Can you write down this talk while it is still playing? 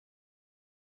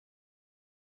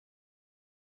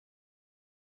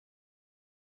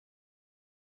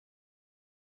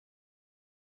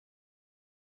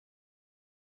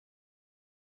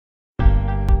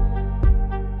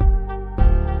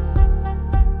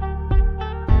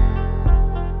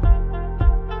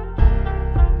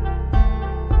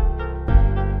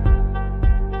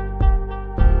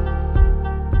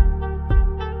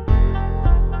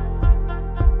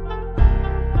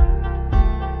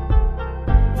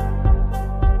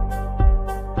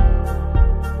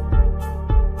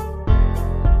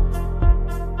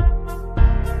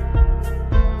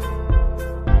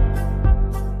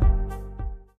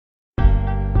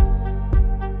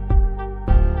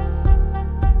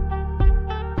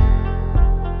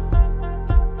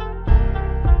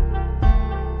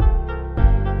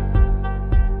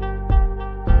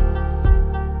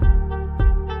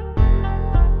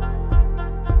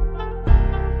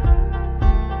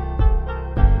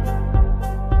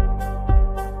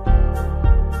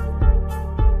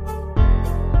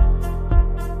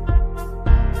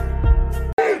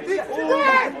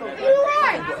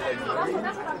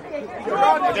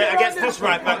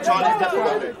right back,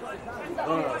 Charlie.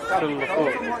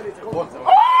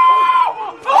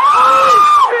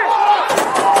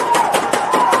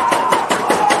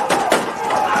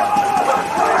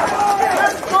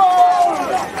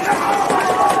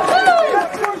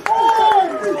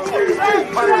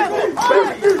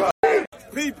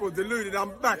 People deluded,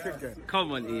 I'm back again.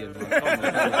 Come on, Ian, man. Come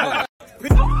on.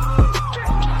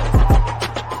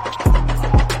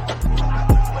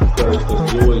 There's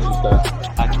always just that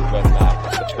active red light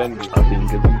defending. I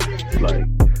think it's like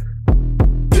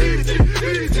there's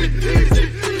always just that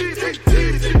active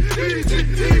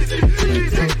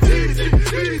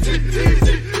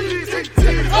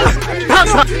red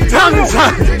light defending. I think it's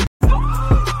like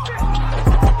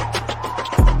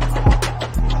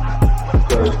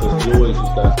there's always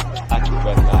just that active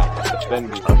red light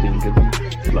defending. I think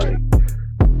it's like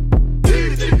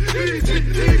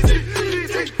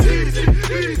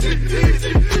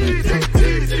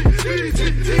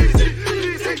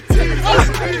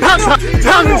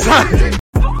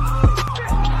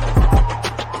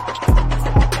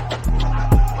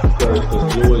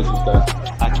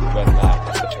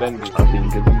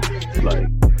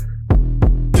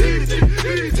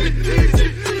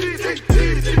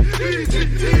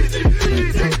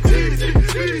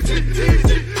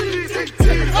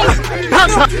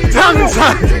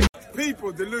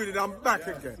People deluded, I'm back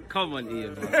again. Come on,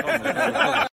 Ian, man. Come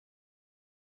on.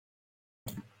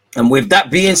 And with that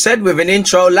being said, with an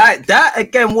intro like that,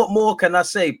 again, what more can I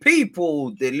say?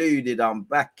 People deluded, I'm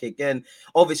back again.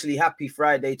 Obviously, happy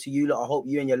Friday to you lot. I hope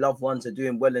you and your loved ones are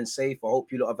doing well and safe. I hope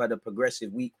you lot have had a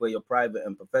progressive week where your private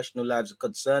and professional lives are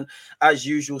concerned. As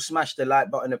usual, smash the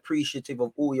like button. Appreciative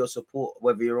of all your support,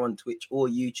 whether you're on Twitch or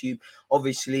YouTube.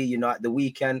 Obviously, you know, at the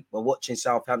weekend, we're watching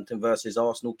Southampton versus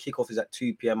Arsenal. Kickoff is at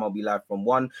 2 p.m. I'll be live from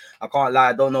 1. I can't lie,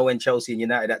 I don't know when Chelsea and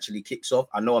United actually kicks off.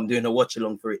 I know I'm doing a watch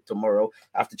along for it tomorrow.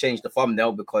 I have to change the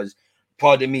thumbnail because,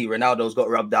 pardon me, Ronaldo's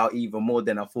got rubbed out even more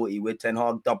than I thought he would. Ten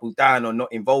Hag doubled down on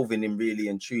not involving him really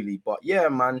and truly. But yeah,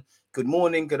 man, good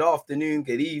morning, good afternoon,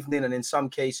 good evening, and in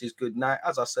some cases, good night.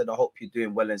 As I said, I hope you're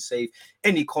doing well and safe.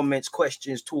 Any comments,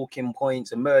 questions, talking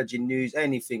points, emerging news,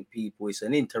 anything, people. It's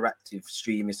an interactive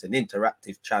stream. It's an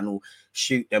interactive channel.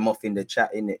 Shoot them off in the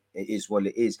chat, innit? It is what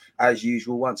it is. As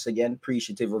usual, once again,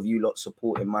 appreciative of you lot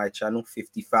supporting my channel.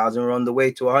 50,000. We're on the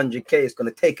way to 100K. It's going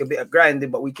to take a bit of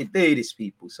grinding, but we can do this,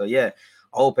 people. So yeah,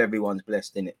 I hope everyone's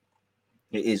blessed, innit?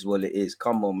 It is what it is.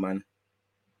 Come on, man.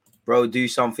 Bro, do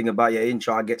something about your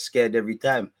intro. I get scared every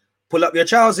time. Pull up your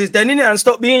trousers then, innit? And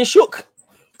stop being shook.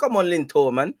 Come on,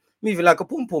 Lintor, man. Moving like a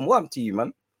pom-pom. What happened to you,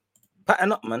 man?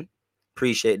 Pattern up, man.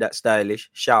 Appreciate that, stylish.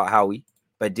 Shout out Howie.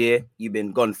 But dear, you've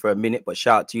been gone for a minute, but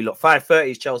shout out to you lot. 5:30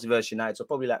 is Chelsea versus United, so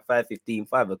probably like 5:15,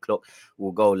 5 o'clock,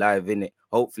 we'll go live, innit?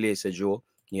 Hopefully it's a draw.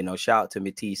 You know, shout out to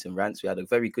Matisse and Rance. We had a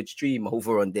very good stream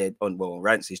over on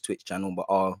Rance's Twitch channel, but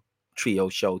our trio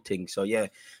show thing. So yeah,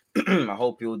 I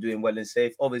hope you're all doing well and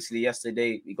safe. Obviously,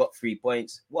 yesterday we got 3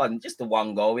 points. Just the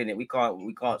one goal, innit? We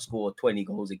can't score 20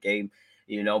 goals a game,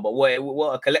 you know. But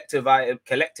what a collector's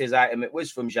item it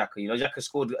was from Xhaka. You know, Xhaka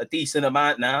scored a decent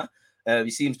amount now.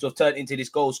 He seems to have turned into this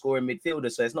goal-scoring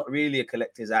midfielder, so it's not really a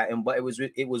collector's item, but it was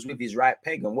with his right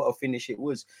peg, and what a finish it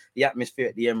was. The atmosphere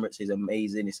at the Emirates is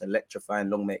amazing. It's electrifying.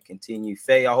 Long may it continue.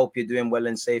 Faye, I hope you're doing well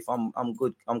and safe. I'm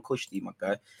good. I'm cushy, my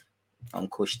guy. I'm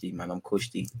cushy, man. I'm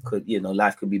cushy.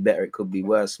 Life could be better. It could be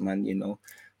worse, man. You know,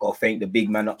 got to thank the big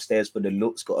man upstairs for the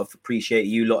looks. Got to appreciate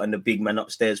you lot and the big man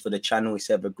upstairs for the channel. It's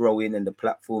ever growing and the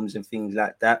platforms and things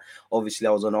like that. Obviously,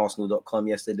 I was on Arsenal.com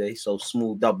yesterday, so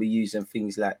small W's and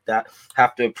things like that.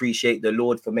 Have to appreciate the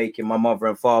Lord for making my mother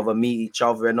and father meet each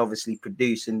other and obviously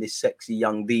producing this sexy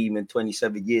young demon,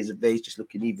 27 years of age, just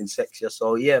looking even sexier.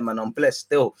 So yeah, man, I'm blessed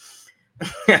still.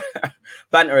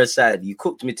 Banter aside, you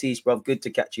cooked Matisse, bro. Good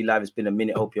to catch you live. It's been a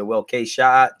minute. Hope you're well. Okay,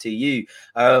 shout out to you.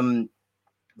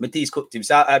 Matisse cooked him.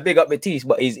 So big up Matisse,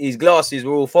 but his glasses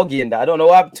were all foggy and that. I don't know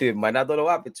what happened to him, man. I don't know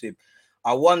what happened to him.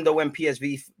 I wonder when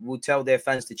PSV will tell their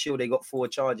fans to chill. They got 4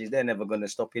 charges. They're never going to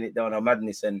stop in it down on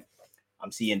madness. And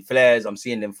I'm seeing flares. I'm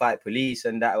seeing them fight police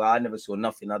and that. Well, I never saw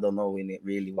nothing. I don't know in it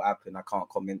really what happened. I can't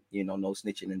comment, no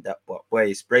snitching and that. But boy,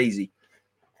 it's crazy.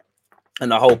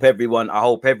 And I hope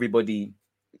everybody,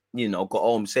 got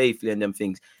home safely and them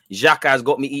things. Xhaka has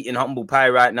got me eating humble pie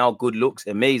right now. Good looks,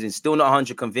 amazing. Still not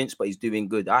 100 convinced, but he's doing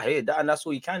good. I hear that, and that's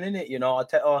all you can, innit?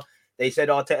 Arteta, they said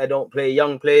Arteta don't play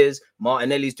young players.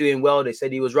 Martinelli's doing well. They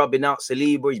said he was rubbing out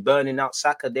Saliba. He's burning out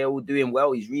Saka. They're all doing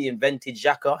well. He's reinvented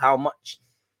Xhaka. How much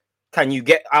can you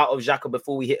get out of Xhaka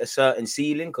before we hit a certain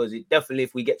ceiling? Because definitely,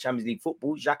 if we get Champions League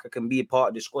football, Xhaka can be a part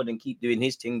of the squad and keep doing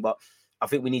his thing, but I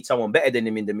think we need someone better than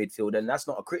him in the midfield, and that's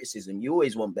not a criticism. You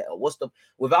always want better.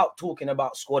 Without talking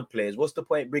about squad players, what's the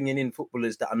point bringing in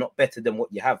footballers that are not better than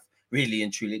what you have? Really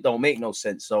and truly, it don't make no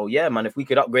sense. So yeah, man, if we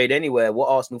could upgrade anywhere, what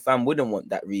Arsenal fan wouldn't want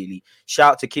that? Really.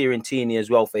 Shout out to Kieran Tierney as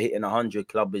well for hitting 100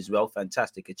 club as well.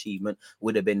 Fantastic achievement.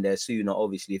 Would have been there sooner,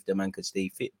 obviously, if the man could stay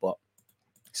fit. But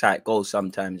it's how it goes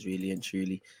sometimes, really and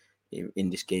truly, in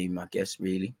this game, I guess.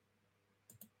 Really.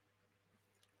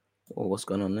 Oh, what's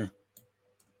going on there?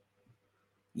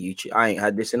 YouTube. I ain't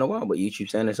had this in a while, but YouTube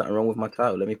saying there's something wrong with my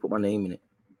title. Let me put my name in it.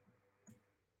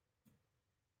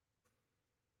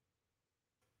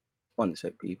 One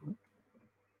sec, people.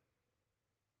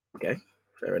 Okay,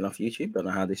 fair enough, YouTube. Don't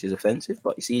know how this is offensive,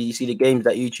 but you see the games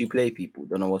that YouTube play, people.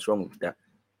 Don't know what's wrong with that.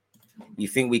 You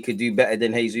think we could do better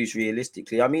than Jesus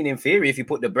realistically? I mean, in theory, if you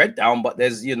put the bread down, but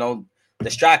there's, the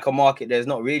striker market, there's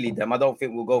not really them. I don't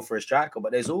think we'll go for a striker,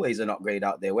 but there's always an upgrade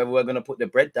out there. Whether we're going to put the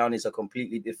bread down is a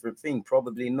completely different thing.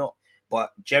 Probably not.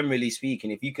 But generally speaking,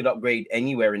 if you could upgrade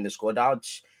anywhere in the squad,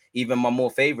 even my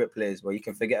more favorite players, well, you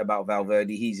can forget about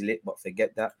Valverde. He's lit, but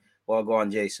forget that. Well, go on,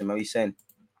 Jason. What are you saying?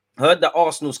 Heard that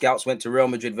Arsenal scouts went to Real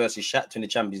Madrid versus Shakhtar in the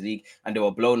Champions League and they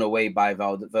were blown away by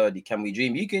Valverde. Can we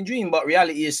dream? You can dream, but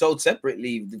reality is sold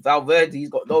separately. Valverde, he's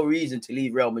got no reason to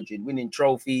leave Real Madrid, winning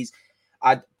trophies.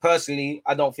 I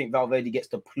don't think Valverde gets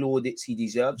the plaudits he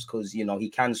deserves because, he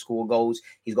can score goals.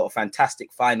 He's got a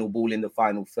fantastic final ball in the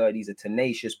final third. He's a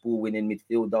tenacious ball-winning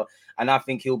midfielder. And I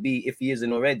think he'll be, if he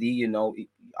isn't already,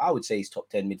 I would say he's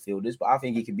top 10 midfielders, but I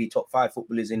think he could be top 5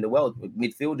 footballers in the world,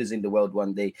 midfielders in the world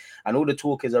one day. And all the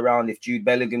talk is around if Jude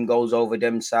Bellingham goes over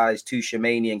them size,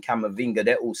 Tuchemani and Camavinga,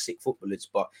 they're all sick footballers.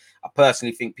 But I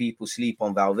personally think people sleep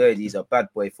on Valverde. He's a bad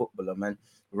boy footballer, man.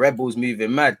 Rebels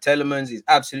moving mad. Telemans is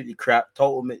absolutely crap,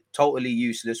 totally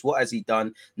useless. What has he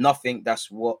done? Nothing. That's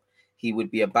what he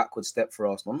would be a backward step for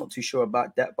Arsenal. I'm not too sure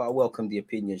about that, but I welcome the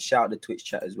opinion. Shout out the Twitch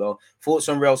chat as well. Thoughts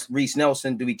on Reiss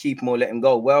Nelson? Do we keep him or let him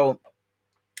go? Well,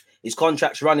 his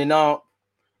contract's running out.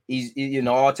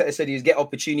 Arteta said he's get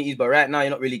opportunities, but right now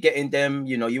you're not really getting them.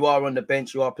 You are on the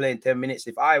bench, you are playing 10 minutes.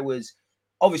 If I was,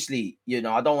 obviously, I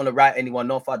don't want to write anyone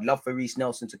off. I'd love for Reiss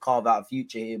Nelson to carve out a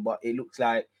future here, but it looks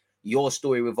like your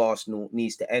story with Arsenal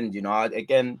needs to end.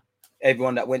 Again,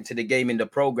 everyone that went to the game in the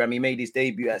program, he made his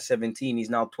debut at 17. He's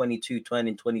now 22,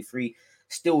 turning 23.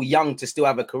 Still young to still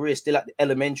have a career, still at the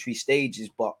elementary stages.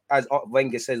 But as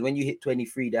Wenger says, when you hit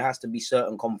 23, there has to be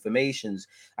certain confirmations.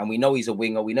 And we know he's a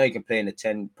winger. We know he can play in the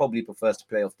 10, probably prefers to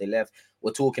play off the left.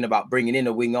 We're talking about bringing in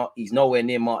a winger. He's nowhere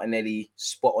near Martinelli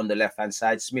spot on the left-hand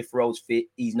side. Smith Rowe's fit.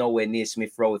 He's nowhere near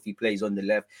Smith Rowe if he plays on the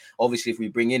left. Obviously, if we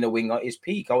bring in a winger, it's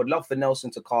peak. I would love for Nelson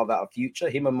to carve out a future.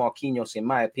 Him and Marquinhos, in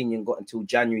my opinion, got until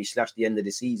January / the end of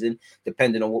the season,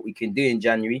 depending on what we can do in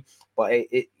January. But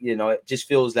it just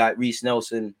feels like Reiss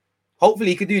Nelson, hopefully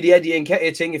he could do the Eddie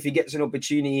Nketiah thing if he gets an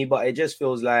opportunity, but it just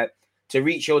feels like to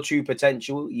reach your true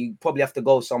potential, you probably have to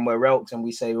go somewhere else. And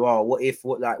we say, well,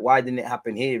 why didn't it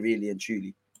happen here, really and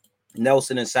truly?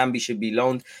 Nelson and Sambi should be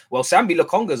loaned. Well, Sambi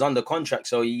Lokonga's under contract,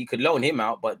 so you could loan him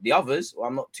out. But the others,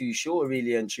 I'm not too sure,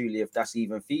 really and truly, if that's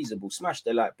even feasible. Smash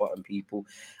the like button, people.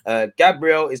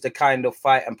 Gabriel is the kind of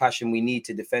fight and passion we need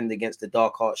to defend against the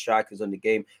dark heart strikers on the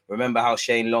game. Remember how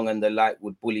Shane Long and the like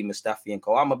would bully Mustafi and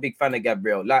co. I'm a big fan of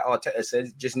Gabriel. Like Arteta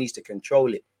says, just needs to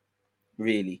control it,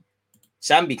 really.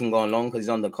 Sambi can go on long because he's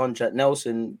under contract.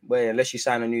 Nelson, unless you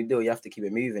sign a new deal, you have to keep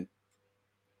it moving.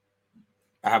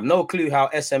 I have no clue how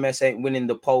SMS ain't winning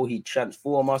the poll. He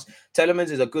transform us.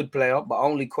 Telemans is a good player, but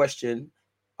only question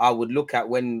I would look at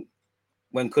when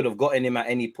could have gotten him at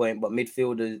any point. But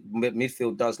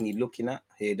midfield does need looking at.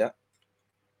 I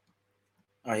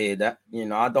hear that.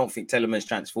 I don't think Telemans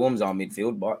transforms our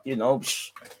midfield, but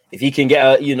if he can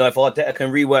get if Arteta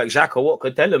can rework Xhaka, what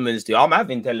could Telemans do? I'm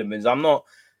having Telemans. I'm not,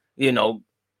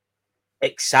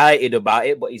 excited about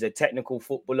it, but he's a technical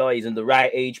footballer. He's in the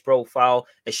right age profile.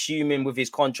 Assuming with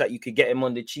his contract you could get him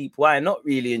on the cheap, why not?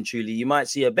 Really and truly, you might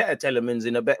see a better Telemans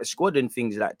in a better squad and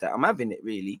things like that. I'm having it,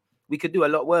 really. We could do a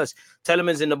lot worse.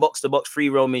 Telemans in the box-to-box free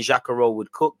roaming Xhaka role with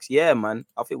Cooks. Yeah, man.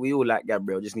 I think we all like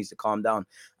Gabriel. Just needs to calm down.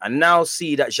 And now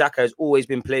see that Xhaka has always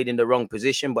been played in the wrong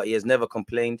position, but he has never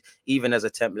complained, even as a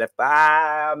temp left.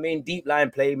 Deep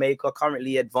line playmaker,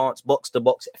 currently advanced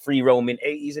box-to-box free roaming.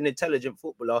 He's an intelligent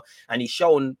footballer, and he's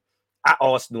shown at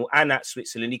Arsenal and at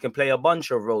Switzerland he can play a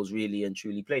bunch of roles, really and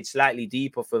truly. Played slightly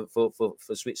deeper for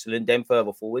Switzerland, then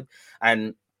further forward.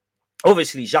 And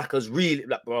obviously, Xhaka's really,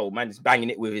 he's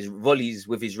banging it with his volleys,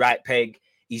 with his right peg.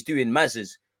 He's doing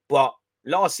mazzes. But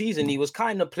last season he was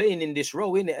kind of playing in this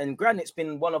role, innit? And Granit's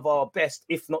been one of our best,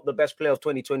 if not the best player of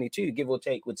 2022, give or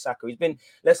take, with Saka. He's been,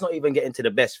 let's not even get into the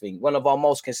best thing, one of our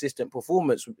most consistent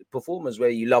performers where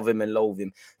you love him and loathe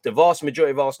him. The vast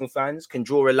majority of Arsenal fans can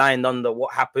draw a line under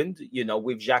what happened, you know,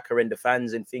 with Xhaka and the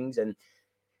fans and things. And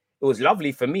it was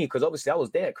lovely for me because obviously I was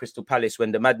there at Crystal Palace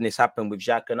when the madness happened with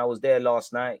Xhaka, and I was there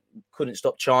last night. Couldn't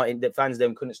stop chanting. The fans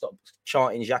them couldn't stop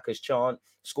chanting Xhaka's chant.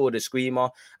 Scored a screamer,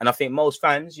 and I think most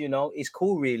fans, you know, it's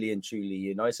cool, really and truly.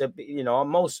 You know, it's a, you know,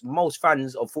 most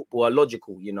fans of football are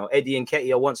logical. You know, Eddie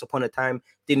Nketiah once upon a time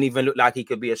didn't even look like he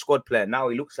could be a squad player. Now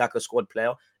he looks like a squad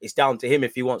player. It's down to him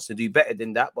if he wants to do better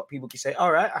than that. But people can say,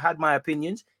 all right, I had my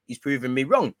opinions. He's proven me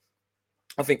wrong.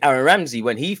 I think Aaron Ramsey,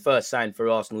 when he first signed for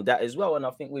Arsenal, that as well. And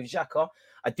I think with Xhaka,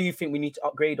 I do think we need to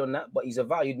upgrade on that. But he's a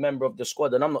valued member of the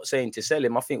squad. And I'm not saying to sell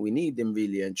him. I think we need him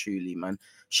really and truly, man.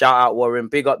 Shout out Warren.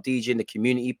 Big up DJ in the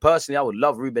community. Personally, I would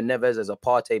love Ruben Neves as a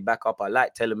Partey backup. I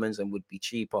like Telemans and would be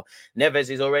cheaper. Neves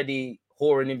is already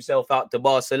whoring himself out to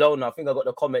Barcelona. I think I got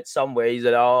the comment somewhere. He's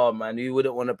like, oh, man, who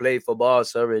wouldn't want to play for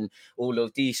Barca and all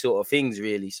of these sort of things,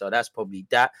 really. So that's probably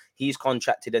that. He's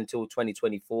contracted until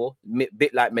 2024.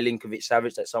 Bit like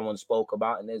Milinkovic-Savic that someone spoke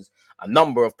about. And there's a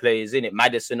number of players in it.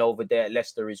 Madison over there at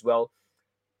Leicester as well.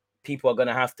 People are going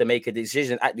to have to make a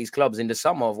decision at these clubs in the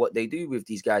summer of what they do with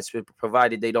these guys,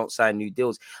 provided they don't sign new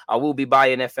deals. I will be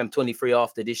buying FM23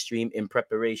 after this stream in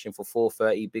preparation for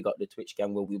 4:30. Big up the Twitch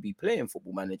gang where we'll be playing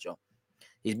Football Manager.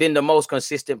 He's been the most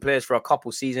consistent players for a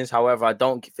couple seasons. However, I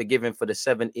don't forgive him for the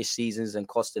 7-ish seasons and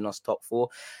costing us top 4.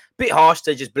 Bit harsh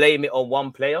to just blame it on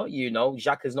one player. You know,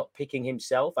 Xhaka's not picking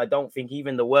himself. I don't think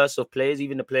even the worst of players,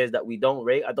 even the players that we don't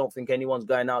rate, I don't think anyone's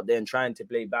going out there and trying to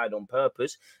play bad on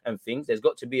purpose and things. There's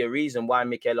got to be a reason why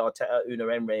Mikel Arteta,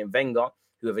 Unai Emery and Wenger,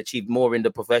 who have achieved more in the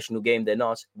professional game than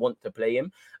us, want to play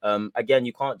him. Again,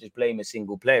 you can't just blame a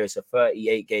single player. It's a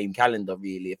 38-game calendar,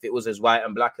 really. If it was as white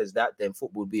and black as that, then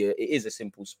football would be it is a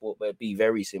simple sport, but it'd be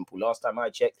very simple. Last time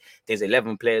I checked, there's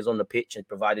 11 players on the pitch, and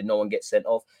provided no one gets sent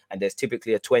off, and there's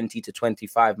typically a 20 to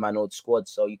 25-man-old squad,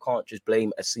 so you can't just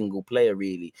blame a single player,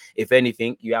 really. If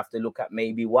anything, you have to look at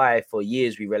maybe why for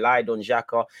years we relied on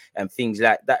Xhaka and things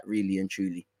like that, really and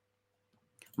truly.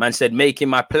 Man said, making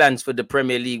my plans for the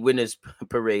Premier League winners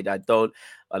parade. I don't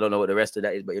know what the rest of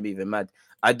that is, but you're even mad.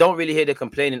 I don't really hear the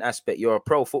complaining aspect. You're a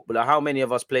pro footballer. How many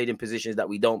of us played in positions that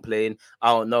we don't play in? I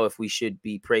don't know if we should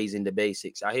be praising the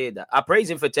basics. I hear that. I praise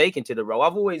him for taking to the role.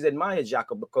 I've always admired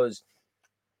Xhaka because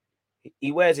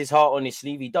he wears his heart on his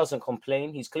sleeve. He doesn't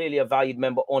complain. He's clearly a valued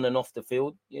member on and off the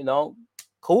field. You know,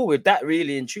 cool with that,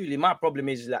 really and truly. My problem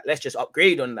is that let's just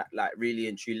upgrade on that, like, really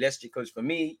and truly. Because for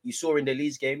me, you saw in the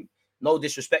Leeds game, no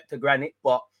disrespect to Granit,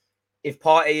 but if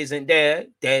Partey isn't there,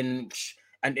 then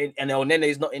and El Nene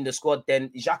is not in the squad, then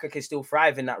Xhaka can still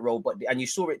thrive in that role. And you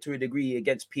saw it to a degree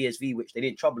against PSV, which they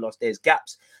didn't trouble us. There's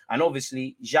gaps, and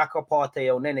obviously Xhaka, Partey,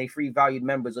 El Nene, 3 valued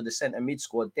members of the centre mid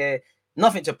squad. They're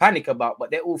nothing to panic about, but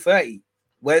they're all 30.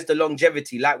 Where's the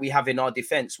longevity like we have in our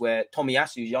defense where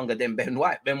Tomiyasu is younger than Ben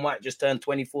White? Ben White just turned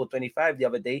 24, 25 the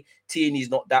other day. Tierney's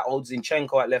not that old.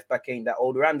 Zinchenko at left back ain't that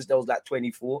old. Ramsdale's like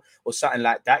 24 or something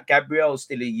like that. Gabriel's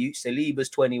still a youth. Saliba's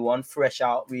 21, fresh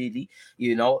out, really.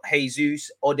 You know,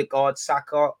 Jesus, Odegaard,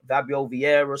 Saka, Fabio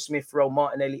Vieira, Smith Rowe,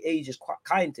 Martinelli. Age is quite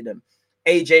kind to them.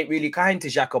 Age ain't really kind to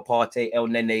Xhaka, Partey, El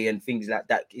Nene and things like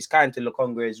that. It's kind to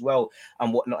Lokonga as well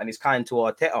and whatnot, and it's kind to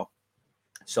Arteta.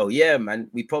 So, yeah, man,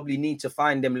 we probably need to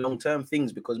find them long-term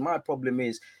things because my problem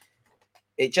is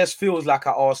it just feels like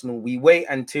at Arsenal, we wait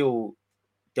until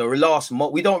the last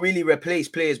month. We don't really replace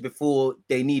players before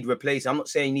they need replacing. I'm not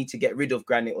saying you need to get rid of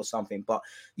Granit or something, but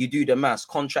you do the maths.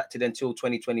 Contracted until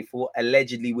 2024,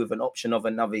 allegedly with an option of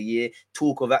another year.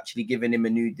 Talk of actually giving him a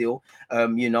new deal.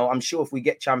 You know, I'm sure if we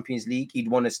get Champions League, he'd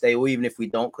want to stay, or even if we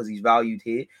don't, because he's valued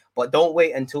here. But don't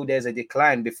wait until there's a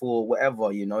decline before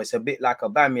whatever, you know. It's a bit like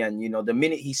Aubameyang, you know. The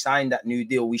minute he signed that new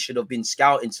deal, we should have been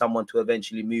scouting someone to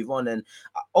eventually move on. And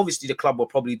obviously the club were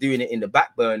probably doing it in the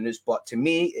back burners. But to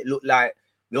me, it looked like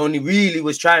we only really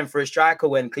was trying for a striker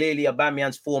when clearly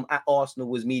Aubameyang's form at Arsenal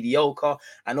was mediocre.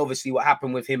 And obviously what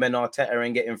happened with him and Arteta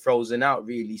and getting frozen out,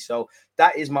 really. So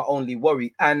that is my only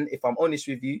worry. And if I'm honest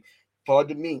with you,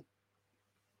 pardon me,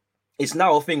 it's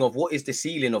now a thing of what is the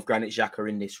ceiling of Granit Xhaka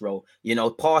in this role? You know,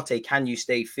 Partey, can you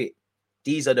stay fit?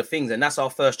 These are the things. And that's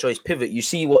our first choice pivot. You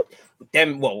see what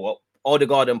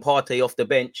Odegaard and Partey off the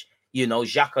bench, you know,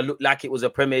 Xhaka looked like it was a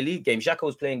Premier League game. Xhaka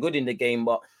was playing good in the game,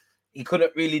 but he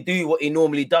couldn't really do what he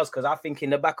normally does because I think in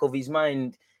the back of his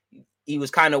mind, he was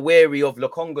kind of wary of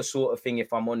Lokonga sort of thing,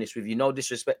 if I'm honest with you. No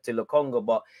disrespect to Lokonga,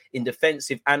 but in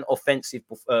defensive and offensive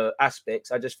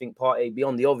aspects, I just think Partey,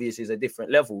 beyond the obvious, is a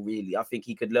different level, really. I think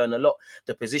he could learn a lot.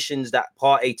 The positions that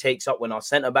Partey takes up when our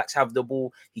centre-backs have the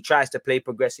ball, he tries to play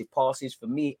progressive passes. For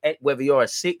me, whether you're a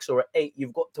 6 or an 8,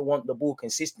 you've got to want the ball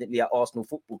consistently at Arsenal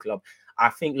Football Club. I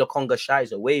think Lokonga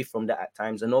shies away from that at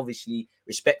times. And obviously,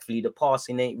 respectfully, the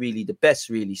passing ain't really the best,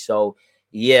 really. So,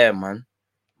 yeah, man.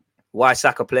 Why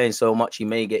Saka playing so much? He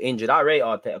may get injured. I rate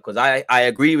Arteta because I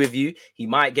agree with you. He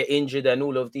might get injured and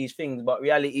all of these things. But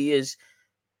reality is,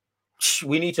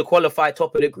 we need to qualify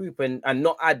top of the group and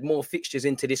not add more fixtures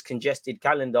into this congested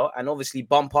calendar and obviously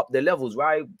bump up the levels.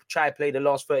 Why try to play the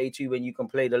last 32 when you can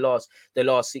play the last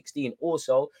 16?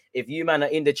 Also, if you man are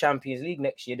in the Champions League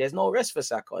next year, there's no rest for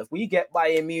Saka. If we get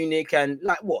Bayern Munich and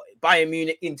Bayern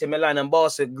Munich, Inter Milan and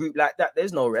Barca group like that,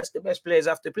 there's no rest. The best players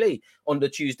have to play on the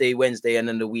Tuesday, Wednesday and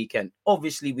then the weekend.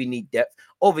 Obviously, we need depth.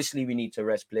 Obviously, we need to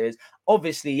rest players.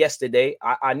 Obviously, yesterday,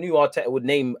 I knew Arteta would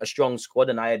name a strong squad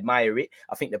and I admire it.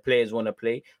 I think the players want to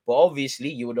play. But obviously,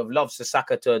 you would have loved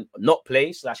Saka to not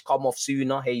play / come off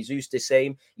sooner. Jesus the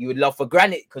same. You would love for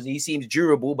Granit because he seems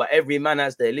durable, but every man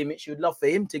has their limits. You'd love for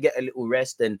him to get a little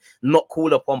rest and not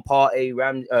call upon Partey,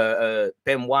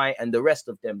 Ben White and the rest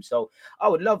of them. So I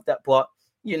would love that. But,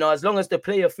 you know, as long as the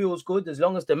player feels good, as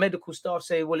long as the medical staff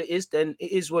say, well, it is, then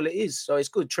it is what it is. So it's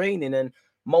good training and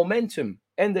momentum.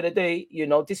 End of the day, you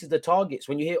know, this is the targets.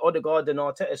 When you hear Odegaard and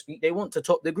Arteta speak, they want to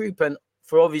top the group, and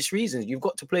for obvious reasons, you've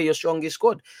got to play your strongest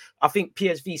squad. I think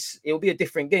PSV, it'll be a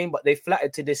different game, but they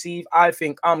flattered to deceive. I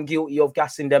think I'm guilty of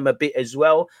gassing them a bit as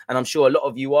well, and I'm sure a lot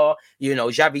of you are. You know,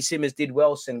 Xavi Simons did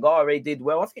well, Sangare did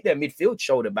well. I think their midfield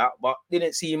showed about, but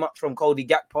didn't see much from Cody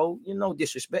Gakpo. You know,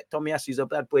 disrespect. Tomiyasu is a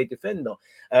bad boy defender.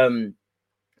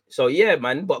 So, yeah,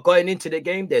 man, but going into the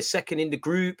game, they're second in the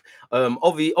group.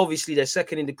 Obviously, they're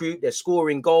second in the group. They're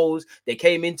scoring goals. They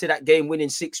came into that game winning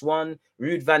 6-1.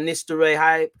 Ruud van Nistelrooy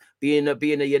hype, being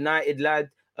a United lad.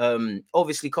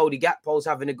 Obviously, Cody Gakpo's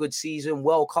having a good season.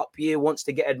 World Cup year, wants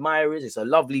to get admirers. It's a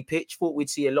lovely pitch. Thought we'd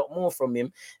see a lot more from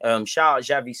him. Shout out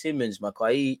Xavi Simons, my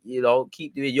guy. You know,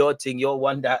 keep doing your thing. You're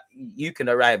one that you can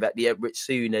arrive at the Emirates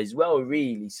soon as well,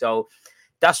 really. So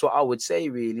that's what I would say,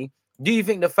 really. Do you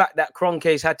think the fact that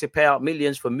Kroenke's had to pay out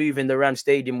millions for moving the Ram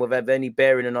Stadium will have any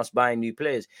bearing on us buying new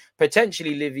players?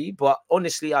 Potentially, Livy, but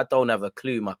honestly, I don't have a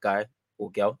clue, my guy or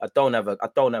girl. I don't have a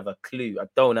clue. I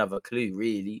don't have a clue,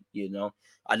 really. You know,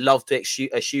 I'd love to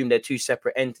assume they're two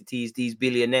separate entities. These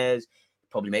billionaires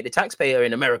probably make the taxpayer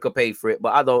in America pay for it,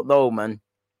 but I don't know, man.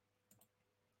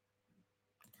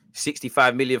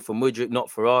 65 million for Mudryk,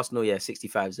 not for Arsenal. Yeah,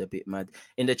 65 is a bit mad.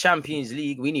 In the Champions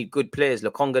League, we need good players.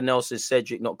 Lokonga, Nelson,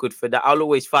 Cedric, not good for that. I'll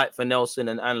always fight for Nelson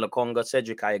and Lokonga.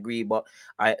 Cedric, I agree, but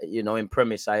in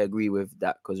premise, I agree with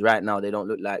that because right now they don't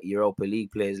look like Europa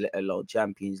League players, let alone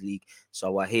Champions League.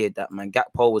 So I hear that, man.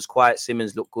 Gakpo was quiet.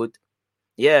 Simmons looked good.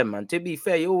 Yeah, man. To be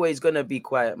fair, you're always gonna be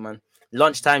quiet, man.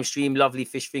 Lunchtime stream, lovely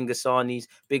fish finger sarnies.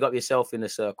 Big up yourself in the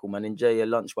circle, man. Enjoy your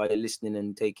lunch while you're listening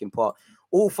and taking part.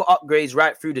 All for upgrades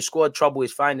right through the squad. Trouble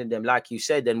is finding them, like you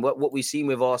said. And what we've seen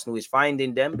with Arsenal is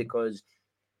finding them because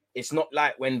it's not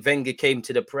like when Wenger came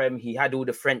to the Prem, he had all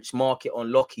the French market on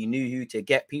lock. He knew who to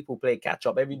get. People play catch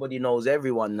up. Everybody knows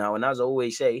everyone now. And as I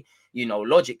always say, you know,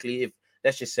 logically, if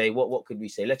let's just say, what could we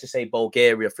say? Let's just say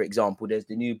Bulgaria, for example. There's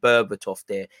the new Berbatov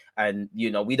there. And,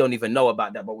 you know, we don't even know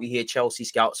about that, but we hear Chelsea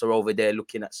scouts are over there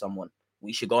looking at someone.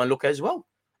 We should go and look as well.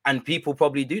 And people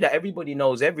probably do that. Everybody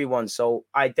knows everyone. So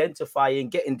identifying,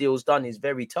 getting deals done is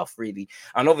very tough, really.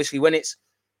 And obviously, when it's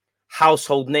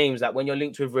household names, like when you're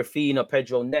linked with Rafinha,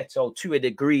 Pedro Neto, to a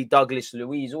degree, Douglas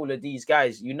Luiz, all of these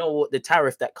guys, you know what the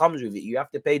tariff that comes with it. You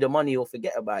have to pay the money or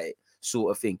forget about it,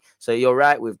 sort of thing. So you're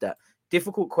right with that.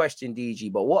 Difficult question,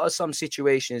 DG, but what are some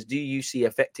situations do you see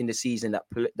affecting the season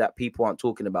that people aren't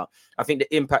talking about? I think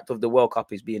the impact of the World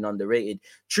Cup is being underrated.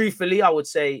 Truthfully, I would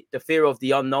say the fear of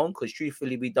the unknown, because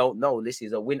truthfully, we don't know. This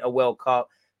is a Winter World Cup.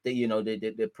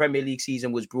 The Premier League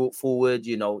season was brought forward.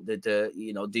 You know, the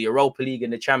Europa League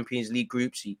and the Champions League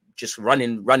groups, just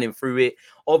running through it.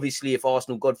 Obviously, if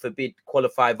Arsenal, God forbid,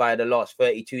 qualify via the last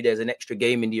 32, there's an extra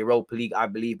game in the Europa League, I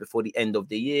believe, before the end of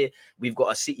the year. We've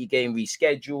got a City game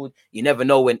rescheduled. You never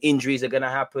know when injuries are going to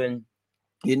happen.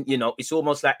 You know, it's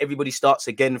almost like everybody starts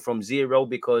again from zero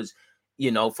because,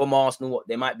 you know, from Arsenal,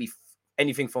 there might be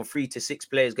anything from 3 to 6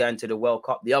 players going to the World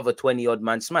Cup. The other 20-odd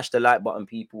man, smash the like button,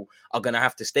 people are going to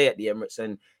have to stay at the Emirates.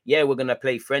 And yeah, we're going to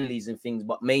play friendlies and things,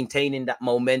 but maintaining that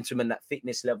momentum and that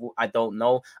fitness level, I don't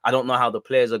know. I don't know how the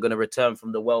players are going to return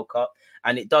from the World Cup.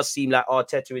 And it does seem like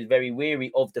Arteta is very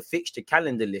weary of the fixture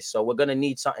calendar list. So we're going to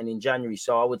need something in January.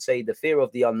 So I would say the fear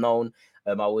of the unknown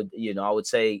I would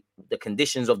say the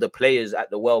conditions of the players at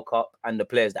the World Cup and the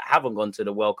players that haven't gone to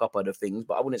the World Cup are the things,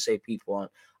 but I wouldn't say people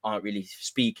aren't really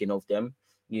speaking of them.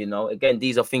 Again,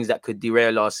 these are things that could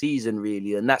derail our season,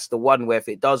 really. And that's the one where if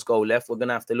it does go left, we're going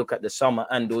to have to look at the summer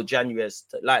and or January,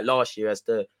 like last year, as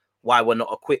to why we're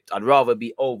not equipped. I'd rather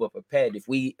be over prepared. If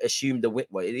we assume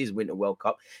it is Winter World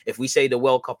Cup. If we say the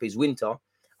World Cup is winter,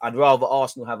 I'd rather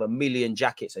Arsenal have 1 million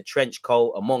jackets, a trench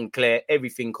coat, a Moncler,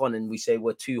 everything on, and we say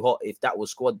we're too hot if that was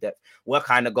squad depth. We're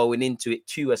kind of going into it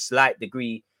to a slight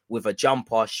degree with a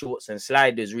jumper, shorts and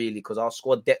sliders, really, because our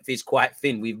squad depth is quite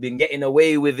thin. We've been getting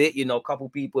away with it. A couple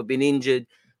people have been injured.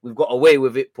 We've got away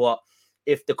with it. But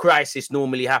if the crisis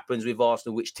normally happens with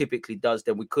Arsenal, which typically does,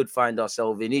 then we could find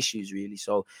ourselves in issues, really.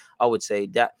 So I would say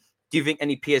that. Do you think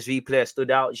any PSV player stood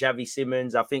out? Xavi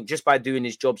Simons, I think just by doing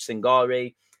his job,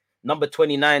 Sangare. Number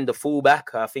 29, the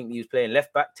fullback, I think he was playing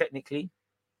left back technically.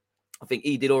 I think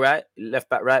he did all right. Left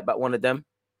back, right back, one of them.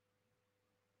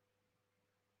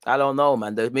 I don't know,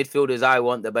 man. The midfielders I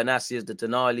want, the Benassias, the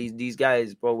Tonales, these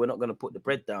guys, bro, we're not going to put the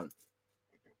bread down.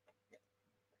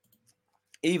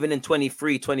 Even in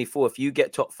 23, 24, if you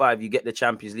get top 5, you get the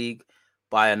Champions League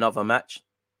by another match.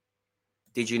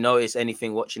 Did you notice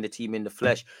anything watching the team in the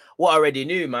flesh? What I already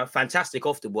knew, man, fantastic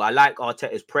off the ball. I like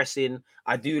Arteta's pressing.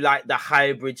 I do like the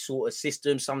hybrid sort of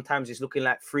system. Sometimes it's looking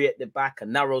like 3 at the back, a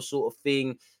narrow sort of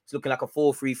thing. It's looking like a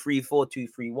 4-3-3,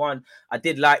 4-2-3-1. I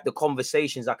did like the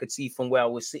conversations I could see from where I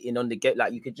was sitting on the gate.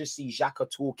 Like you could just see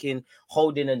Xhaka talking,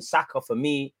 Holding and Saka for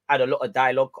me had a lot of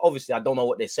dialogue. Obviously, I don't know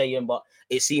what they're saying, but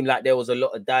it seemed like there was a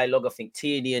lot of dialogue. I think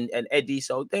Tierney and Eddie,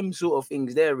 so them sort of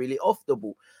things there really off the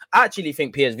ball. I actually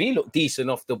think PSV look decent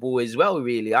off the ball as well,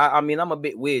 really. I mean, I'm a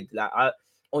bit weird. Like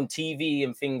on TV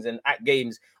and things and at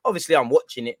games, obviously I'm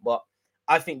watching it, but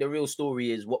I think the real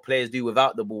story is what players do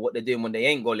without the ball, what they're doing when they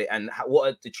ain't got it. And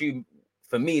what the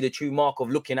true mark of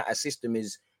looking at a system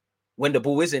is when the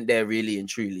ball isn't there really and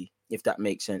truly, if that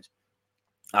makes sense.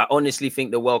 I honestly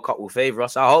think the World Cup will favour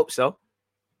us. I hope so.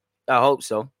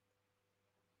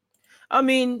 I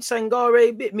mean, Sangare,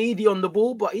 a bit meaty on the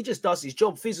ball, but he just does his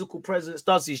job. Physical presence,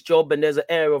 does his job, and there's an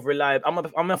air of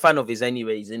reliability. I'm a fan of his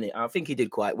anyways, innit? I think he did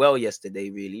quite well yesterday,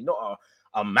 really. Not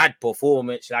a mad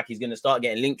performance, like he's going to start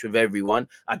getting linked with everyone.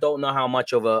 I don't know how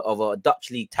much of a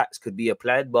Dutch league tax could be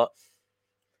applied, but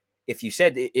if you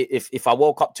said, if I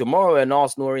woke up tomorrow and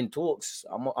Arsenal are in talks,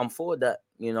 I'm for that,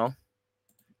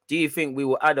 Do you think we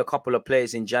will add a couple of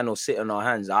players in Jan or sit on our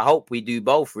hands? I hope we do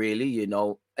both, really,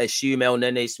 Assume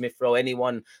Elneny, Smith Rowe,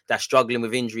 anyone that's struggling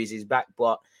with injuries is back.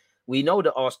 But we know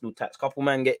the Arsenal tax. Couple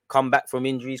men come back from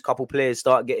injuries. Couple players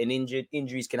start getting injured.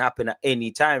 Injuries can happen at any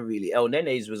time, really.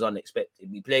 Elneny's was unexpected.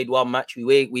 We played one match.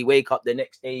 We wake up the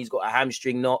next day. He's got a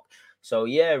hamstring knock. So,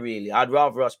 yeah, really, I'd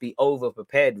rather us be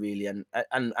over-prepared, really. And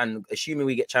assuming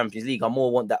we get Champions League, I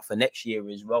more want that for next year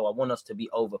as well. I want us to be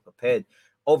over-prepared.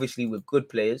 Obviously, with good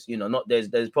players, not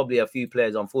there's probably a few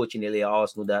players, unfortunately, at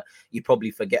Arsenal that you probably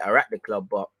forget are at the club.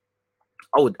 But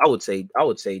I would say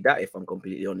that, if I'm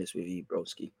completely honest with you,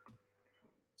 broski.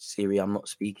 Siri, I'm not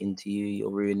speaking to you. You're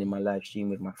ruining my live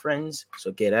stream with my friends.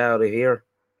 So get out of here.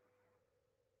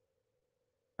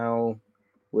 How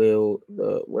will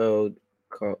the World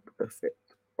Cup affect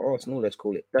Arsenal? Let's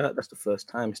call it that. That's the first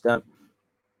time stamp.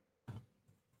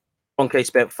 Ronke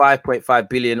spent 5.5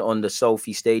 billion on the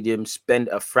Sophie Stadium. Spend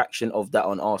a fraction of that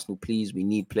on Arsenal, please. We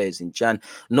need players in Jan.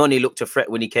 Noni looked a threat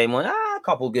when he came on. A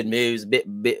couple good moves, bit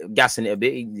gassing it a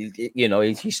bit.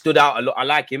 He stood out a lot. I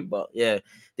like him, but yeah,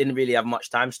 didn't really have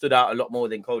much time. Stood out a lot more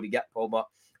than Cody Gakpo. But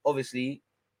obviously,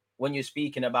 when you're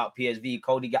speaking about PSV,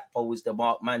 Cody Gakpo was the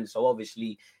mark man. So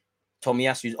obviously,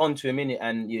 Tomiyasu's onto him in it,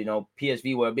 and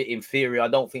PSV were a bit inferior. I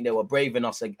don't think they were brave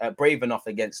enough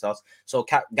against us. So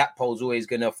Gakpo's always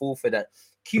gonna fall for that.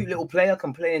 Cute little player,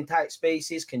 can play in tight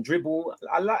spaces, can dribble.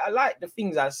 I like the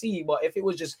things I see, but if it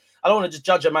was just, I don't want to just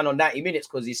judge a man on 90 minutes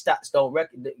because his stats don't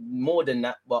record more than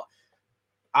that. But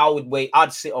I would wait.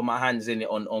 I'd sit on my hands in it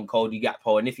on Cody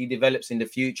Gakpo, and if he develops in the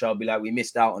future, I'll be like, we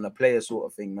missed out on a player sort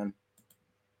of thing, man.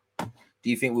 Do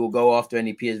you think we'll go after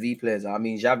any PSV players? I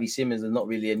mean, Xavi Simons is not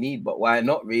really a need, but why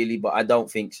not really? But I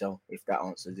don't think so, if that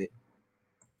answers it.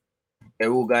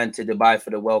 They're all going to Dubai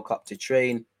for the World Cup to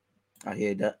train. I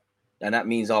hear that. And that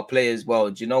means our players,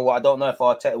 well, do you know what? I don't know if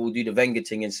Arteta will do the Wenger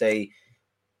thing and say,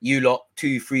 you lot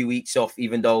 2-3 weeks off,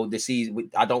 even though the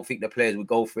season, I don't think the players would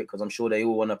go for it because I'm sure they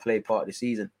all want to play part of the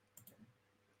season.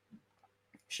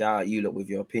 Shout out you lot with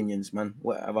your opinions, man.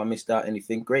 What, have I missed out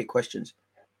anything? Great questions.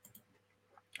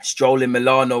 Strolling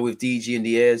Milano with DG in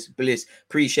the airs. Bliss,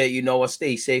 appreciate you, Noah.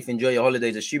 Stay safe, enjoy your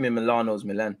holidays. Assuming Milano's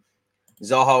Milan.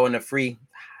 Zaha on a free.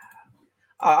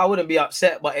 I wouldn't be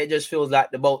upset, but it just feels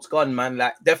like the boat's gone, man.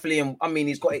 Like definitely, I mean,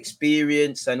 he's got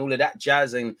experience and all of that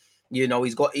jazz, and you know,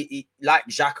 he's got like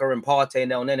Xhaka and Partey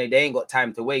and El Nene. They ain't got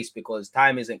time to waste because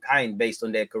time isn't kind based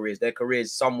on their careers. Their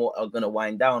careers somewhat are gonna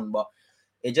wind down, but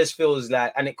it just feels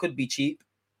like, and it could be cheap,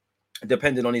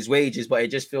 depending on his wages. But it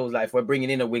just feels like if we're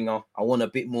bringing in a winger, I want a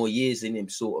bit more years in him,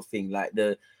 sort of thing. Like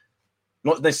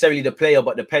not necessarily the player,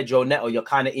 but the Pedro Neto, you're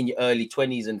kind of in your early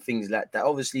 20s and things like that.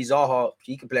 Obviously, Zaha,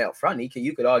 he can play up front.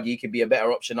 You could argue he could be a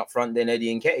better option up front than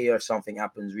Eddie Nketiah if something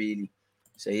happens, really.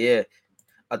 So, yeah.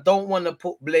 I don't want to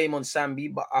put blame on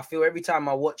Sambi, but I feel every time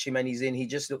I watch him and he's in, he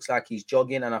just looks like he's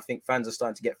jogging, and I think fans are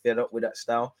starting to get fed up with that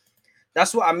style.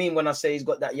 That's what I mean when I say he's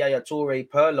got that Yaya Toure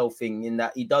Pirlo thing, in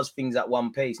that he does things at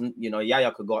one pace. You know,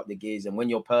 Yaya could go up the gears, and when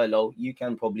you're Pirlo, you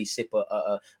can probably sip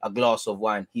a glass of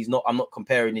wine. I'm not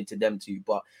comparing it to them two,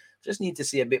 but just need to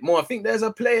see a bit more. I think there's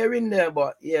a player in there,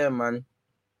 but yeah, man,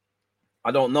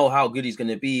 I don't know how good he's going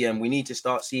to be, and we need to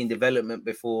start seeing development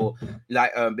before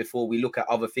we look at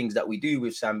other things that we do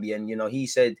with Sambi. And you know, he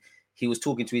said he was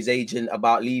talking to his agent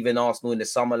about leaving Arsenal in the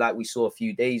summer, like we saw a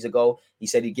few days ago. He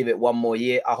said he'd give it one more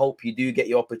year. I hope you do get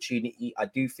your opportunity. I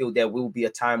do feel there will be a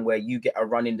time where you get a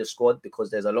run in the squad, because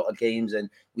there's a lot of games, and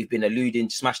we've been alluding,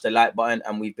 smash the like button,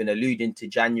 and we've been alluding to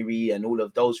January and all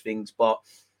of those things. But,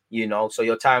 you know, so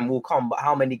your time will come. But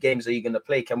how many games are you going to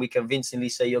play? Can we convincingly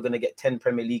say you're going to get 10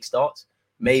 Premier League starts?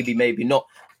 Maybe, maybe not.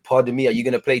 Pardon me, are you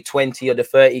going to play 20 or the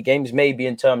 30 games? Maybe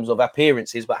in terms of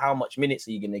appearances, but how much minutes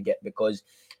are you going to get? Because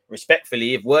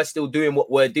respectfully, if we're still doing what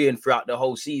we're doing throughout the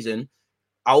whole season,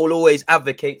 I will always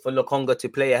advocate for Lokonga to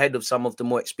play ahead of some of the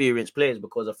more experienced players,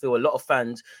 because I feel a lot of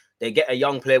fans, they get a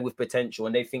young player with potential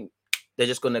and they think they're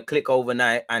just going to click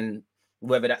overnight, and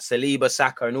whether that's Saliba,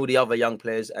 Saka and all the other young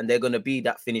players, and they're going to be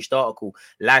that finished article.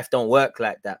 Life don't work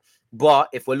like that. But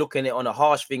if we're looking at it on a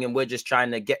harsh thing and we're just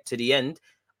trying to get to the end,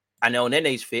 and El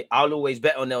Nene's fit, I'll always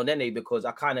bet on El Nene, because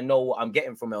I kind of know what I'm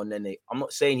getting from El Nene. I'm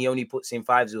not saying he only puts in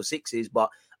 5s or 6s, but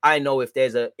I know if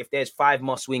there's 5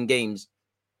 must-win games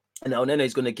and El Nene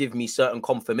is going to give me certain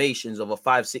confirmations of a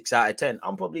 5, 6 out of 10,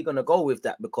 I'm probably going to go with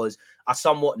that, because I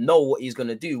somewhat know what he's going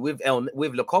to do. With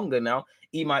Lokonga now,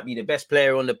 he might be the best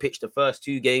player on the pitch the first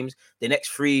 2 games. The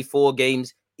next 3, 4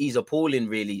 games, he's appalling,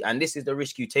 really. And this is the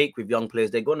risk you take with young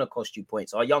players. They're going to cost you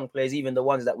points. Our young players, even the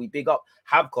ones that we big up,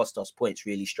 have cost us points,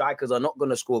 really. Strikers are not going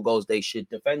to score goals they should.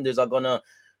 Defenders are going to,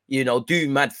 you know, do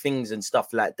mad things and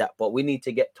stuff like that. But we need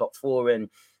to get top 4. And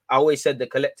I always said the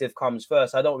collective comes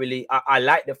first. I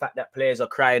like the fact that players are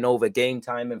crying over game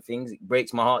time and things. It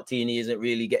breaks my heart. Tierney isn't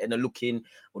really getting a look in.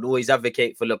 Would always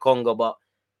advocate for Lokonga, but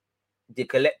the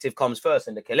collective comes first,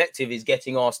 and the collective is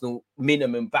getting Arsenal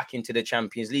minimum back into the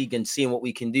Champions League and seeing what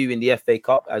we can do in the FA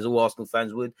Cup, as all Arsenal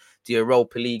fans would, the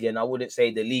Europa League. And I wouldn't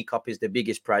say the League Cup is the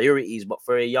biggest priorities, but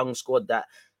for a young squad that,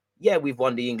 yeah, we've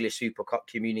won the English Super Cup,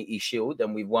 Community Shield,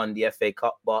 and we've won the FA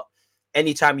Cup, but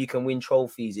anytime you can win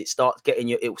trophies, it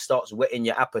starts whetting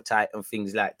your appetite and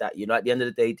things like that. You know, at the end of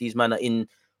the day, these men are in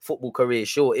football careers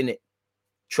short, innit?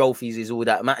 Trophies is all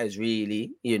that matters,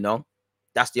 really, you know.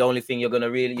 That's the only thing you're gonna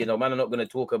really, you know, man, I'm not gonna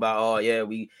talk about, oh yeah,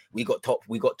 we got top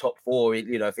 4.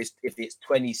 You know, if it's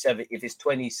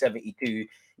 2072,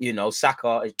 you know,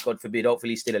 Saka, God forbid,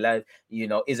 hopefully he's still alive, you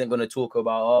know, isn't gonna talk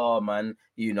about, oh man,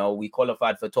 you know, we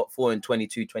qualified for top 4 in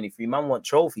 22, 23. Man want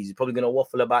trophies. He's probably gonna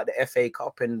waffle about the FA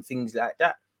Cup and things like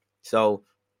that. So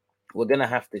we're gonna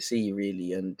have to see,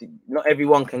 really, and not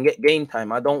everyone can get game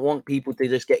time. I don't want people to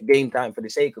just get game time for the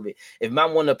sake of it. If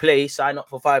man want to play, sign up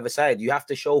for 5-a-side. You have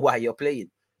to show why you're playing.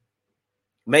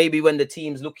 Maybe when the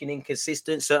team's looking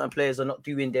inconsistent, certain players are not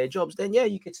doing their jobs, then yeah,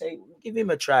 you could say give him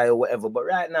a try or whatever. But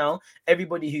right now,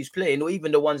 everybody who's playing, or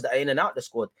even the ones that are in and out the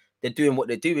squad, they're doing what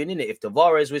they're doing, innit? If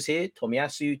Tavares was here,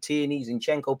 Tomiyasu, Tierney,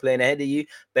 Zinchenko playing ahead of you,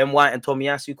 Ben White and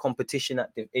Tomiyasu competition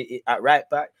at right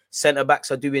back. Centre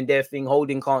backs are doing their thing.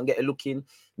 Holding can't get a look in.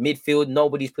 Midfield,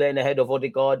 nobody's playing ahead of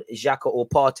Odegaard, Xhaka or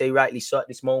Partey rightly so at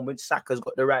this moment. Saka's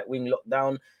got the right wing locked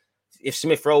down. If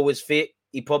Smith Rowe was fit,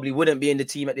 he probably wouldn't be in the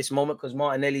team at this moment, because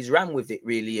Martinelli's ran with it,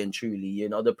 really and truly. You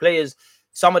know, the players,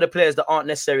 some of the players that aren't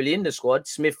necessarily in the squad,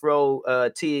 Smith Rowe,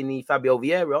 Tierney, Fabio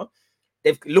Vieira,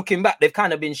 looking back, they've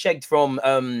kind of been shagged from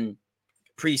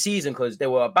pre-season because they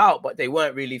were about, but they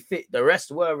weren't really fit. The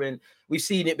rest were, and we've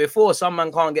seen it before. Some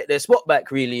man can't get their spot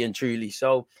back, really and truly.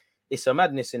 So it's a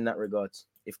madness in that regard,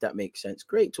 if that makes sense.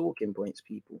 Great talking points,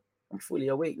 people. I'm fully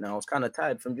awake now. I was kind of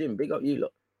tired from gym. Big up you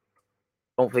lot.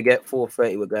 Don't forget,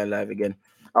 4:30, we're going live again.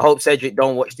 I hope Cedric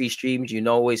don't watch these streams. You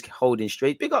know, always holding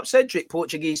straight. Big up Cedric,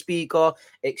 Portuguese speaker,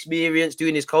 experience,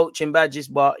 doing his coaching badges.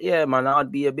 But yeah, man,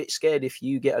 I'd be a bit scared if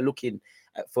you get a look in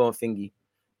at for a thingy.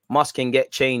 Musk can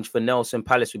get change for Nelson.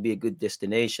 Palace would be a good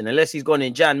destination. Unless he's gone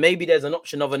in Jan. Maybe there's an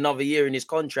option of another year in his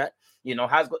contract. You know,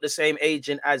 has got the same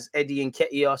agent as Eddie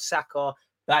Nketiah, Saka,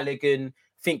 Balogun. I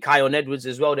think Kion Edwards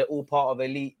as well. They're all part of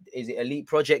Elite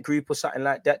Project Group or something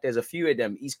like that. There's a few of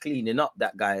them. He's cleaning up,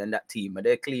 that guy and that team. But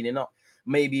they're cleaning up.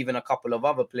 Maybe even a couple of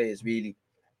other players, really.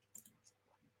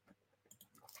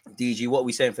 DG, what are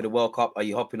we saying for the World Cup? Are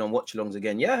you hopping on watch-alongs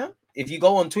again? Yeah. If you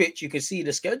go on Twitch, you can see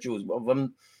the schedules.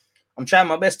 I'm trying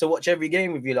my best to watch every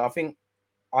game with you. Like, I think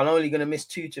I'm only going to miss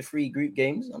 2 to 3 group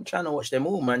games. I'm trying to watch them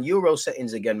all, man. Euro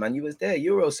settings again, man. You was there.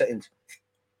 Euro settings.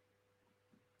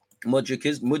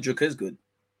 Mudryk is good.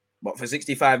 But for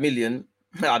 65 million,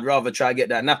 I'd rather try to get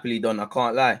that Napoli done. I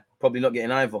can't lie. Probably not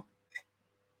getting either.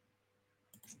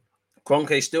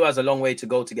 Kroenke still has a long way to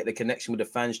go to get the connection with the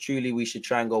fans. Truly, we should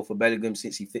try and go for Bellingham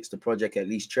since he fits the project. At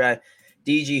least try.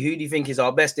 DG, who do you think is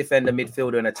our best defender,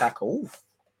 midfielder, and attacker? Ooh.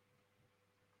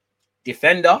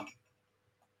 Defender.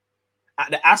 At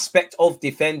the aspect of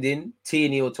defending,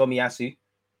 Tierney or Tomiyasu,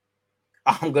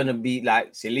 I'm going to be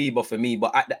like Saliba for me.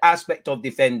 But at the aspect of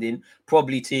defending,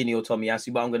 probably Tierney or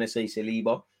Tomiyasu, but I'm going to say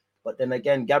Saliba. But then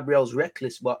again, Gabriel's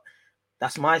reckless, but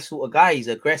that's my sort of guy. He's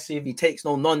aggressive. He takes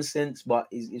no nonsense, but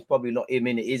he's probably not him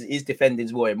in it. His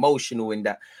defending's more emotional in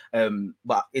that.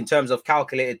 But in terms of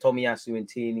calculated, Tomiyasu and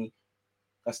Tierney,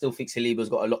 I still think Saliba's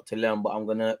got a lot to learn, but I'm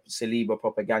going to Saliba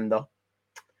propaganda.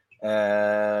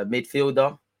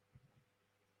 Midfielder.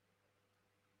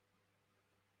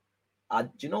 Do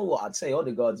you know what? I'd say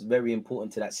Odegaard's very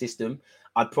important to that system.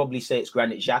 I'd probably say it's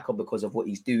Granit Xhaka because of what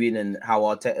he's doing and how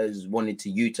Arteta's wanted to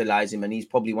utilize him. And he's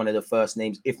probably one of the first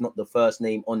names, if not the first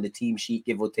name on the team sheet,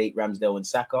 give or take Ramsdale and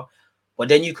Saka. But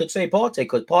then you could say Partey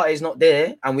because Partey's not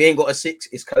there and we ain't got a 6.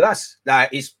 It's Kalas. Like,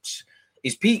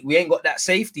 it's peak. We ain't got that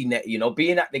safety net, you know,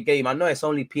 being at the game. I know it's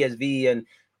only PSV and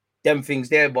them things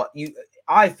there, but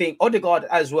I think Odegaard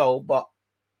as well, but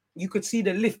you could see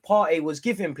the lift Partey was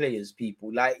giving players,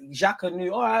 people. Like, Xhaka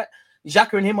knew, all right,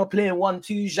 Xhaka and him are playing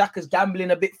 1-2. Xhaka's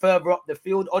gambling a bit further up the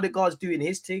field. Odegaard's doing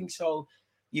his thing. So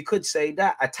you could say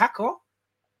that. Attacker,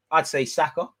 I'd say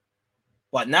Saka.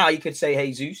 But now you could say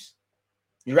Jesus.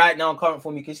 Right now, in current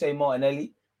form, you could say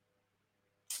Martinelli.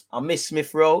 I miss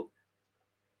Smith Rowe.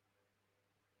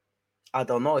 I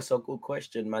don't know. It's a good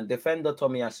question, man. Defender,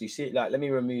 Tomiyasu. See, like, let me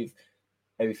remove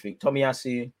everything.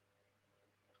 Tomiyasu,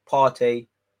 Partey.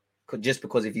 Just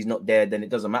because if he's not there, then it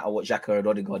doesn't matter what Xhaka and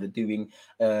Odegaard are doing.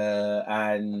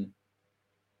 And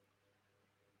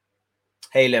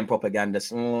Haaland propaganda.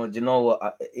 Do you know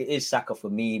what? It is Saka for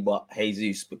me, but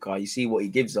Jesus, because you see what he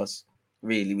gives us.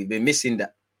 Really, we've been missing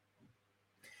that.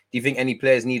 Do you think any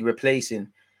players need replacing?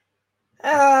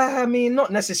 I mean,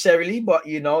 not necessarily, but,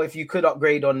 you know, if you could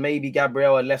upgrade on maybe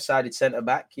Gabriel, a left-sided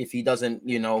centre-back, if he doesn't,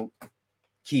 you know,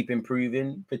 keep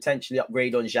improving, potentially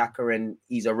upgrade on Xhaka and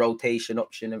he's a rotation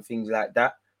option and things like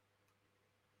that.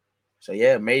 So,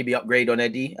 yeah, maybe upgrade on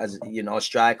Eddie as, you know, a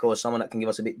striker or someone that can give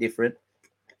us a bit different.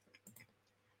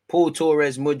 Paul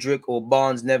Torres, Mudryk, or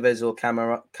Barnes, Neves, or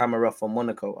Camara from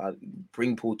Monaco. I'll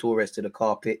bring Paul Torres to the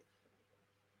carpet.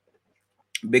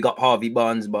 Big up Harvey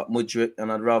Barnes, but Mudryk,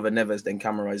 and I'd rather Neves than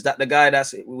Camara. Is that the guy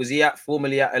was he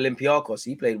formerly at Olympiacos?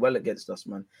 He played well against us,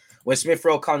 man. When Smith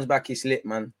Rowe comes back, he's lit,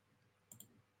 man.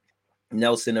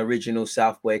 Nelson, original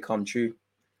South Boy come true.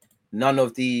 None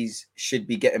of these should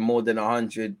be getting more than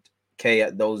 100k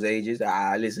at those ages.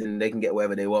 Listen, they can get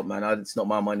whatever they want, man. It's not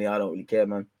my money. I don't really care,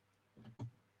 man.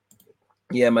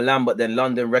 Yeah, Milan, but then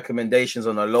London, recommendations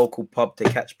on a local pub to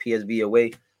catch PSV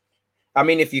away. I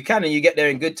mean, if you can and you get there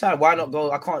in good time, why not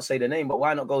go? I can't say the name, but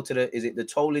why not go to is it the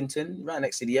Tollington? Right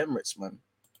next to the Emirates, man.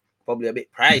 Probably a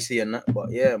bit pricey and that, but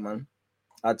yeah, man.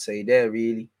 I'd say there,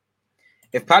 really.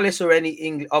 If Palace or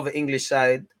any other English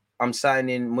side, I'm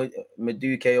signing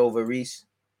Madueke over Reece.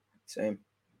 Same.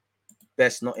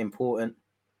 Best, not important.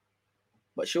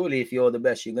 But surely if you're the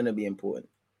best, you're going to be important.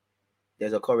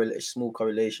 There's a small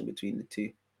correlation between the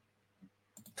two.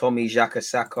 Tommy, Xhaka,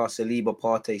 Saka, Saliba,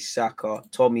 Partey, Saka,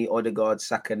 Tommy, Odegaard,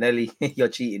 Sakanelli. You're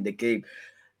cheating the game.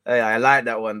 Hey, I like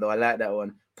that one, though. I like that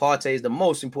one. Partey is the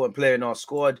most important player in our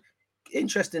squad.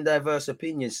 Interesting, diverse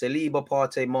opinions. Saliba,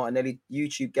 Partey, Martinelli.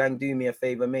 YouTube gang, do me a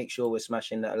favor. Make sure we're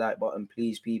smashing that like button,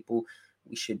 please, people.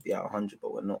 We should be at 100,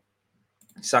 but we're not.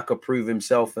 Saka prove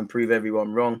himself and prove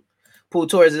everyone wrong. Paul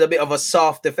Torres is a bit of a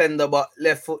soft defender, but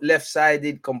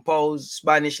left-sided, composed,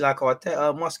 Spanish like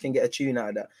Arteta. Musk can get a tune out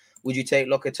of that. Would you take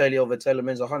Locatelli over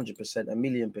Telemans? 100%,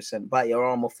 1,000,000%. Bite your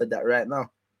arm off for that right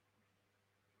now.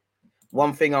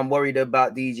 One thing I'm worried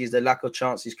about, DG, is the lack of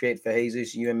chances created for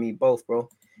Jesus. You and me both, bro.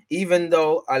 Even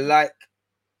though I like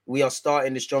we are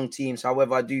starting the strong teams.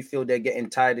 However, I do feel they're getting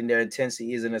tired and their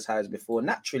intensity isn't as high as before.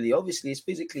 Naturally, obviously, it's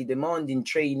physically demanding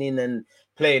training and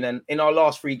playing. And in our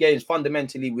last 3 games,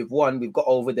 fundamentally, we've won. We've got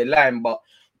over the line. But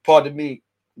pardon me,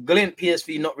 Glint,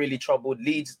 PSV, not really troubled.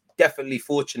 Leeds, definitely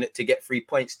fortunate to get 3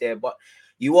 points there. But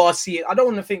you are seeing, I don't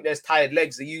want to think there's tired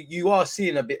legs. You are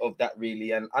seeing a bit of that,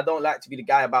 really. And I don't like to be the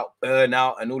guy about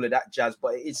burnout and all of that jazz,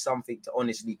 but it is something to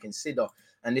honestly consider.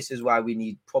 And this is why we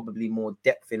need probably more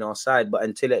depth in our side. But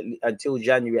until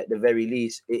January, at the very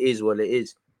least, it is what it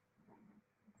is.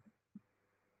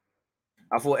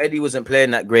 I thought Eddie wasn't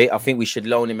playing that great. I think we should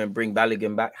loan him and bring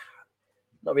Balogun back.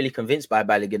 Not really convinced by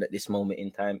Balogun at this moment in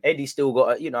time. Eddie still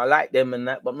got, I like them and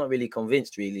that, but I'm not really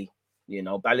convinced, really.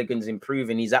 Balogun's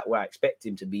improving. He's at where I expect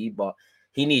him to be, but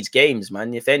he needs games,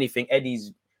 man. If anything,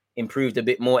 Eddie's improved a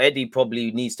bit more. Eddie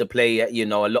probably needs to play, a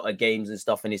lot of games and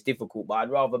stuff, and it's difficult. But I'd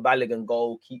rather Balogun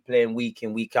go, keep playing week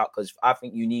in, week out, because I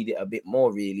think you need it a bit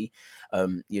more, really.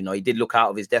 He did look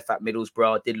out of his depth at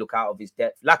Middlesbrough, did look out of his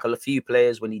depth, like a few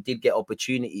players when he did get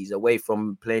opportunities away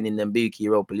from playing in them big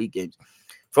Europa League games.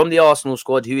 From the Arsenal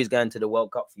squad, who is going to the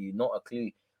World Cup for you? Not a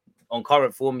clue. On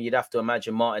current form, you'd have to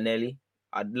imagine Martinelli.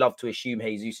 I'd love to assume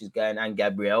Jesus is going, and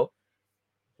Gabriel.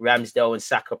 Ramsdale and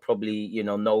Saka probably,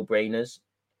 no-brainers.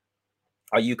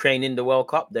 Are Ukraine in the World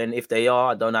Cup? Then if they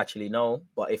are, I don't actually know.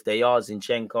 But if they are,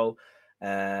 Zinchenko,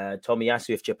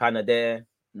 Tomiyasu, if Japan are there,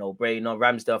 no-brainer.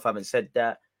 Ramsdale, if I haven't said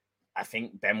that. I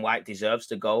think Ben White deserves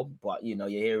to go. But, you're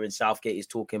hearing Southgate is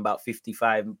talking about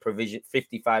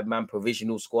 55-man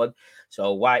provisional squad.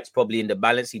 So White's probably in the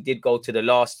balance. He did go to the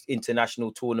last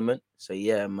international tournament. So,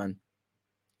 yeah, man.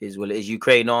 Is what it is.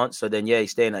 Ukraine aren't. So then,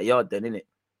 he's staying at yard then, innit?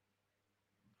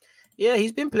 Yeah,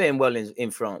 he's been playing well in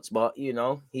France, but,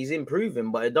 he's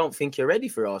improving. But I don't think you're ready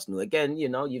for Arsenal. Again,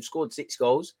 you've scored 6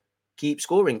 goals. Keep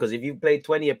scoring, because if you've played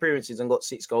 20 appearances and got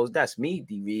 6 goals, that's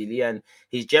meaty, really. And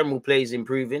his general play is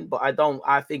improving. But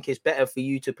I think it's better for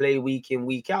you to play week in,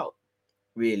 week out,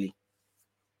 really,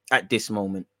 at this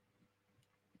moment.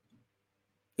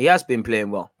 He has been playing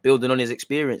well, building on his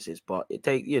experiences. But it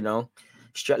take,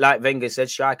 like Wenger said,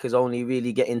 strikers only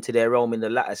really get into their realm in the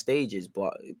latter stages.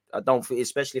 But I don't think,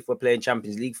 especially if we're playing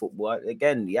Champions League football,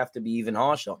 again, you have to be even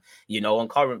harsher. On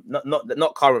current,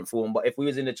 not current form, but if we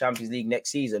was in the Champions League next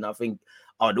season, I think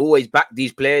I'd always back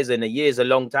these players. And a year's a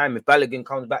long time. If Balogun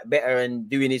comes back better and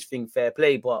doing his thing, fair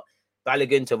play. But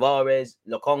Balogun, Tavares,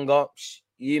 Lokonga,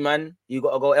 you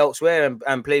got to go elsewhere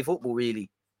and play football, really.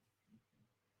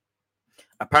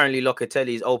 Apparently,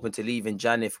 Locatelli is open to leaving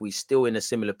Jan. If we're still in a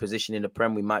similar position in the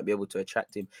Prem, we might be able to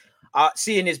attract him.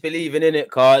 Seeing is believing in it,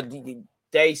 card.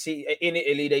 They see in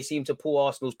Italy, they seem to pull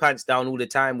Arsenal's pants down all the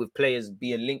time with players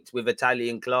being linked with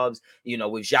Italian clubs. With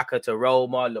Xhaka to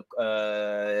Roma,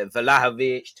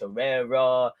 Vlahovic,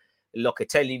 Torreira,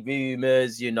 Locatelli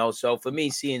rumours. So for me,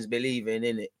 seeing is believing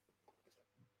in it.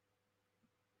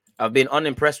 I've been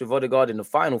unimpressed with Odegaard in the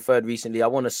final third recently. I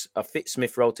want a fit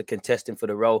Smith Rowe to contest him for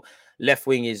the role. Left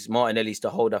wing is Martinelli's to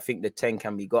hold. I think the 10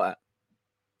 can be got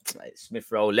at.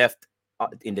 Smith Rowe left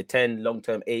in the 10,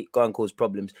 long-term 8. Go and cause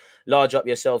problems. Large up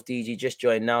yourself, DG. Just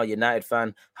joined now, United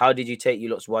fan. How did you take you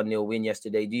lot's 1-0 win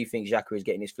yesterday? Do you think Xhaka is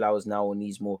getting his flowers now or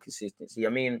needs more consistency? I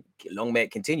mean, long may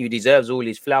it continue. He deserves all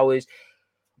his flowers.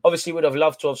 Obviously, would have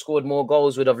loved to have scored more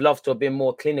goals. Would have loved to have been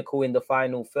more clinical in the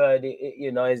final third.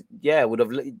 Would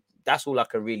have. That's all I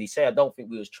can really say. I don't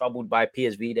think we was troubled by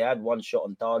PSV. They had 1 shot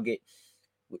on target.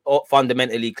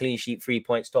 Fundamentally, clean sheet, 3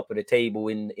 points, top of the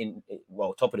table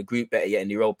top of the group, better yet in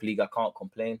the Europa League. I can't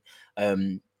complain.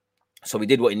 So we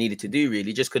did what he needed to do,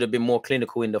 really. Just could have been more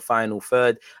clinical in the final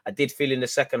third. I did feel in the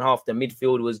second half, the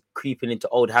midfield was creeping into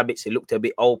old habits. It looked a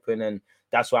bit open, and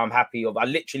that's what I'm happy of. I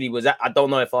literally was I don't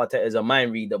know if Arteta is a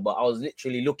mind reader, but I was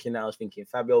literally looking at, I was thinking,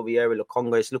 Fabio Vieira,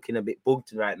 Lokonga is looking a bit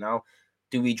bugged right now.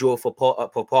 Do we draw for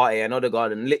Partey and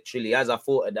Odegaard? And literally, as I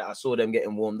thought of that, I saw them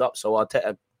getting warmed up. So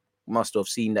Arteta must have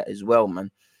seen that as well, man.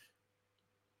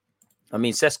 I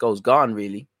mean, Sesko's gone,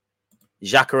 really.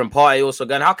 Xhaka and Partey also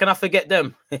gone. How can I forget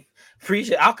them?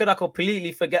 How could I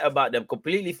completely forget about them?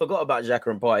 Completely forgot about Xhaka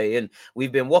and Partey, and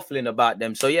we've been waffling about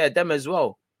them. So, yeah, them as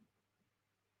well.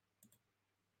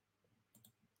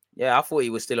 Yeah, I thought he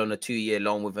was still on a 2-year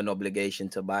loan with an obligation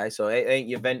to buy. So ain't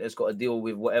Juventus got to deal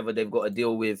with whatever they've got to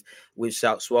deal with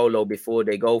Sassuolo before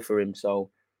they go for him. So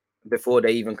before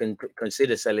they even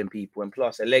consider selling people. And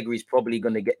plus, Allegri's probably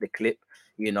going to get the clip.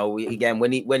 Again,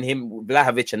 when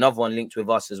Vlahovic, another one linked with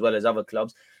us as well as other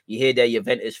clubs, you hear they're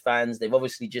Juventus fans. They've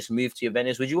obviously just moved to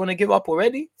Juventus. Would you want to give up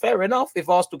already? Fair enough if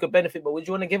Arsenal could benefit, but would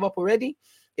you want to give up already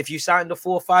if you signed a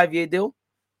 4 or 5 year deal?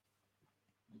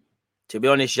 To be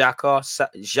honest,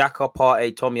 Xhaka,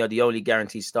 Partey, Tommy are the only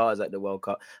guaranteed starters at the World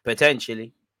Cup.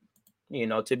 Potentially. You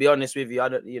know, to be honest with you,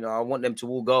 I want them to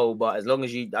all go, but as long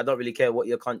as I don't really care what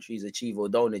your countries achieve or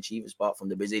don't achieve, apart from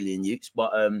the Brazilian youths,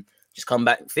 but just come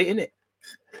back fit in it.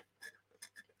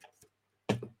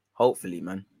 Hopefully,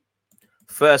 man.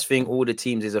 First thing, all the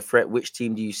teams is a threat. Which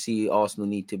team do you see Arsenal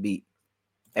need to beat?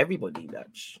 Everybody,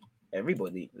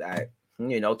 everybody. Like,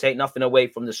 take nothing away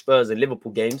from the Spurs and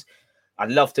Liverpool games.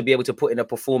 I'd love to be able to put in a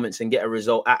performance and get a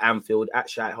result at Anfield, at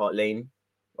Shite Hart Lane.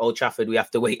 Old Trafford, we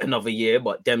have to wait another year,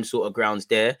 but them sort of grounds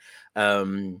there.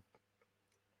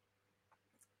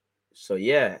 So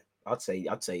yeah, I'd say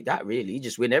that really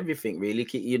just win everything. Really,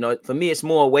 for me, it's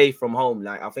more away from home.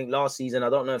 Like I think last season, I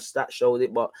don't know if stats showed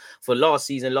it, but for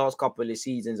last couple of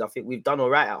seasons, I think we've done all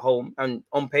right at home, and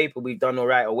on paper we've done all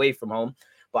right away from home.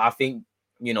 But I think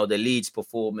the Leeds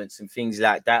performance and things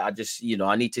like that, I just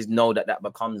I need to know that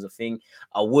becomes a thing.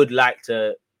 I would like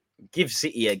to give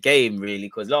City a game, really,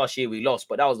 because last year we lost,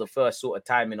 but that was the first sort of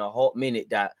time in a hot minute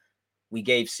that we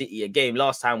gave City a game.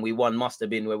 Last time we won must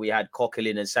have been where we had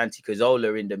Coquelin and Santi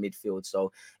Cazorla in the midfield,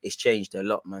 so it's changed a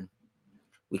lot, man.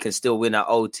 We can still win at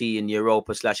OT in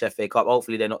Europa/FA Cup.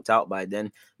 Hopefully they're knocked out by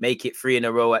then. Make it 3 in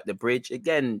a row at the Bridge.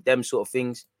 Again, them sort of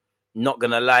things. Not going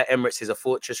to lie, Emirates is a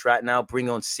fortress right now. Bring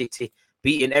on City.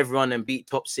 Beating everyone and beat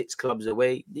top 6 clubs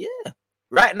away. Yeah.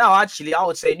 Right now, actually, I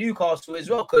would say Newcastle as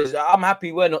well, because I'm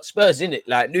happy we're not Spurs, innit?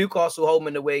 Like, Newcastle home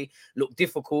and away look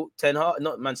difficult. Ten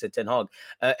Hag.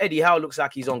 Eddie Howe looks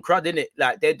like he's on crud, innit?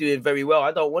 Like, they're doing very well.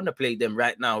 I don't want to play them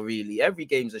right now, really. Every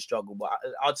game's a struggle, but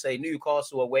I'd say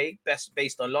Newcastle away, best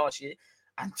based on last year.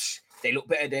 And they look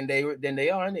better than they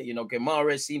are, innit?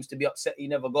 Guimaraes seems to be upset he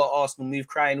never got Arsenal move,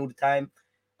 crying all the time.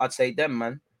 I'd say them,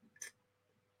 man.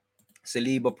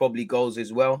 Saliba probably goes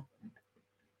as well.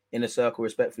 In a circle,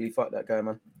 respectfully, fuck that guy,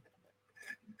 man.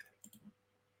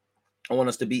 I want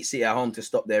us to beat City at home to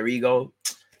stop their ego.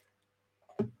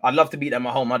 I'd love to beat them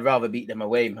at home. I'd rather beat them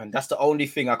away, man. That's the only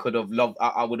thing I could have loved.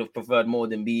 I would have preferred more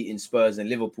than beating Spurs and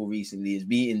Liverpool recently is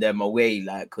beating them away.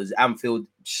 Like, because Anfield,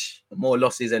 more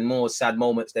losses and more sad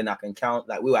moments than I can count.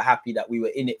 Like, we were happy that we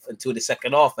were in it until the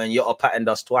second half, and Jota patterned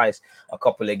us twice a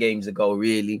couple of games ago,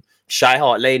 really. Shite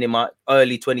Hart Lane in my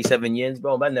early 27 years,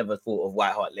 bro. I never thought of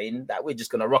White Hart Lane. That we're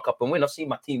just gonna rock up and win. I've seen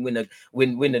my team win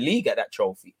a league at that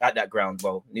trophy, at that ground.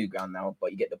 Well, new ground now,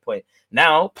 but you get the point.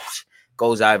 Now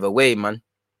goes either way, man.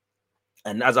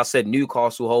 And as I said,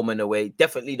 Newcastle home and away.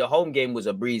 Definitely the home game was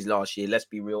a breeze last year. Let's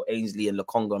be real. Ainsley and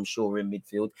Lokonga, I'm sure, in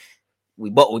midfield.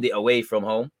 We bottled it away from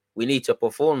home. We need to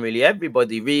perform, really.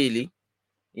 Everybody, really.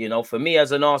 For me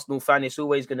as an Arsenal fan, it's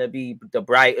always going to be the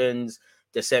Brightons,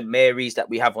 the St. Mary's that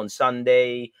we have on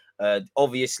Sunday.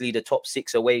 Obviously, the top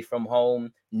 6 away from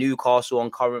home. Newcastle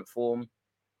on current form.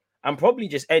 And probably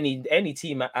just any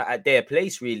team at their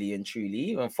place, really and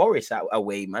truly. Even Forest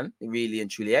away, man. Really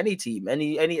and truly. Any team,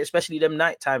 any especially them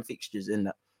nighttime fixtures in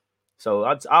that. So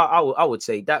I would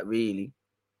say that, really,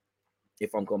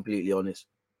 if I'm completely honest.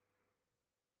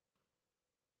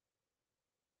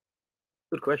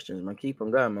 Good questions, man. Keep on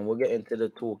going, man. We'll get into the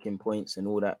talking points and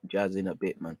all that jazz in a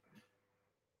bit, man.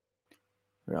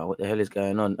 Right, what the hell is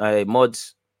going on? Hey,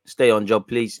 mods, stay on job,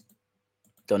 please.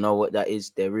 Don't know what that is.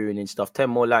 They're ruining stuff. 10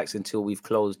 more likes until we've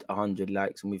closed 100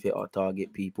 likes and we've hit our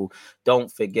target, people. Don't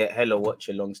forget, Hello Watch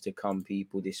Alongs to come,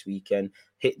 people, this weekend.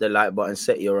 Hit the like button,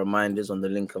 set your reminders on the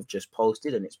link I've just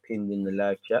posted, and it's pinned in the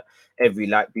live chat. Every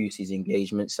like boosts his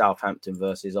engagement. Southampton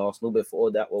versus Arsenal.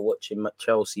 Before that, we're watching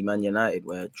Chelsea Man United,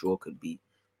 where a draw could be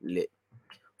lit.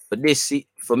 But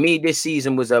for me, this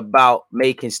season was about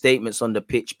making statements on the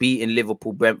pitch. Beating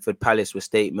Liverpool, Brentford, Palace were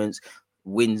statements.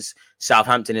 Wins.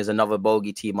 Southampton is another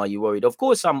bogey team. Are you worried? Of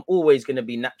course, I'm always going to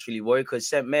be naturally worried, because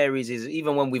St. Mary's is,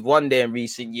 even when we've won there in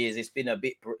recent years, it's been a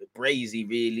bit brazy,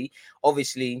 really.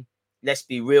 Obviously, let's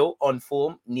be real, on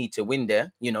form, need to win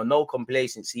there. No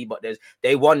complacency, but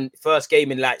they won first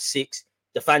game in like 6.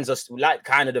 The fans are like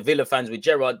kind of the Villa fans with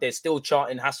Gerrard. They're still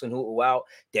chanting Hasenhüttl out.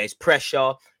 There's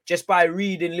pressure. Just by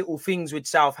reading little things with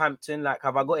Southampton, like,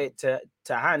 have I got it to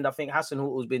hand? I think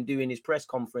Hasenhüttl's been doing his press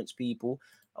conference, people.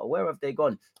 Where have they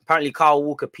gone? Apparently, Kyle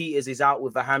Walker-Peters is out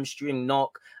with a hamstring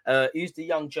knock. Who's the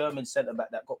young German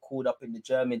centre-back that got called up in the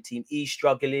German team? He's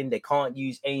struggling. They can't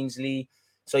use Ainsley.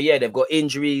 So, yeah, they've got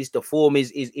injuries. The form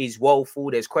is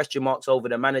woeful. There's question marks over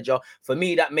the manager. For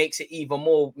me, that makes it even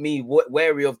more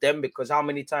wary of them, because how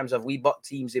many times have we bucked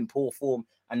teams in poor form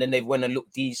and then they've went and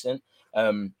looked decent?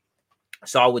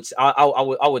 So I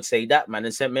would say that, man.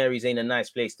 And St. Mary's ain't a nice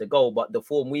place to go, but the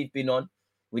form we've been on,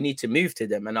 we need to move to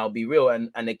them. And I'll be real.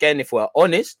 And again, if we're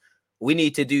honest, we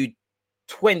need to do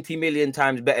 20 million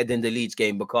times better than the Leeds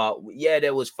game, because, yeah,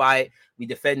 there was fight. We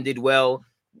defended well.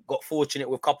 got fortunate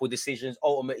with a couple of decisions.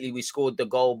 Ultimately, we scored the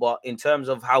goal, but in terms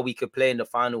of how we could play in the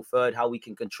final third, how we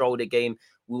can control the game,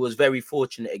 we was very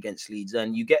fortunate against Leeds.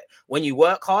 And you get, when you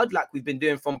work hard, like we've been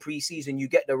doing from pre-season, you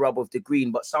get the rub of the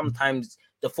green, but sometimes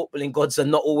the footballing gods are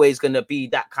not always going to be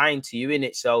that kind to you,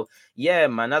 innit? So, yeah,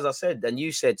 man, as I said, and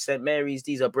you said, St. Mary's,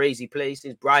 these are brazy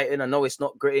places. Brighton, I know it's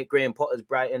not great, Graham Potter's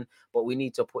Brighton, but we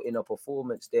need to put in a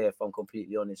performance there, if I'm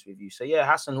completely honest with you. So, yeah,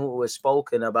 Hasenhüttl has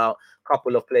spoken about a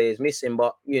couple of players missing,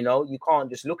 but, you know, you can't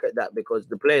just look at that because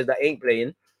the players that ain't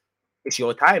playing, it's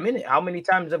your time, innit? How many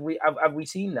times have we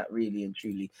seen that, really and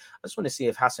truly? I just want to see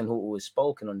if Hasenhüttl has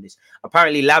spoken on this.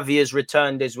 Apparently, Lavia's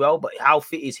returned as well, but how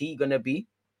fit is he going to be?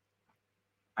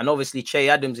 And obviously, Che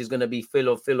Adams is going to be full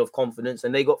of confidence,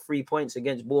 and they got 3 points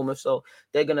against Bournemouth, so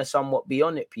they're going to somewhat be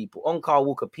on it, people. On Kyle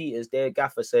Walker-Peters, their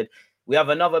gaffer said, we have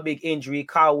another big injury.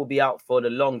 Kyle will be out for the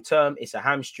long term. It's a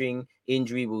hamstring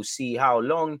injury. We'll see how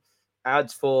long.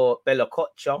 As for Bella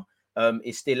Kocha,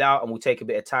 is still out and will take a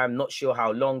bit of time. Not sure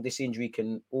how long. This injury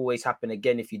can always happen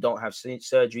again if you don't have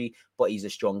surgery, but he's a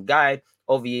strong guy.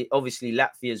 Obviously,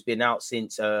 Latvia's been out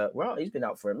since, he's been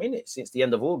out for a minute, since the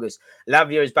end of August.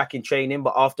 Lavia is back in training,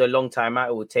 but after a long time out,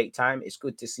 it will take time. It's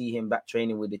good to see him back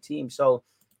training with the team. So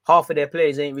half of their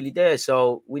players ain't really there.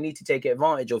 So we need to take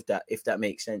advantage of that, if that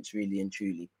makes sense, really and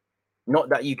truly. Not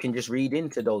that you can just read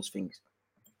into those things.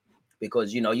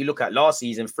 Because, you know, you look at last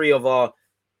season, 3 of our,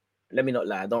 let me not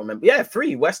lie, I don't remember. Yeah,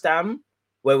 3. West Ham,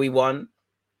 where we won.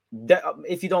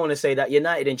 If you don't want to say that,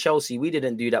 United and Chelsea, we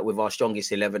didn't do that with our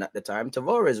strongest 11 at the time.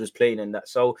 Tavares was playing in that.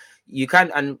 So you can,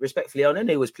 and respectfully,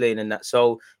 Onene was playing in that.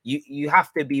 So you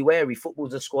have to be wary.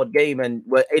 Football's a squad game, and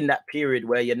we're in that period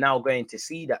where you're now going to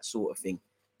see that sort of thing,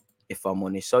 if I'm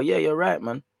honest. So, yeah, you're right,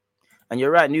 man. And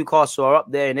you're right, Newcastle are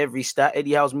up there in every stat.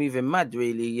 Eddie Howe's moving mad,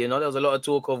 really. You know, there was a lot of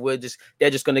talk of they're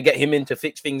just going to get him in to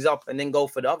fix things up and then go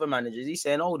for the other managers. He's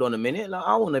saying, hold on a minute, like,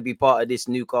 I want to be part of this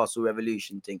Newcastle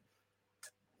revolution thing.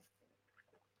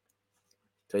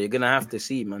 So you're going to have to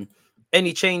see, man.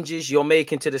 Any changes you're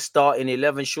making to the starting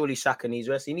 11? Surely Saka needs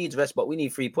rest. He needs rest, but we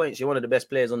need 3 points. You're one of the best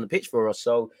players on the pitch for us.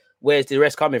 So where's the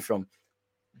rest coming from?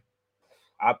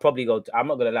 I'm not going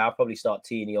to lie, I'll probably start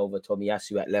Tierney over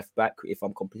Tomiyasu at left back, if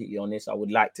I'm completely honest. I would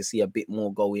like to see a bit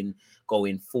more going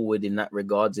forward in that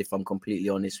regards, if I'm completely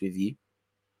honest with you.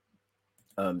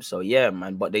 So, yeah,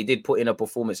 man. But they did put in a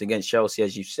performance against Chelsea,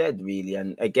 as you said, really.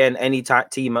 And again, any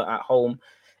team at home,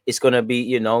 it's going to be,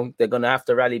 you know, they're going to have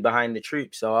to rally behind the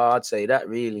troops. So I'd say that,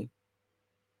 really.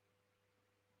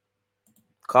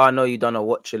 Carl, I know you done a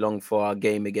watch along for our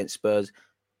game against Spurs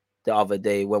the other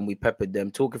day when we peppered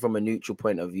them. Talking from a neutral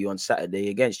point of view on Saturday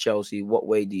against Chelsea, what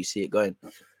way do you see it going?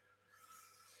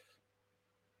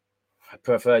 I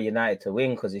prefer United to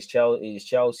win because it's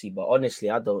Chelsea, but honestly,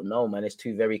 I don't know, man. It's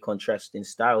 2 very contrasting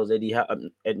styles. Eddie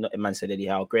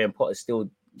Howe. Graham Potter's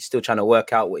still trying to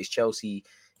work out what his Chelsea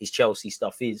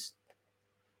stuff is.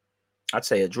 I'd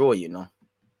say a draw, you know.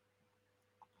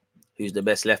 Who's the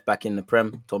best left back in the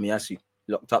Prem? Tomiyasu.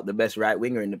 Locked up the best right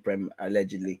winger in the Prem,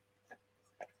 allegedly.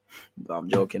 But I'm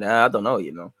joking. I don't know,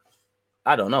 you know.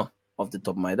 I don't know. Off the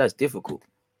top of my head, that's difficult.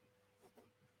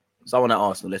 Someone at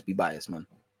Arsenal, let's be biased, man.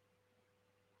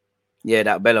 Yeah,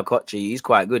 that Bella Kocha, he's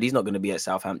quite good. He's not going to be at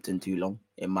Southampton too long,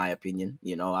 in my opinion.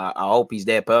 You know, I hope he's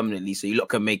there permanently so you lot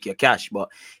can make your cash, but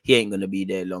he ain't going to be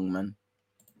there long, man.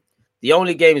 The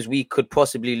only games we could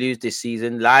possibly lose this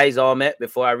season, lies are met.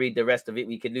 Before I read the rest of it,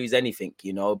 we could lose anything.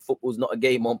 You know, football's not a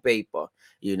game on paper.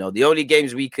 You know, the only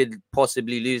games we could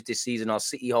possibly lose this season are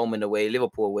City home and away,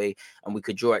 Liverpool away, and we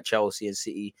could draw at Chelsea and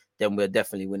City. Then we're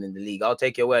definitely winning the league. I'll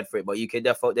take your word for it, but you could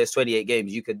definitely, there's 28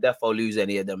 games. You could definitely lose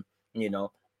any of them, you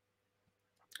know.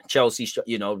 Chelsea,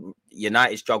 you know,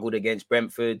 United struggled against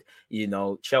Brentford. You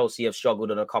know, Chelsea have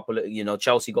struggled on a couple of, you know,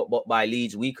 Chelsea got bought by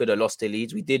Leeds. We could have lost to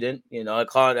Leeds. We didn't. You know,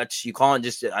 you can't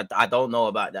just, I don't know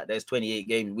about that. There's 28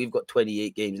 games. We've got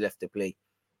 28 games left to play.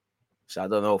 So I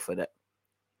don't know for that.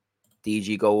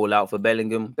 DG go all out for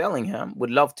Bellingham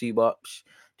would love to, but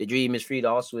the dream is free. The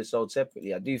Arsenal is sold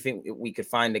separately. I do think we could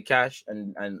find the cash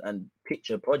and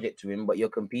pitch a project to him, but you're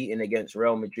competing against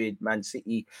Real Madrid, Man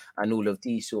City, and all of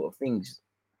these sort of things.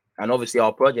 And obviously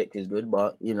our project is good,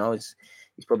 but, you know, he's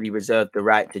probably reserved the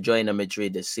right to join a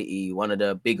Madrid, a City, one of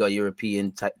the bigger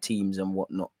European teams and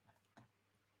whatnot.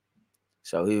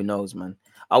 So who knows, man?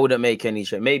 I wouldn't make any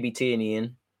shit. Maybe Tierney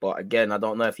in, but again, I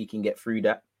don't know if he can get through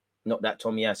that. Not that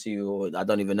Tomiyasu, or I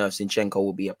don't even know if Zinchenko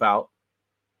will be about.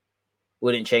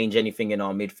 Wouldn't change anything in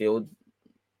our midfield.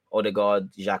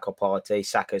 Odegaard, Xhaka, Partey,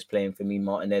 Saka's playing for me.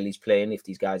 Martinelli's playing. If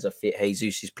these guys are fit,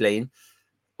 Jesus is playing.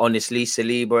 Honestly,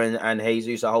 Saliba and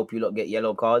Jesus, I hope you lot get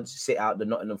yellow cards. Sit out the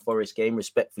Nottingham Forest game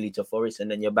respectfully to Forest, and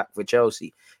then you're back for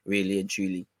Chelsea, really and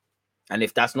truly. And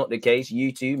if that's not the case,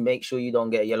 you two make sure you don't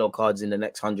get yellow cards in the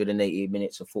next 180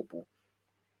 minutes of football,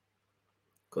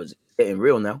 because it's getting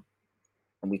real now,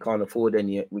 and we can't afford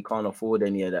any. We can't afford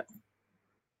any of that.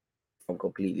 If I'm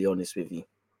completely honest with you.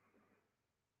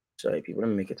 Sorry, people. Let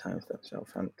me make a timestamp.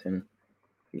 Southampton,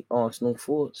 the Arsenal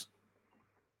thoughts.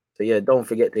 So yeah, don't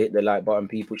forget to hit the like button,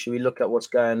 people. Should we look at what's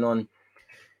going on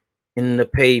in the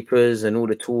papers and all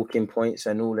the talking points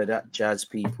and all of that jazz,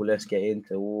 people? Let's get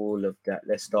into all of that.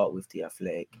 Let's start with The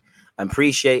Athletic. And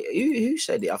appreciate who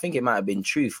said it. I think it might have been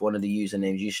Truth, one of the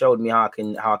usernames. You showed me how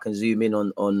I can zoom in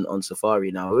on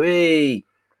Safari now. Hey.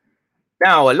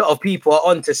 Now a lot of people are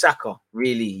on to Saka,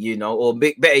 really, you know, or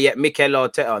better yet, Mikel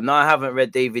Arteta. No, I haven't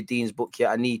read David Dean's book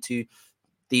yet. I need to.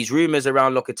 These rumours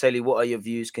around Locatelli, what are your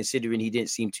views, considering he didn't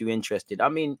seem too interested? I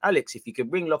mean, Alex, if you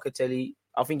could bring Locatelli,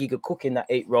 I think he could cook in that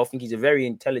 8 role. I think he's a very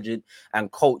intelligent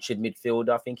and cultured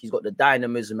midfielder. I think he's got the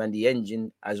dynamism and the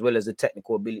engine, as well as the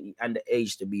technical ability and the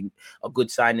age to be a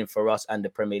good signing for us and the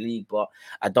Premier League. But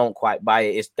I don't quite buy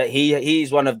it. It's that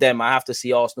he's one of them. I have to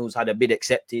see Arsenal's had a bid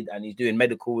accepted and he's doing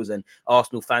medicals, and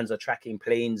Arsenal fans are tracking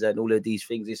planes and all of these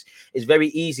things. It's very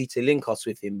easy to link us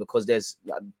with him because there's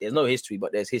no history,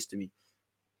 but there's history.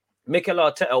 Mikel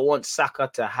Arteta wants Saka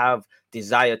to have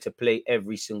desire to play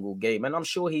every single game, and I'm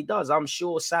sure he does. I'm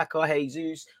sure Saka,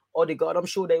 Jesus, Odegaard, I'm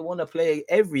sure they want to play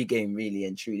every game, really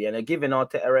and truly, and they're giving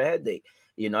Arteta a headache.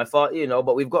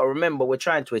 But we've got to remember we're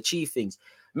trying to achieve things.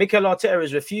 Mikel Arteta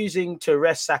is refusing to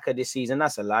rest Saka this season.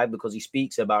 That's a lie, because he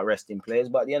speaks about resting players.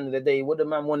 But at the end of the day, what the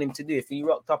man want him to do? If he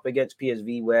rocked up against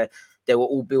PSV, where they were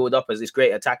all built up as this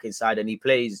great attacking side, and he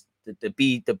plays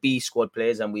the B squad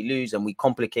players, and we lose and we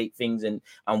complicate things and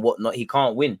whatnot, he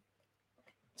can't win.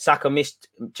 Saka missed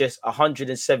just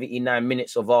 179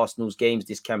 minutes of Arsenal's games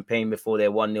this campaign before their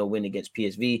 1-0 win against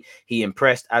PSV. He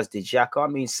impressed, as did Xhaka. I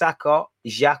mean, Saka,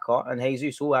 Xhaka, and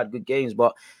Jesus all had good games,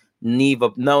 but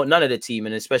none of the team,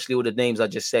 and especially all the names I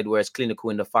just said, were as clinical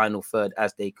in the final third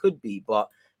as they could be. But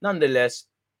nonetheless,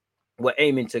 we're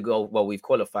aiming to go. Well, we've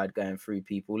qualified going through,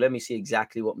 people. Let me see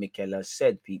exactly what Mikel has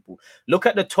said, people. Look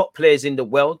at the top players in the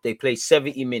world. They play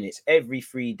 70 minutes every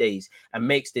 3 days and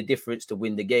makes the difference to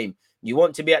win the game. You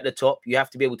want to be at the top, you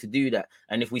have to be able to do that.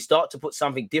 And if we start to put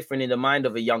something different in the mind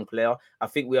of a young player, I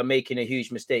think we are making a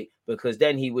huge mistake, because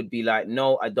then he would be like,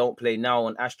 no, I don't play now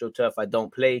on AstroTurf. I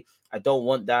don't play. I don't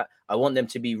want that. I want them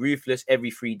to be ruthless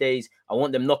every 3 days. I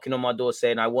want them knocking on my door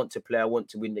saying, I want to play. I want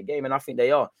to win the game. And I think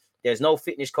they are. There's no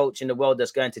fitness coach in the world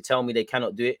that's going to tell me they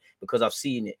cannot do it, because I've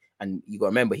seen it. And you got to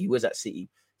remember, he was at City,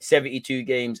 72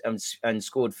 games and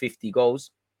scored 50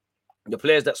 goals. The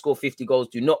players that score 50 goals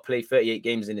do not play 38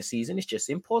 games in a season. It's just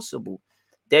impossible.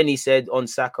 Then he said on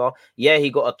Saka, yeah,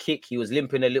 he got a kick. He was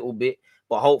limping a little bit,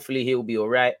 but hopefully he'll be all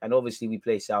right. And obviously we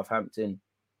play Southampton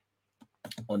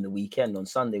on the weekend. On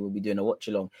Sunday, we'll be doing a watch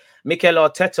along. Mikel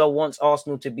Arteta wants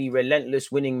Arsenal to be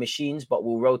relentless winning machines, but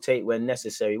will rotate when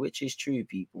necessary, which is true,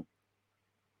 people.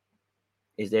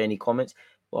 Is there any comments?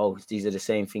 Well, these are the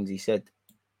same things he said.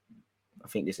 I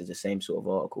think this is the same sort of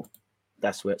article.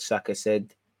 That's what Saka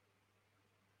said.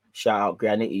 Shout out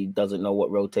Granite. He doesn't know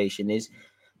what rotation is.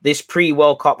 This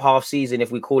pre-World Cup half season,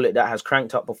 if we call it that, has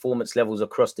cranked up performance levels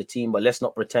across the team, but let's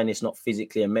not pretend it's not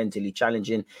physically and mentally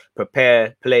challenging.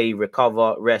 Prepare, play,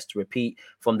 recover, rest, repeat.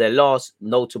 From their last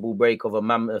notable break of a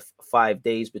mammoth 5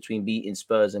 days between beating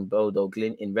Spurs and Bodo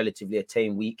Glimt in relatively a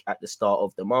tame week at the start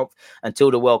of the month, until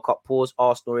the World Cup pause,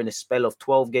 Arsenal in a spell of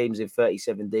 12 games in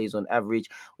 37 days on average,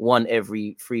 one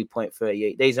every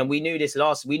 3.38 days. And we knew this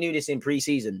in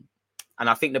pre-season. And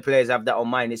I think the players have that on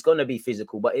mind. It's going to be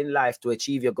physical, but in life, to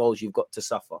achieve your goals, you've got to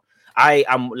suffer. I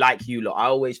am like you lot. I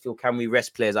always feel, can we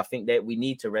rest players? I think that we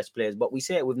need to rest players, but we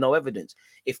say it with no evidence.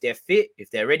 If they're fit,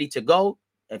 if they're ready to go,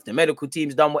 if the medical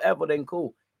team's done whatever, then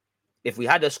cool. If we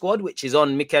had a squad, which is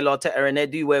on Mikel Arteta and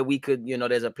Edu, where we could,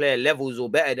 there's a player levels or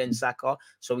better than Saka,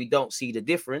 so we don't see the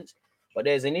difference. But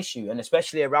there's an issue, and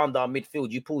especially around our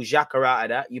midfield, you pull Xhaka out of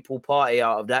that, you pull Partey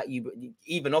out of that, you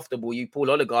even off the ball, you pull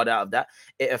Odegaard out of that.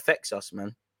 It affects us,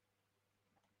 man.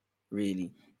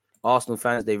 Really. Arsenal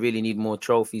fans, they really need more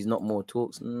trophies, not more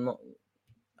talks. Anywho.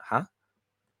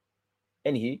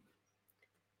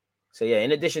 So, yeah,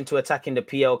 in addition to attacking the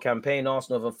PL campaign,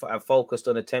 Arsenal have focused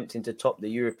on attempting to top the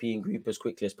European group as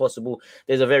quickly as possible.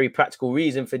 There's a very practical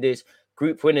reason for this.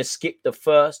 Group winners skip the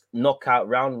first knockout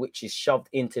round, which is shoved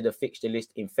into the fixture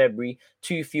list in February.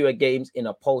 2 fewer games in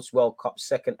a post-World Cup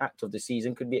second act of the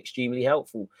season could be extremely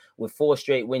helpful. With 4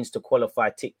 straight wins to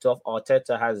qualify ticked off,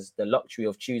 Arteta has the luxury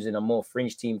of choosing a more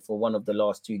fringe team for one of the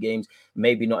last 2 games.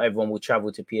 Maybe not everyone will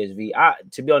travel to PSV.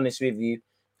 To be honest with you,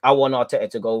 I want Arteta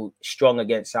to go strong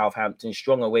against Southampton,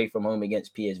 strong away from home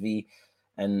against PSV.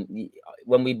 And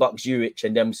when we buck Zurich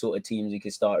and them sort of teams, we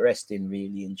can start resting,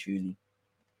 really and truly.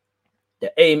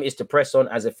 The aim is to press on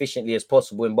as efficiently as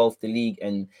possible in both the league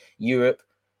and Europe.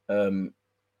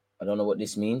 I don't know what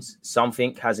this means.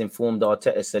 Something has informed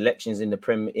Arteta's selections in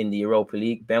the Europa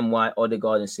League. Ben White,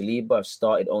 Odegaard, and Saliba have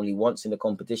started only once in the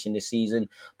competition this season.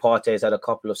 Partey has had a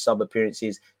couple of sub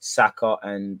appearances. Saka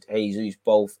and Jesus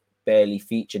both barely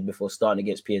featured before starting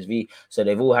against PSV. So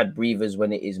they've all had breathers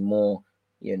when it is more,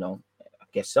 I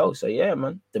guess so. So yeah,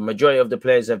 man. The majority of the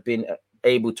players have been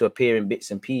able to appear in bits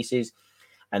and pieces.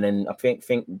 And then I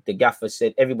think the gaffer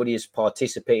said everybody is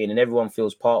participating and everyone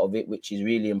feels part of it, which is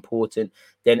really important.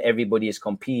 Then everybody is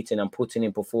competing and putting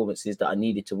in performances that are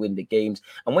needed to win the games.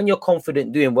 And when you're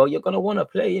confident doing well, you're going to want to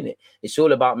play in it. It's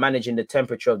all about managing the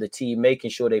temperature of the team, making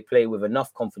sure they play with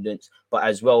enough confidence, but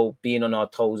as well being on our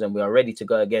toes, and we are ready to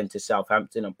go again to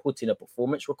Southampton and put in a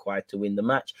performance required to win the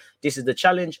match. This is the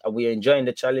challenge, and we are enjoying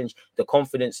the challenge. The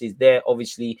confidence is there,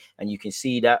 obviously, and you can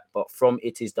see that, but from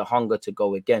it is the hunger to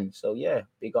go again. So yeah,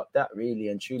 big up that, really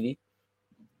and truly.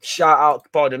 Shout out,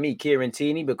 pardon me, Kieran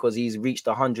Tierney, because he's reached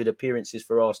 100 appearances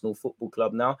for Arsenal Football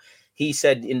Club now. He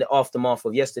said in the aftermath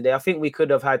of yesterday, I think we could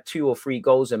have had 2 or 3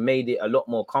 goals and made it a lot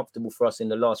more comfortable for us in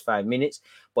the last 5 minutes,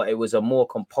 but it was a more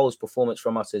composed performance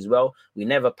from us as well. We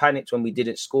never panicked when we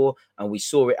didn't score, and we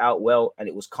saw it out well, and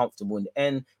it was comfortable in the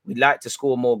end. We'd like to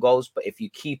score more goals, but if you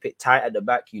keep it tight at the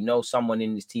back, someone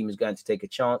in this team is going to take a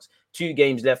chance. 2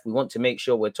 games left. We want to make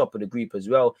sure we're top of the group as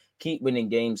well. Keep winning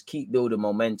games, keep building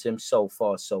momentum. So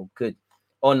far, so good.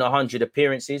 On 100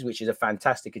 appearances, which is a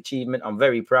fantastic achievement. I'm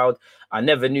very proud. I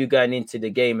never knew going into the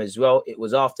game as well. It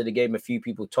was after the game a few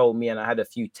people told me, and I had a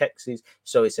few texts.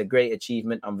 So it's a great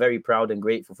achievement. I'm very proud and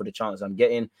grateful for the chance I'm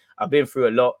getting. I've been through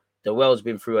a lot. The world's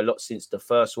been through a lot since the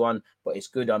first one, but it's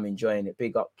good. I'm enjoying it.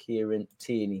 Big up Kieran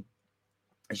Tierney.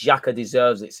 Xhaka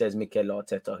deserves it, says Mikel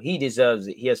Arteta. He deserves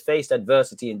it. He has faced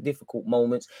adversity in difficult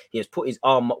moments. He has put his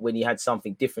arm up when he had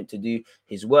something different to do.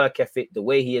 His work ethic, the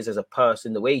way he is as a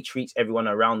person, the way he treats everyone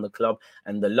around the club,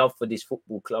 and the love for this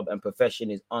football club and profession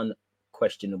is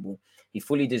unquestionable. He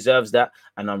fully deserves that,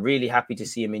 and I'm really happy to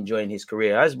see him enjoying his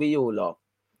career, as we all are.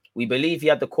 We believe he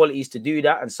had the qualities to do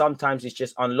that, and sometimes it's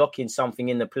just unlocking something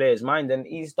in the player's mind, and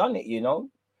he's done it,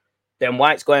 Ben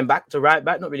White's going back to right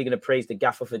back. Not really going to praise the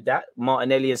gaffer for that.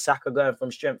 Martinelli and Saka going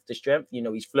from strength to strength.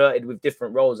 He's flirted with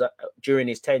different roles during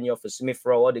his tenure for Smith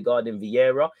Rowe, Odegaard, and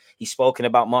Vieira. He's spoken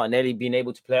about Martinelli being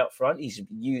able to play up front. He's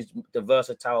used the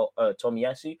versatile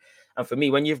Tomiyasu. And for me,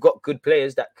 when you've got good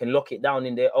players that can lock it down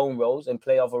in their own roles and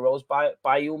play other roles, by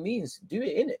all means, do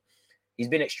it, innit? He's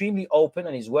been extremely open,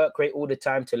 and his work rate all the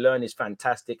time to learn is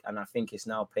fantastic, and I think it's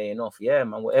now paying off. Yeah,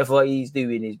 man, whatever he's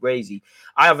doing is crazy.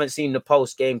 I haven't seen the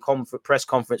post-game press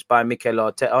conference by Mikel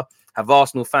Arteta. Have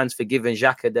Arsenal fans forgiven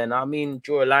Xhaka then? I mean,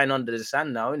 draw a line under the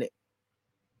sand now, innit?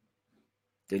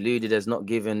 Deluded has not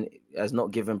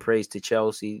given praise to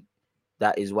Chelsea.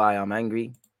 That is why I'm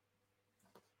angry.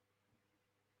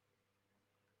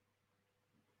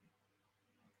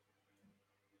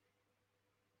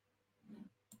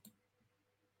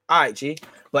 All right, G.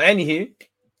 But anywho,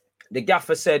 the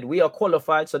gaffer said we are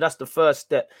qualified, so that's the first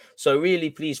step. So really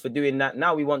pleased for doing that.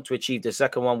 Now we want to achieve the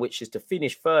second one, which is to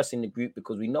finish first in the group,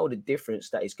 because we know the difference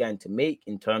that it's going to make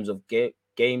in terms of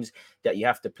games that you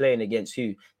have to play in against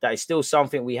who. That is still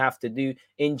something we have to do.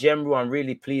 In general, I'm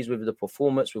really pleased with the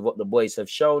performance, with what the boys have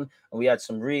shown, and we had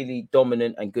some really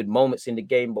dominant and good moments in the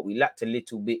game, but we lacked a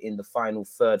little bit in the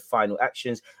final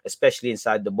actions, especially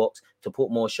inside the box, to put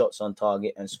more shots on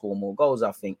target and score more goals,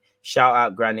 I think. Shout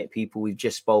out Granite people. We've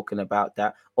just spoken about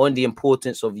that. On the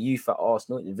importance of youth at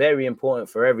Arsenal. It's very important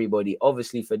for everybody.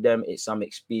 Obviously, for them, it's some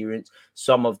experience.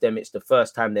 Some of them, it's the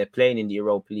first time they're playing in the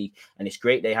Europa League. And it's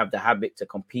great they have the habit to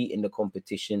compete in the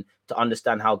competition, to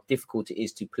understand how difficult it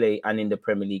is to play and in the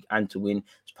Premier League and to win.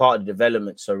 It's part of the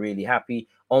development. So really happy.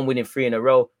 On winning 3 in a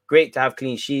row. Great to have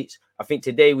clean sheets. I think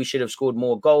today we should have scored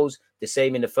more goals. The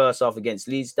same in the first half against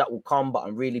Leeds. That will come, but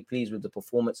I'm really pleased with the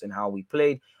performance and how we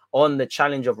played. On the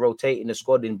challenge of rotating the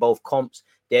squad in both comps,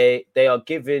 they are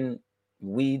giving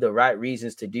we the right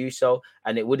reasons to do so,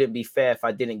 and it wouldn't be fair if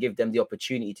I didn't give them the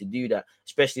opportunity to do that,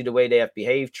 especially the way they have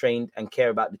behaved, trained, and care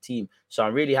about the team. So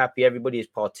I'm really happy everybody is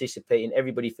participating,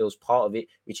 everybody feels part of it,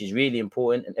 which is really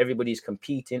important, and everybody's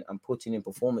competing and putting in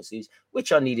performances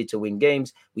which are needed to win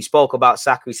games. We spoke about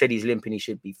Saka. We said he's limping, he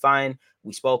should be fine.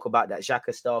 We spoke about that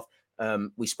Xhaka stuff.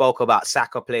 We spoke about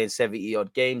Saka playing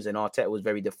 70-odd games, and Arteta was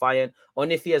very defiant.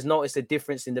 On if he has noticed a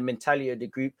difference in the mentality of the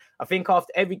group. I think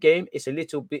after every game, it's a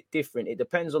little bit different. It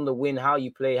depends on the win, how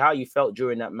you play, how you felt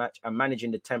during that match, and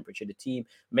managing the temperature of the team,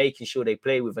 making sure they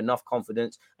play with enough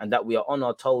confidence and that we are on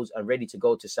our toes and ready to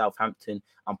go to Southampton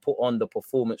and put on the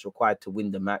performance required to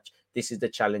win the match. This is the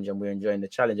challenge, and we're enjoying the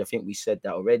challenge. I think we said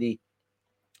that already.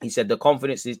 He said the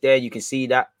confidence is there. You can see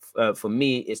that. For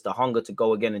me, it's the hunger to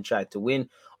go again and try to win.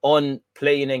 On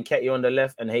playing Nketiah on the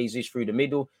left and Jesus through the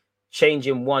middle,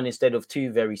 changing one instead of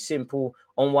two, very simple.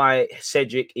 On why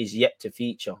Cedric is yet to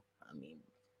feature. I mean,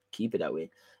 keep it that way.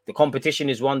 The competition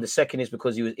is one. The second is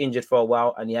because he was injured for a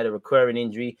while and he had a recurring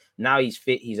injury. Now he's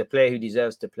fit. He's a player who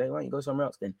deserves to play. Why don't you go somewhere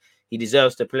else then? He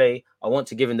deserves to play. I want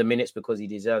to give him the minutes because he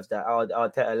deserves that.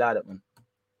 I'll tell a lad that, man.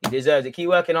 He deserves it. Keep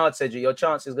working hard, Cedric. Your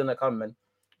chance is going to come, man.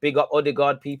 Big up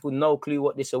Odegaard, people. No clue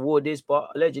what this award is,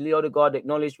 but allegedly Odegaard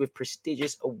acknowledged with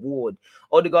prestigious award.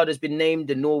 Odegaard has been named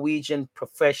the Norwegian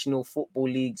Professional Football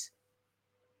League's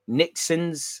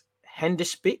Nixon's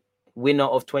Henderspit winner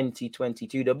of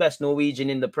 2022. The best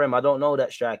Norwegian in the Prem. I don't know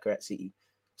that striker at City.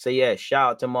 So, yeah,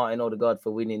 shout out to Martin Odegaard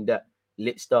for winning that.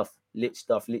 Lit stuff.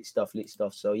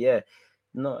 So, yeah.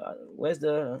 No, where's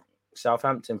the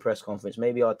Southampton press conference?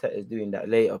 Maybe Arteta is doing that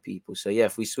later, people. So yeah,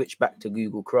 if we switch back to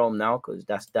Google Chrome now, because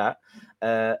that's that.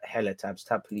 Hella tabs.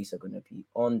 Tab police are going to be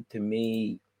on to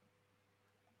me.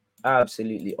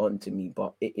 Absolutely on to me,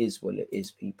 but it is what it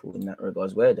is, people, in that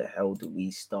regards. Where the hell do we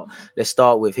start? Let's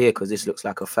start with here, because this looks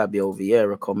like a Fabio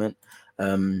Vieira comment.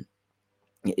 It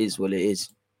is what it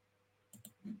is.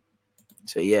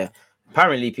 So yeah.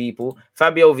 Apparently, people,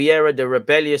 Fabio Vieira, the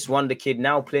rebellious wonder kid,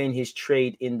 now playing his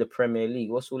trade in the Premier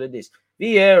League. What's all of this?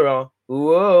 Vieira,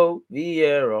 whoa,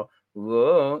 Vieira,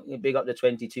 whoa. Big up the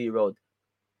 22-year-old.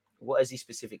 What has he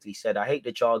specifically said? I hate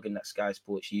the jargon that Sky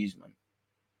Sports use, man.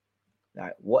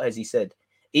 Like, what has he said?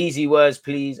 Easy words,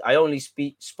 please. I only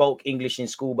spoke English in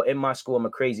school, but in my school, I'm a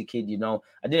crazy kid, you know.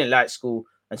 I didn't like school.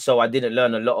 And so I didn't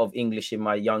learn a lot of English in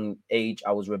my young age.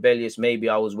 I was rebellious. Maybe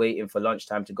I was waiting for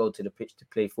lunchtime to go to the pitch to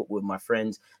play football with my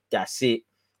friends. That's it.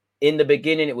 In the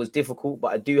beginning, it was difficult,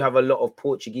 but I do have a lot of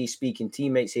Portuguese-speaking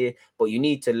teammates here. But you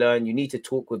need to learn. You need to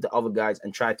talk with the other guys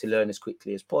and try to learn as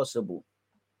quickly as possible.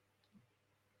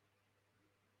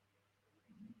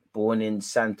 Born in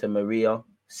Santa Maria,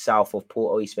 south of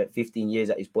Porto. He spent 15 years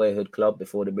at his boyhood club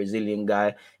before the Brazilian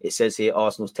guy. It says here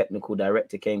Arsenal's technical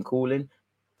director came calling.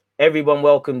 Everyone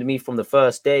welcomed me from the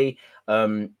first day. For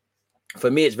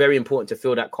me, it's very important to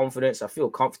feel that confidence. I feel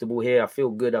comfortable here. I feel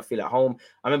good. I feel at home.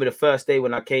 I remember the first day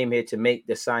when I came here to make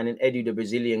the signing, Edu, the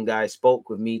Brazilian guy,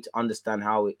 spoke with me to understand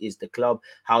how it is the club,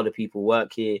 how the people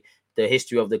work here, the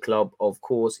history of the club. Of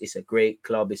course, it's a great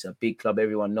club. It's a big club.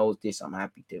 Everyone knows this. I'm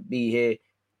happy to be here.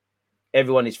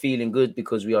 Everyone is feeling good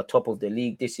because we are top of the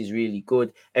league. This is really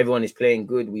good. Everyone is playing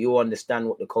good. We all understand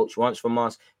what the coach wants from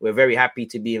us. We're very happy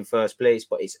to be in first place,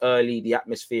 but it's early. The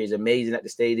atmosphere is amazing at the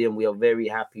stadium. We are very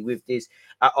happy with this.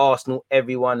 At Arsenal,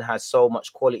 everyone has so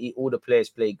much quality. All the players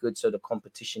play good, so the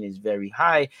competition is very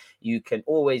high. You can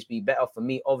always be better. For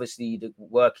me, obviously, the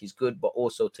work is good, but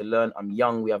also to learn. I'm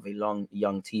young. We have a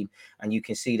young team, and you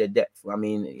can see the depth. I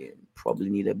mean, you probably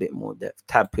need a bit more depth.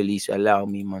 Tab police, allow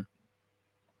me, man.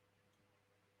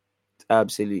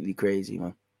 Absolutely crazy,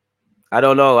 man. I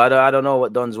don't know. I don't know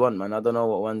what Dons want, man. I don't know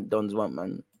what Dons want,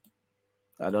 man.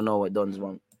 I don't know what Dons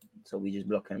want. So we just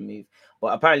block and move.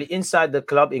 But apparently inside the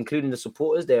club, including the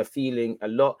supporters, they are feeling a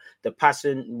lot. The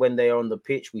passion when they are on the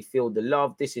pitch, we feel the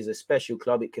love. This is a special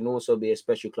club. It can also be a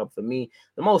special club for me.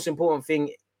 The most important thing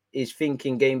is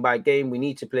thinking game by game. We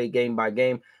need to play game by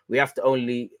game. We have to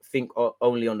only think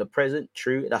only on the present.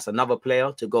 True. That's another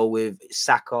player to go with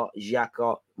Saka,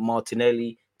 Xhaka,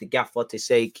 Martinelli, the gaffer to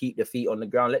say, keep the feet on the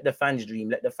ground. Let the fans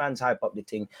dream. Let the fans hype up the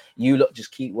thing. You lot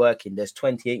just keep working. There's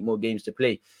 28 more games to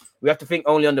play. We have to think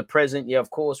only on the present. Yeah,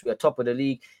 of course, we are top of the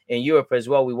league. In Europe as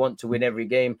well, we want to win every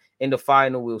game. In the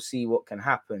final, we'll see what can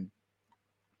happen.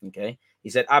 Okay. He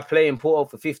said, I play in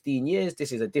Porto for 15 years.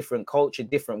 This is a different culture,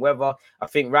 different weather. I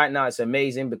think right now it's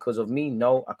amazing because of me.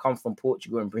 No, I come from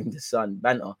Portugal and bring the sun.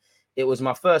 Banter. It was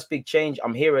my first big change.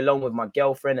 I'm here alone with my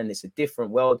girlfriend and it's a different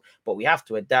world, but we have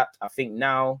to adapt. I think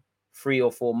now 3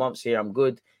 or 4 months here, I'm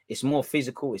good. It's more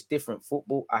physical. It's different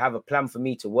football. I have a plan for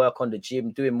me to work on the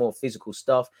gym, doing more physical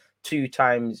stuff 2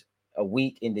 times a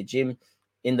week in the gym.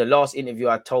 In the last interview,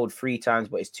 I told 3 times,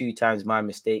 but it's 2 times my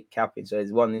mistake, capping. So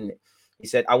there's one in it. He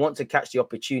said, I want to catch the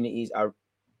opportunities.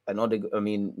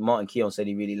 Martin Keown said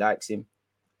he really likes him.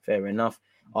 Fair enough.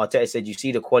 Arteta said, you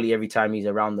see the quality every time he's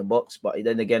around the box. But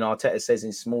then again, Arteta says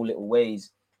in small little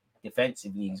ways,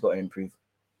 defensively, he's got to improve.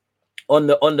 On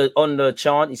the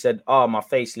chant, he said, "Oh, my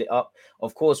face lit up.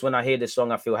 Of course, when I hear the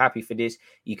song, I feel happy for this.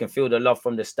 You can feel the love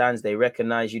from the stands. They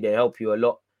recognize you. They help you a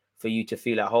lot for you to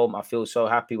feel at home. I feel so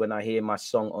happy when I hear my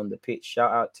song on the pitch.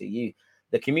 Shout out to you."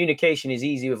 The communication is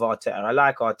easy with Arteta. I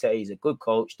like Arteta. He's a good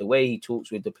coach. The way he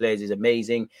talks with the players is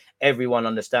amazing. Everyone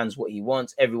understands what he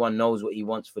wants. Everyone knows what he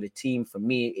wants for the team. For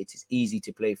me, it is easy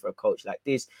to play for a coach like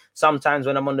this. Sometimes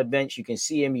when I'm on the bench, you can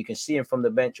see him. You can see him from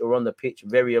the bench or on the pitch.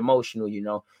 Very emotional, you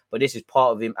know. But this is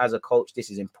part of him as a coach. This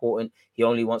is important. He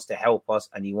only wants to help us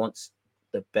and he wants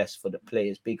the best for the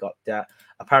players. Big up that.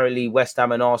 Apparently, West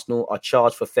Ham and Arsenal are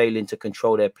charged for failing to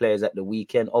control their players at the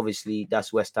weekend. Obviously,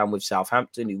 that's West Ham with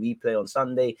Southampton, who we play on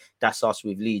Sunday. That's us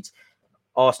with Leeds.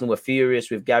 Arsenal were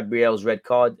furious with Gabriel's red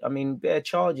card. I mean, bare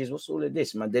charges. What's all of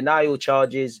this, man? Denial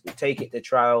charges. We take it to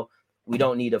trial. We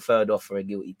don't need a third off for a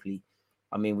guilty plea.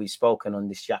 I mean, we've spoken on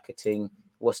this Xhaka thing.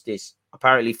 What's this?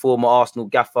 Apparently, former Arsenal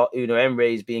gaffer Unai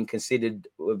Emery is being considered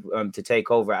to take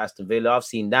over at Aston Villa. I've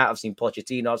seen that. I've seen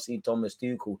Pochettino. I've seen Thomas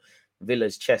Tuchel.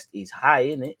 Villa's chest is high,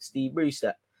 isn't it? Steve Bruce.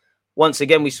 That. Once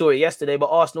again, we saw it yesterday, but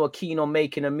Arsenal are keen on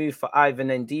making a move for Ivan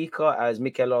Ndika as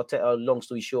Mikel Arteta, long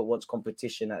story short, wants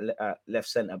competition at left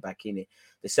centre-back in it.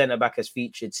 The centre-back has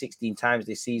featured 16 times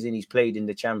this season. He's played in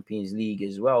the Champions League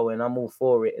as well, and I'm all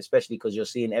for it, especially because you're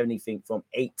seeing anything from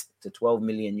 8 to 12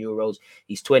 million euros.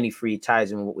 He's 23,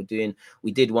 ties in what we're doing.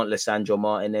 We did want Lisandro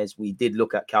Martinez. We did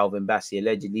look at Calvin Bassey,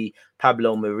 allegedly.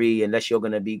 Pablo Mari, unless you're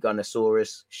going to be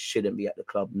Gunnosaurus, shouldn't be at the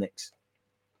club next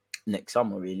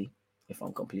summer, really. If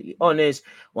I'm completely honest.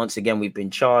 Once again, we've been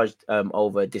charged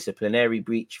over a disciplinary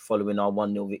breach following our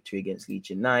 1-0 victory against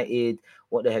Leeds United.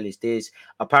 What the hell is this?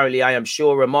 Apparently, I am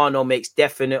sure Romano makes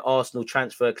definite Arsenal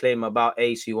transfer claim about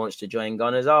Ace who wants to join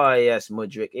Gunners. Oh, yes,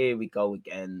 Mudryk. Here we go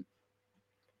again.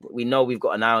 We know we've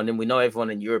got an eye on him. We know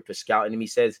everyone in Europe is scouting him. He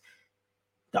says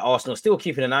that Arsenal still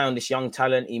keeping an eye on this young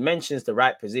talent. He mentions the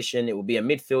right position. It will be a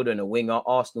midfielder and a winger.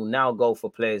 Arsenal now go for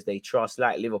players they trust,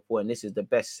 like Liverpool, and this is the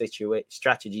best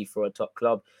strategy for a top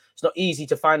club. It's not easy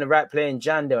to find the right player in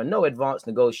Jan. There are no advanced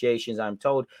negotiations, I'm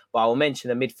told, but I will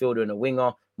mention a midfielder and a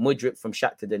winger. Mudryk from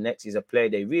Shakhtar Donetsk is a player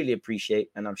they really appreciate,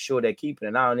 and I'm sure they're keeping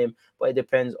an eye on him, but it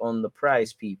depends on the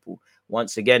price, people.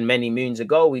 Once again, many moons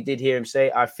ago, we did hear him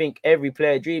say, I think every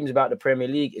player dreams about the Premier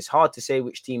League. It's hard to say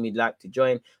which team he'd like to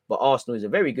join, but Arsenal is a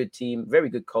very good team, very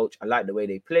good coach. I like the way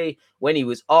they play. When he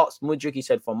was asked, Mudryk, he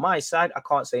said, from my side, I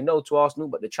can't say no to Arsenal,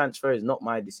 but the transfer is not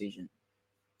my decision.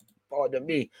 Pardon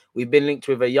me. We've been linked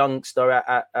with a youngster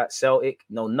at Celtic.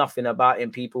 Know nothing about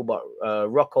him, people, but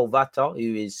Rocco Vata,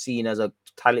 who is seen as a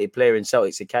talented player in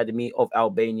Celtic's academy of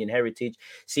Albanian heritage.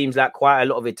 Seems like quite a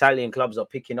lot of Italian clubs are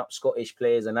picking up Scottish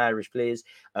players and Irish players.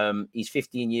 He's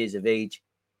 15 years of age.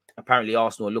 Apparently,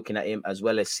 Arsenal are looking at him as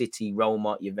well as City,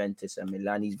 Roma, Juventus, and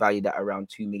Milan. He's valued at around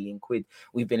 £2 million.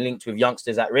 We've been linked with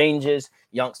youngsters at Rangers,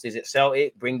 youngsters at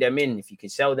Celtic. Bring them in. If you can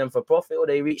sell them for profit or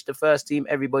they reach the first team,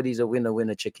 everybody's a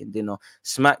winner, chicken dinner.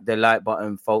 Smack the like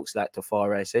button, folks, like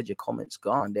Tafari said. Your comments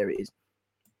gone. There it is.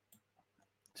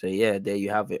 So, yeah, there you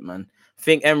have it, man.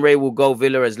 Think Emre will go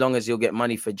Villa as long as he'll get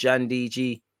money for Jan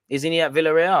DG. Isn't he at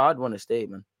Villarreal? I'd want to stay,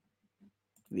 man.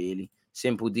 Really.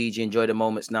 Simple DG, enjoy the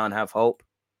moments now and have hope.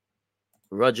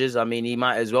 Rodgers, I mean, he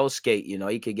might as well skate, you know,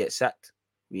 he could get sacked,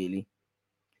 really.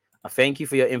 I thank you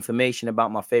for your information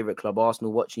about my favorite club,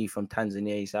 Arsenal, watching you from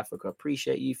Tanzania, East Africa.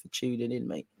 Appreciate you for tuning in,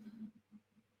 mate.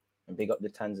 And big up the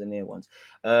Tanzania ones.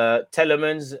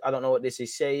 Telemans, I don't know what this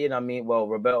is saying. I mean, well,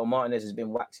 Roberto Martinez has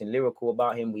been waxing lyrical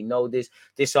about him. We know this.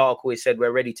 This article is said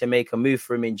we're ready to make a move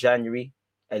for him in January.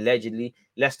 Allegedly,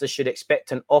 Leicester should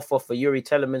expect an offer for Yuri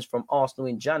Telemans from Arsenal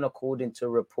in Jan, according to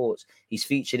reports. He's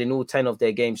featured in all 10 of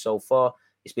their games so far.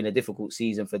 It's been a difficult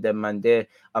season for them, man. There,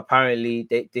 apparently,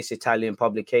 this Italian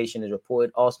publication has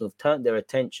reported Arsenal have turned their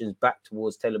attentions back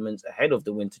towards Telemans ahead of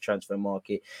the winter transfer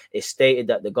market. It's stated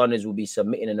that the Gunners will be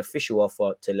submitting an official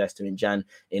offer to Leicester in Jan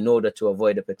in order to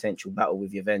avoid a potential battle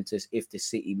with Juventus if the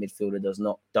City midfielder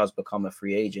does become a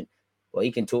free agent. Well,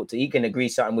 he can agree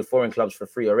something with foreign clubs for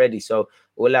free already. So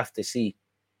we'll have to see.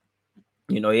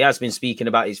 You know, he has been speaking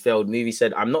about his failed move. He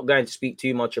said, I'm not going to speak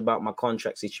too much about my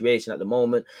contract situation at the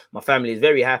moment. My family is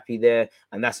very happy there,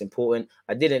 and that's important.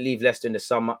 I didn't leave Leicester in the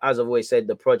summer. As I've always said,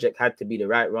 the project had to be the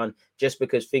right run. Just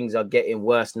because things are getting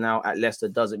worse now at Leicester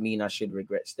doesn't mean I should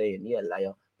regret staying. Yeah,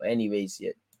 liar. But anyways,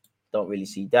 yeah, don't really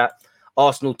see that.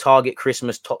 Arsenal target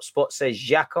Christmas top spot, says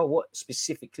Xhaka. What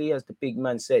specifically, as the big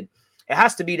man said? It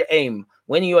has to be the aim.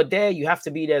 When you're there, you have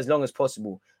to be there as long as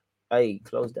possible. Hey,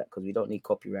 close that because we don't need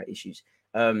copyright issues.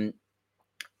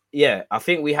 yeah, I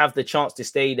think we have the chance to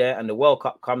stay there, and the World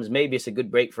Cup comes. Maybe it's a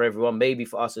good break for everyone, maybe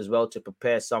for us as well to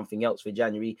prepare something else for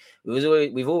January.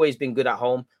 We've always been good at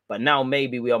home, but now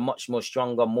maybe we are much more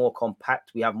stronger, more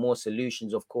compact. We have more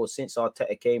solutions, of course. Since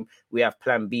Arteta came, we have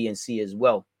plan B and C as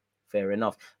well. Fair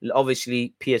enough.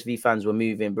 Obviously, PSV fans were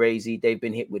moving brazy. They've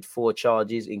been hit with 4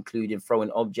 charges, including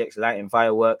throwing objects, lighting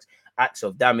fireworks, acts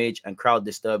of damage, and crowd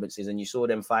disturbances. And you saw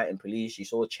them fighting police. You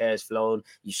saw chairs flown.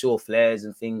 You saw flares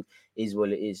and things. Is what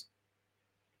it is.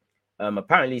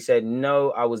 Apparently said,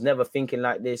 no, I was never thinking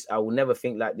like this. I will never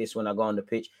think like this when I go on the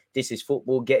pitch. This is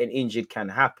football. Getting injured can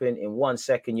happen. In 1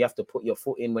 second, you have to put your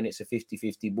foot in when it's a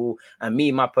 50-50 ball. And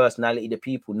me, my personality, the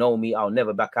people know me. I'll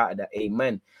never back out of that.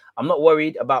 Amen. I'm not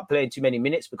worried about playing too many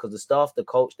minutes because the staff, the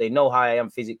coach, they know how I am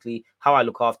physically, how I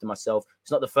look after myself.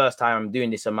 It's not the first time I'm doing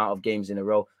this amount of games in a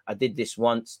row. I did this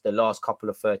once the last couple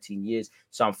of 13 years.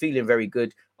 So I'm feeling very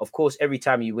good. Of course, every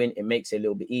time you win, it makes it a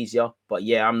little bit easier. But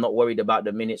yeah, I'm not worried about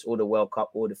the minutes or the World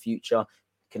Cup or the future.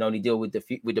 Can only deal with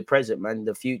the present, man.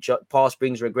 The future, past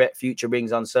brings regret, future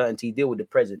brings uncertainty. Deal with the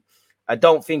present. I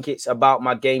don't think it's about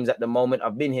my games at the moment.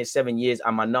 I've been here 7 years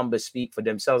and my numbers speak for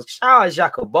themselves. Shout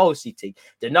out Jacobosi thing.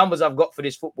 The numbers I've got for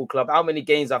this football club, how many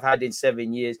games I've had in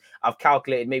 7 years. I've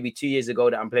calculated maybe 2 years ago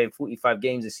that I'm playing 45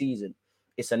 games a season.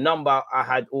 It's a number I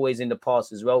had always in the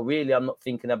past as well. Really, I'm not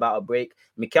thinking about a break.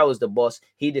 Mikel is the boss.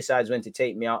 He decides when to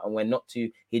take me out and when not to.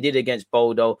 He did against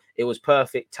Bodo. It was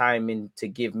perfect timing to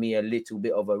give me a little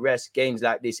bit of a rest. Games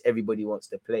like this, everybody wants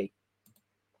to play.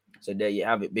 So there you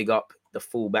have it. Big up the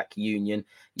fullback union.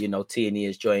 You know, Tierney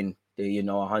has joined the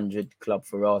 100 club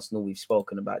for Arsenal. We've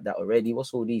spoken about that already.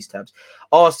 What's all these tabs?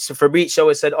 Fabrizio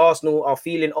has said Arsenal are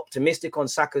feeling optimistic on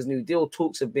Saka's new deal.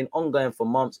 Talks have been ongoing for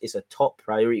months. It's a top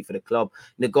priority for the club.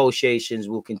 Negotiations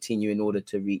will continue in order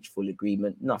to reach full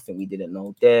agreement. Nothing we didn't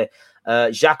know there.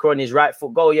 Xhaka on his right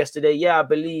foot goal yesterday. Yeah, I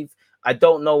believe. I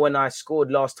don't know when I scored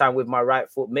last time with my right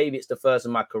foot. Maybe it's the first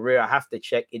in my career. I have to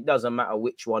check. It doesn't matter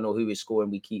which one or who is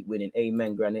scoring. We keep winning.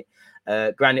 Amen, Granite.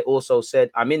 Granite also said,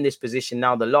 I'm in this position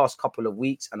now the last couple of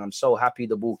weeks, and I'm so happy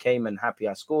the ball came and happy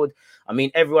I scored. I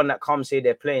mean, everyone that comes here,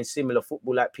 they're playing similar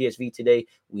football like PSV today.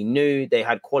 We knew they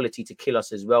had quality to kill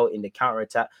us as well in the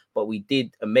counter-attack, but we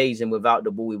did amazing without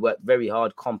the ball. We worked very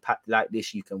hard. Compact like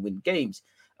this, you can win games.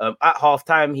 At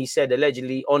halftime, he said,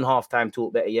 allegedly, on halftime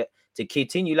talk, better yet, to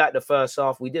continue like the first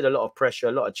half, we did a lot of pressure,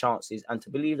 a lot of chances, and to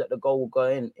believe that the goal will go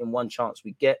in one chance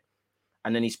we get.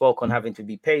 And then he spoke on having to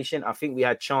be patient. I think we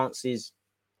had chances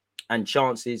and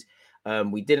chances.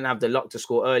 We didn't have the luck to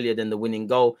score earlier than the winning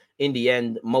goal. In the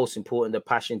end, most important, the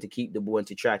passion to keep the ball and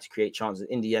to try to create chances.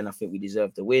 In the end, I think we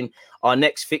deserve the win. Our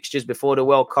next fixtures before the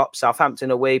World Cup: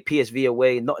 Southampton away, PSV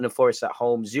away, Nottingham Forest at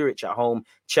home, Zurich at home,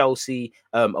 Chelsea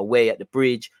away at the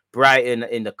Bridge, Brighton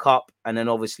in the Cup, and then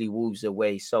obviously Wolves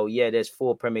away. So yeah, there's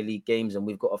 4 Premier League games and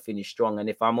we've got to finish strong. And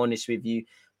if I'm honest with you,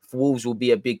 Wolves will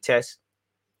be a big test.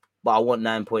 But I want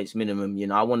 9 points minimum.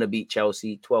 I want to beat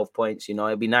Chelsea, 12 points.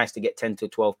 It'd be nice to get 10 to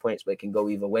 12 points, but it can go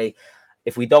either way.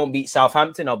 If we don't beat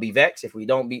Southampton, I'll be vexed. If we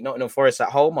don't beat Nottingham Forest at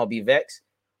home, I'll be vexed.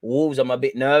 Wolves, I'm a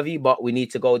bit nervy, but we need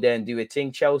to go there and do a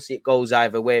thing. Chelsea, it goes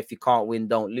either way. If you can't win,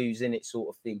 don't lose, in it sort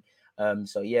of thing.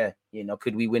 So yeah,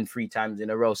 could we win 3 times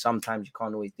in a row? Sometimes you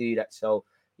can't always do that. So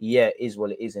yeah, it is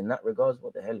what it is in that regards.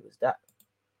 What the hell was that?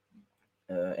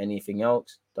 Anything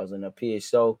else? Doesn't appear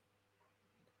so.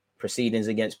 Proceedings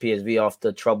against PSV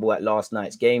after trouble at last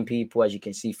night's game. People, as you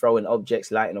can see, throwing objects,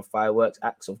 lighting of fireworks,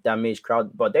 acts of damage, crowd.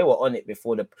 But they were on it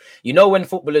before when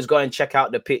footballers go and check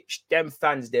out the pitch, them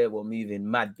fans there were moving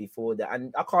mad before that.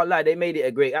 And I can't lie, they made it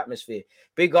a great atmosphere.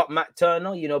 Big up Matt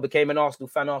Turner, became an Arsenal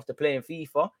fan after playing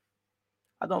FIFA.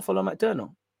 I don't follow Matt Turner.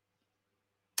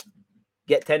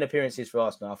 Get 10 appearances for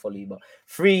Arsenal, I'll follow you. But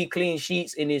 3 clean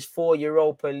sheets in his 4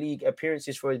 Europa League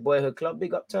appearances for his boyhood club.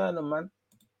 Big up Turner, man.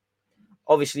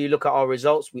 Obviously, you look at our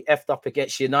results. We effed up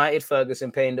against United.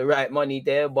 Ferguson paying the right money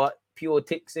there, but pure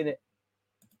ticks in it.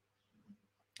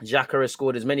 Xhaka has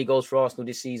scored as many goals for Arsenal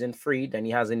this season, 3, than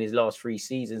he has in his last 3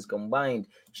 seasons combined.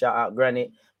 Shout out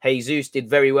Granite. Jesus did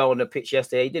very well on the pitch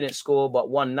yesterday. He didn't score,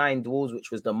 but won 9 duels, which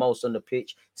was the most on the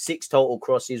pitch. 6 total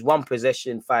crosses, 1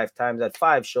 possession 5 times, had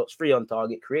 5 shots, 3 on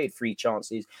target, created 3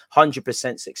 chances,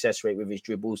 100% success rate with his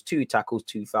dribbles, 2 tackles,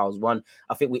 2 fouls, 1.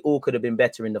 I think we all could have been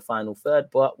better in the final third,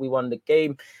 but we won the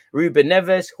game. Ruben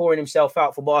Neves whoring himself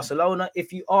out for Barcelona.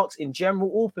 If you ask, in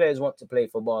general, all players want to play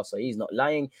for Barca. He's not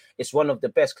lying. It's one of the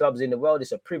best clubs in the world.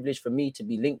 It's a privilege for me to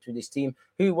be linked with this team.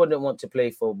 Who wouldn't want to play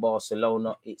for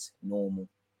Barcelona? It's normal.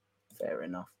 Fair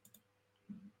enough.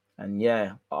 And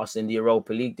yeah, us in the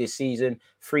Europa League this season,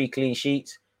 3 clean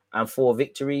sheets and 4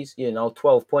 victories,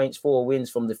 12 points, 4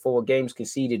 wins from the 4 games,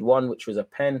 conceded 1, which was a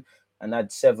pen. and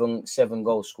had seven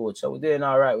goals scored. So we're doing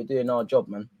all right. We're doing our job,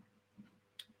 man.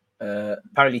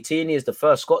 Apparently, Tierney is the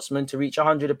first Scotsman to reach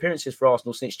 100 appearances for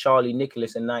Arsenal since Charlie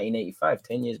Nicholas in 1985,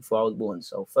 10 years before I was born.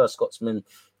 So first Scotsman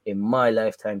in my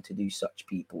lifetime to do such,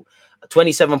 people.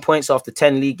 27 points after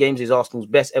 10 league games is Arsenal's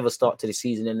best ever start to the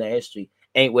season in their history.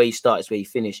 Ain't where you start, it's where you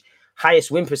finish.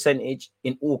 Highest win percentage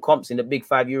in all comps in the big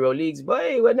 5 Euro leagues. But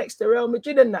hey, we're next to Real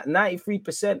Madrid and that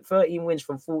 93%, 13 wins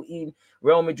from 14.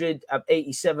 Real Madrid have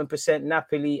 87%,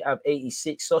 Napoli have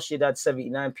 86, Sociedad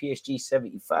 79, PSG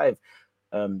 75.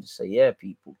 So yeah,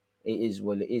 people, it is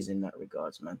what it is in that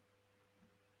regards, man.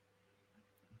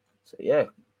 So yeah,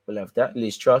 we'll have that.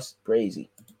 Liz Truss, crazy.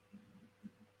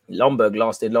 Lomberg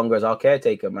lasted longer as our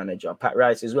caretaker manager. Pat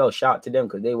Rice as well. Shout out to them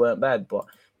because they weren't bad. But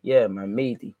yeah, man,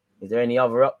 Meaty. Is there any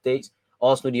other updates?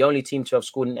 Arsenal, the only team to have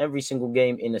scored in every single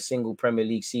game in a single Premier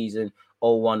League season,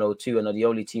 01-02, and are the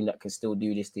only team that can still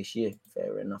do this year.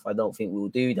 Fair enough. I don't think we'll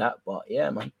do that, but yeah,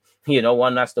 man. You know,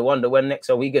 one has to wonder when next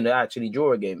are we going to actually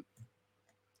draw a game.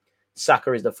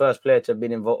 Saka is the first player to have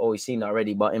been involved. Oh, we've seen that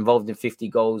already, but involved in 50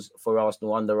 goals for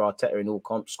Arsenal under Arteta in all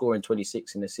comps, scoring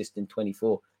 26 and assisting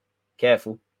 24.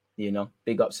 Careful, you know.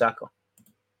 Big up Saka.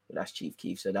 But that's Chief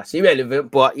Keef, so that's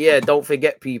irrelevant. But yeah, don't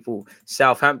forget, people.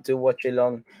 Southampton watch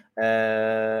along.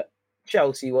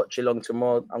 Chelsea watch along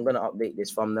tomorrow. I'm gonna update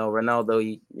this thumbnail.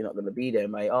 Ronaldo, you're not gonna be there,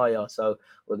 mate, are you? So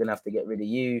we're gonna have to get rid of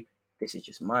you. This is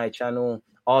just my channel.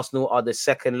 Arsenal are the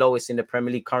second lowest in the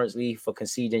Premier League currently for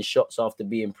conceding shots after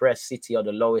being pressed. City are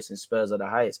the lowest and Spurs are the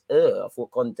highest. I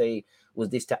thought Conte was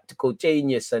this tactical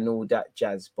genius and all that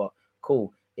jazz, but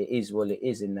cool. It is what it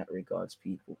is in that regards,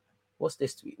 people. What's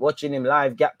this tweet? Watching him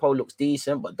live, Gakpo looks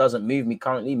decent, but doesn't move me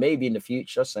currently. Maybe in the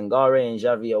future, Sangare and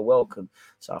Xavi are welcome.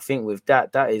 So I think with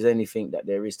that is anything that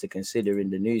there is to consider in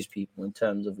the news, people, in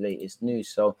terms of latest news.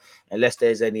 So unless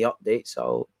there's any updates,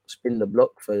 I'll spin the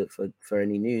block for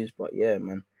any news. But yeah,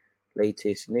 man,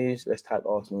 latest news. Let's type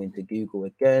Arsenal into Google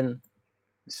again.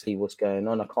 See what's going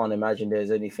on. I can't imagine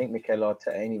there's anything. Mikel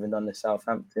Arteta ain't even done the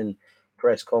Southampton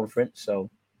press conference, so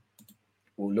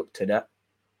we'll look to that.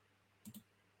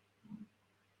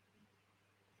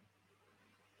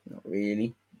 Not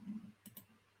really.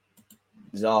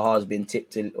 Zaha's been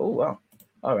tipped to. Oh wow!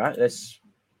 All right,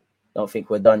 don't think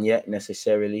we're done yet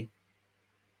necessarily.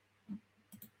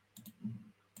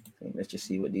 Let's just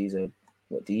see what these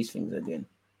things are doing.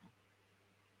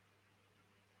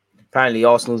 Apparently,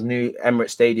 Arsenal's new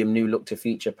Emirates Stadium new look to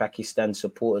feature Pakistan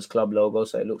supporters club logo.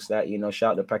 So it looks like,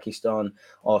 shout out to Pakistan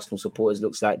Arsenal supporters.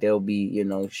 Looks like they'll be,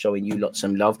 showing you lots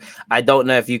of love. I don't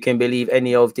know if you can believe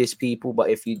any of this, people, but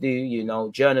if you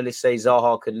do, journalists say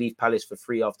Zaha could leave Palace for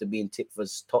free after being tipped for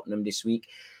Tottenham this week,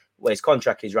 where his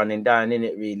contract is running down,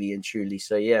 innit, really and truly.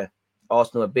 So yeah,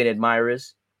 Arsenal have been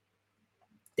admirers.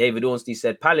 David Ornstein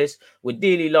said, Palace would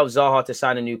dearly love Zaha to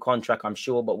sign a new contract, I'm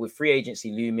sure, but with free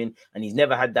agency looming, and he's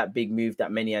never had that big move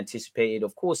that many anticipated.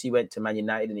 Of course, he went to Man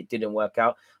United and it didn't work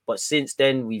out. But since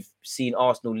then, we've seen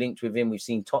Arsenal linked with him. We've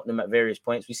seen Tottenham at various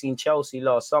points. We've seen Chelsea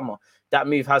last summer. That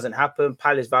move hasn't happened.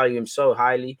 Palace value him so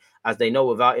highly, as they know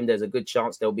without him, there's a good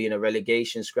chance they'll be in a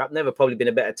relegation scrap. Never probably been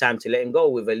a better time to let him go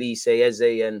with Elise, Eze,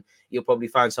 and you'll probably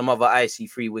find some other icy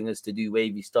free wingers to do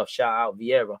wavy stuff. Shout out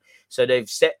Vieira. So they've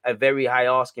set a very high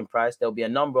asking price. There'll be a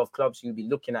number of clubs who'll be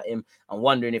looking at him and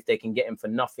wondering if they can get him for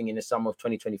nothing in the summer of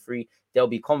 2023. There'll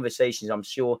be conversations, I'm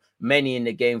sure. Many in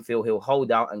the game feel he'll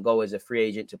hold out and go as a free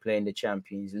agent to play in the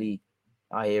Champions League.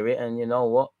 I hear it, and you know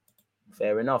what?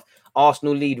 Fair enough.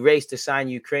 Arsenal lead race to sign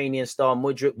Ukrainian star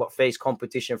Mudryk, but face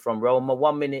competition from Roma.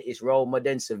 1 minute it's Roma,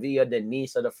 then Sevilla, then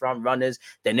Nice are the front runners,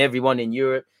 then everyone in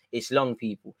Europe. It's long,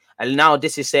 people. And now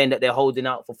this is saying that they're holding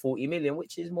out for 40 million,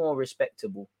 which is more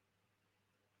respectable.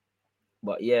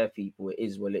 But yeah, people, it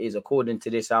is what it is. According to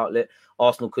this outlet,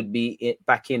 Arsenal could be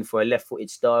back in for a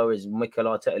left-footed star as Mikel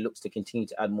Arteta looks to continue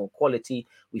to add more quality.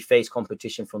 We face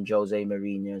competition from Jose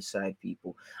Mourinho's side,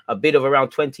 people. A bid of around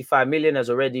 25 million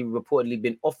has already reportedly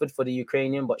been offered for the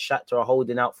Ukrainian, but Shakhtar are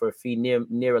holding out for a fee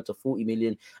nearer to 40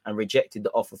 million and rejected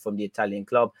the offer from the Italian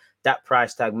club. That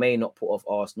price tag may not put off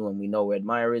Arsenal, and we know we're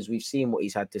admirers. We've seen what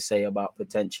he's had to say about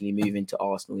potentially moving to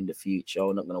Arsenal in the future.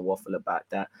 I'm not going to waffle about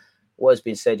that. What has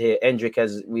been said here, Endrick,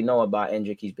 as we know about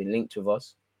Endrick, he's been linked with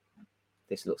us.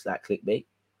 This looks like clickbait.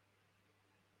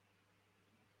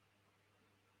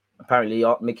 Apparently,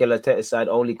 Mikel Arteta's side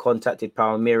only contacted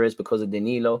Palmeiras because of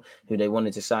Danilo, who they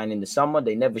wanted to sign in the summer.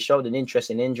 They never showed an interest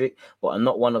in Endrick, but are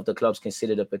not one of the clubs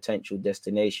considered a potential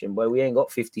destination. But we ain't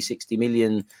got 50, 60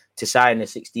 million to sign a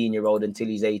 16-year-old until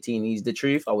he's 18. He's the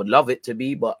truth. I would love it to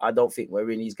be, but I don't think we're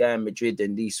in. He's going Madrid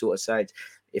and these sort of sides.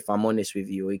 If I'm honest with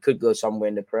you, he could go somewhere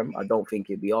in the Prem. I don't think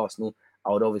it'd be Arsenal.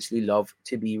 I would obviously love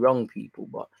to be wrong, people,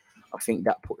 but I think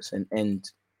that puts an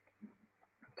end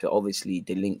to obviously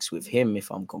the links with him,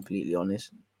 if I'm completely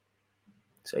honest.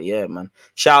 So yeah, man.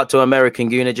 Shout out to American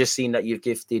Gooner. Just seen that you've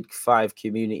gifted 5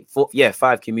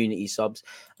 community subs,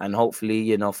 and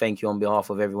hopefully, thank you on behalf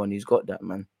of everyone who's got that,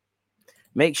 man.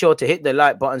 Make sure to hit the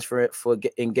like buttons for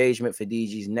engagement for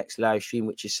DG's next live stream,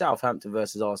 which is Southampton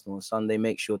versus Arsenal on Sunday.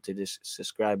 Make sure to just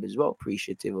subscribe as well.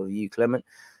 Appreciative of you, Clement,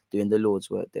 doing the Lord's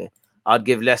work there. I'd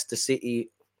give Leicester City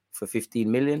for 15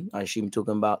 million. I assume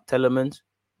talking about Telemans.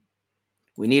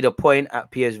 We need a point at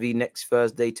PSV next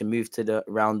Thursday to move to the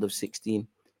round of 16.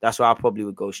 That's why I probably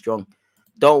would go strong.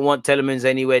 Don't want Telemans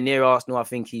anywhere near Arsenal. I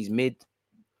think he's mid.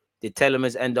 Did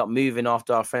Telemans end up moving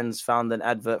after our friends found an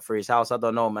advert for his house? I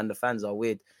don't know, man. The fans are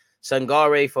weird.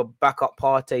 Sangare for backup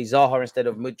Partey, Zaha instead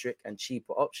of Mudryk, and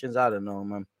cheaper options. I don't know,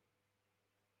 man.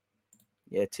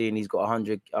 Yeah, Tierney's got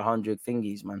 100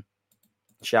 thingies, man.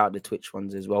 Shout out the Twitch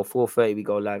ones as well. 4:30 we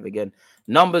go live again.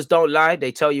 Numbers don't lie.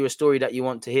 They tell you a story that you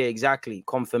want to hear. Exactly.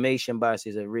 Confirmation bias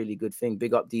is a really good thing.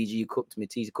 Big up DG. You cooked me.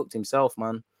 He cooked himself,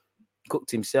 man. Cooked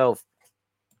himself.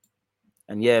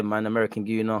 And yeah, man, American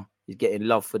Gooner is getting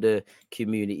love for the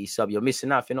community sub. You're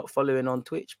missing out if you're not following on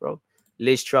Twitch, bro.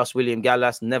 Liz Truss, William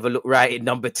Gallas never looked right in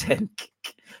number 10.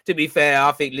 To be fair,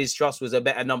 I think Liz Truss was a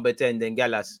better number 10 than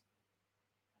Gallas.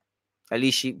 At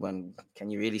least can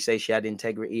you really say she had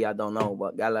integrity? I don't know,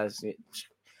 but Gallas,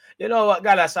 you know what,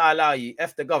 Gallas, I allow you.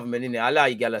 F the government, innit? I allow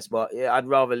you, Gallas, but yeah, I'd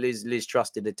rather Liz Truss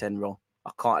did the 10 role.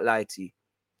 I can't lie to you.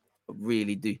 I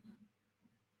really do.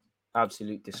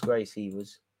 Absolute disgrace he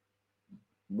was.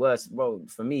 Worst, bro,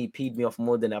 for me, he peed me off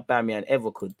more than Aubameyang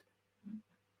ever could.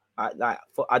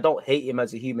 I don't hate him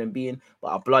as a human being, but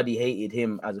I bloody hated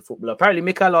him as a footballer. Apparently,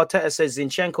 Mikel Arteta says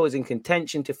Zinchenko is in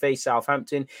contention to face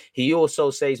Southampton. He also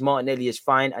says Martinelli is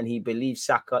fine, and he believes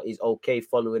Saka is okay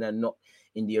following a knock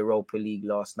in the Europa League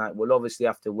last night. We'll obviously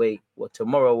have to wait. Well,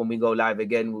 tomorrow when we go live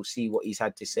again, we'll see what he's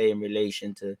had to say in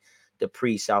relation to the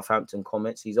pre-Southampton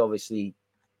comments. He's obviously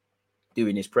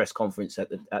doing his press conference at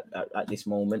this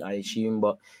moment, I assume.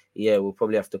 But yeah, we'll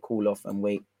probably have to cool off and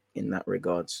wait in that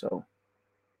regard. So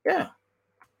yeah,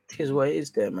 here's what it is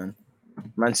there, man.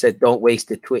 Man said, don't waste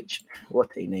the Twitch.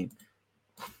 What a name.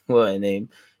 What a name.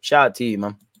 Shout out to you,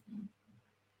 man.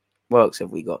 What else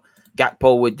have we got?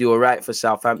 Gakpo would do all right for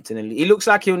Southampton. And he looks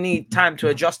like he'll need time to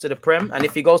adjust to the Prem. And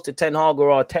if he goes to Ten Hag or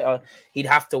Arteta, he'd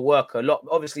have to work a lot.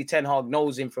 Obviously, Ten Hag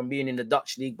knows him from being in the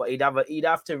Dutch league, but he'd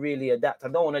have to really adapt. I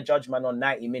don't want to judge man on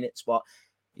 90 minutes, but,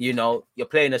 you're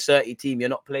playing a 30 team. You're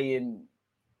not playing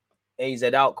AZ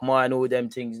Alkmaar and all them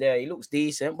things there. He looks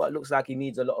decent, but it looks like he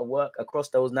needs a lot of work across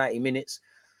those 90 minutes.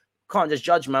 Can't just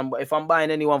judge, man. But if I'm buying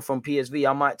anyone from PSV,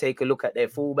 I might take a look at their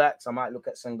fullbacks. I might look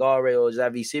at Sangare or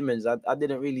Xavi Simons. I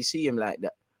didn't really see him like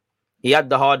that. He had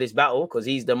the hardest battle because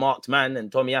he's the marked man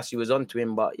and Tomiyasu was onto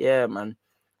him. But yeah, man,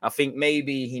 I think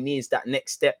maybe he needs that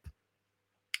next step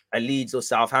at Leeds or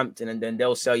Southampton, and then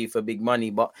they'll sell you for big money.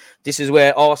 But this is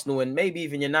where Arsenal and maybe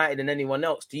even United and anyone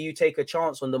else, do you take a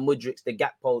chance on the Mudryks, the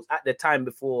Gakpos at the time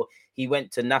before he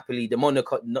went to Napoli, the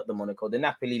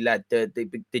Napoli lad,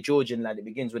 the Georgian lad, it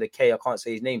begins with a K, I can't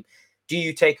say his name. Do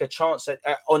you take a chance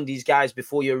on these guys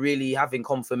before you're really having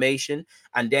confirmation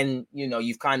and then,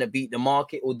 you've kind of beat the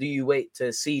market, or do you wait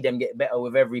to see them get better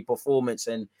with every performance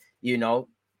and,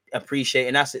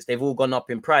 appreciating assets? They've all gone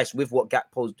up in price with what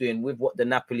Gakpo's doing, with what the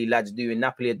Napoli lads doing.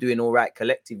 Napoli are doing all right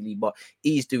collectively, but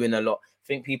he's doing a lot. I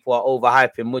think people are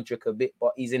overhyping Mudryk a bit,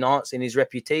 but he's enhancing his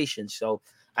reputation. So,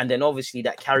 and then obviously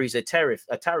that carries a tariff.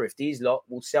 These lot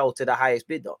will sell to the highest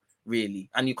bidder, really.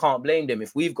 And you can't blame them.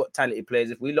 If we've got talented players,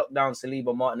 if we lock down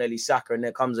Saliba, Martinelli, Saka, and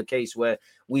there comes a case where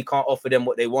we can't offer them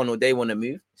what they want or they want to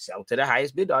move, sell to the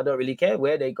highest bidder. I don't really care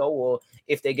where they go or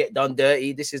if they get done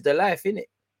dirty. This is the life, innit?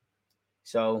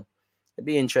 So it'd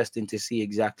be interesting to see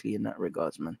exactly in that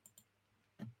regards, man.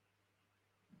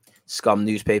 Scum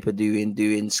newspaper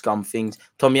doing scum things.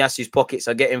 Tomiyasu's pockets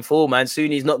are getting full, man.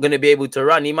 Soon he's not going to be able to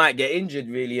run. He might get injured,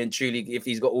 really and truly, if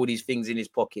he's got all these things in his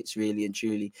pockets, really and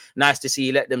truly. Nice to see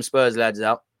you let them Spurs lads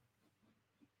out.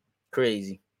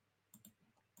 Crazy.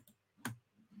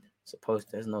 Suppose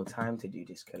there's no time to do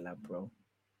this collab, bro.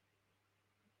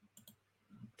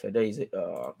 Today's it.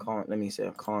 I can't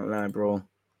lie, bro.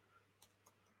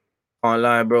 Can't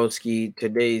lie, broski.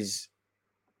 Today's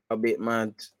a bit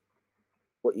mad.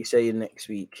 What you saying next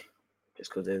week?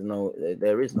 Just because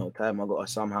there is no time. I got to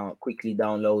somehow quickly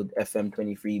download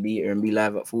FM23 beta and be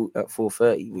live at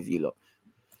 4:30 with you lot.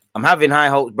 I'm having high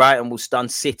hopes. Brighton will stun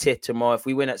City tomorrow. If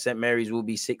we win at St Mary's, we'll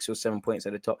be 6 or 7 points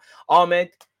at the top. Ahmed,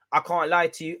 I can't lie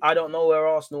to you. I don't know where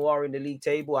Arsenal are in the league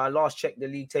table. I last checked the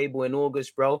league table in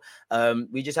August, bro.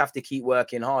 We just have to keep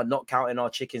working hard, not counting our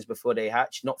chickens before they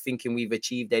hatch, not thinking we've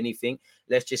achieved anything.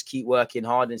 Let's just keep working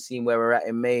hard and seeing where we're at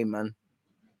in May, man.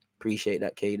 Appreciate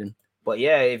that, Caden. But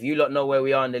yeah, if you lot know where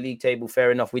we are in the league table,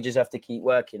 fair enough. We just have to keep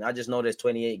working. I just know there's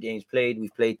 28 games played.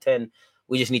 We've played 10.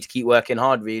 We just need to keep working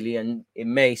hard, really, and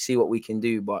in May, see what we can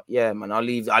do. But yeah, man, I'll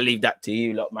leave that to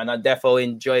you, lot, man. I definitely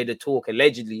enjoy the talk.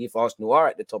 Allegedly, if Arsenal are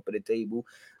at the top of the table,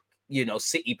 you know,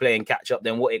 City playing catch up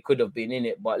than what it could have been in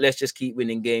it. But let's just keep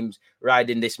winning games,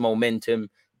 riding this momentum,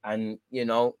 and you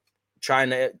know,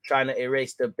 trying to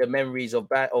erase the memories of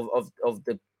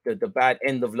the bad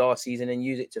end of last season and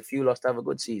use it to fuel us to have a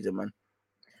good season, man.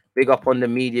 Big up on the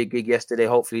media gig yesterday.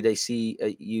 Hopefully they see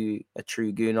you a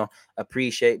true gooner.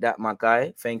 Appreciate that, my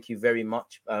guy. Thank you very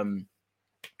much.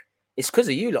 It's because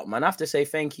of you lot, man. I have to say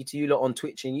thank you to you lot on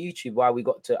Twitch and YouTube. Why we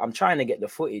got to, I'm trying to get the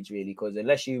footage really, because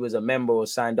unless you was a member or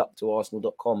signed up to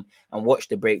Arsenal.com and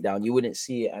watched the breakdown, you wouldn't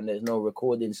see it, and there's no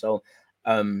recording. So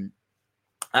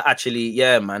actually,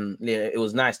 yeah, man, yeah, it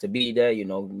was nice to be there. You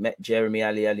know, met Jeremy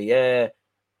Ali, yeah.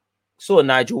 Saw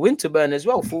Nigel Winterburn as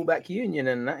well, fullback union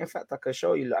and that. In fact, I can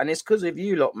show you. And it's because of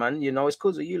you lot, man. You know, it's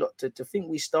because of you lot to think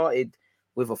we started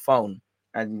with a phone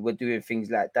and we're doing things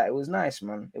like that. It was nice,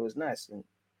 man. It was nice.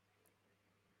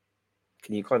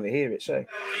 Can you kind of hear it? So,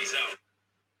 peace out.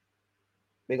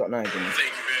 Big up Nigel. Man. Thank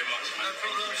you very much.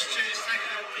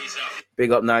 Peace out.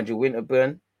 Big up Nigel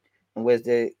Winterburn. And where's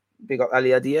the big up Ali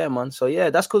Adier, man? So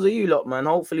yeah, that's because of you lot, man.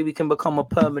 Hopefully we can become a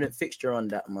permanent fixture on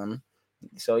that, man.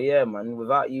 So yeah, man,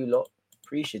 without you lot,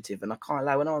 appreciative. And I can't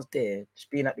lie, when I was there, just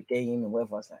being at the game and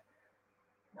whatever, I was like,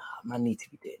 nah, man, I need to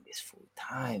be doing this full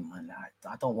time, man.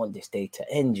 Like, I don't want this day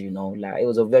to end, you know. Like, it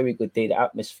was a very good day. The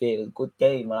atmosphere was a good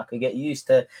day, man. I could get used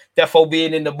to defo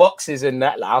being in the boxes and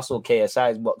that. Like, I saw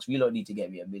KSI's box. We don't need to get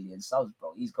me 1 million subs,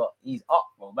 bro. He's up,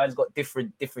 bro. Man's got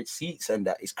different seats and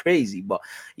that. It's crazy. But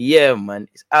yeah, man,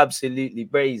 it's absolutely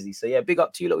crazy. So yeah, big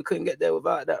up to you lot. We couldn't get there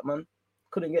without that, man.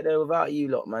 Couldn't get there without you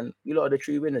lot, man. You lot are the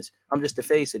true winners. I'm just the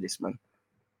face of this, man.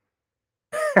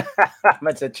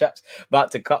 Man, the chap's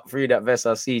about to cut through that vest.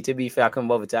 I see. To be fair, I couldn't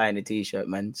bother to iron the t-shirt,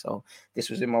 man. So this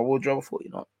was in my wardrobe. I thought, you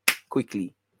know,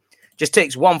 quickly. Just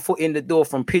takes 1 foot in the door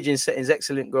from Pigeon Settings.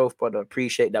 Excellent growth, brother.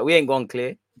 Appreciate that. We ain't gone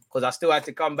clear because I still had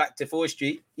to come back to 4th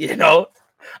Street, you know,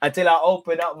 until I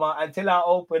open up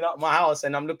my house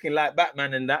and I'm looking like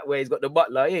Batman and that way. He's got the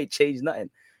butler. He ain't changed nothing.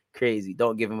 Crazy.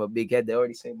 Don't give him a big head. They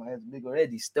already say my head's big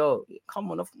already. Still,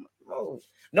 come on, bro.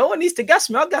 No one needs to gas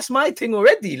me. I'll gas my thing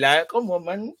already. Like, come on,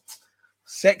 man.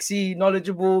 Sexy,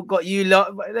 knowledgeable, got you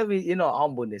lot. But let me, you know,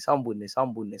 humbleness.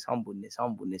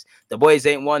 The boys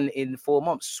ain't won in 4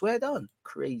 months. Swear down.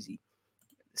 Crazy.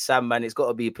 Sam, man, it's got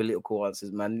to be political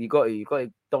answers, man. You got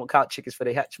to don't count chickens for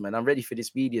the hatch, man. I'm ready for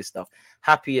this media stuff.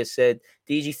 Happy has said,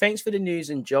 DG, thanks for the news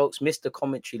and jokes. Missed the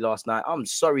commentary last night. I'm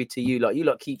sorry to you lot. You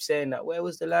lot keep saying that. Where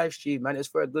was the live stream, man? It's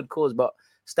for a good cause, but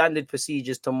standard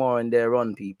procedures tomorrow and they're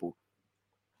on, people.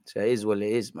 So it is what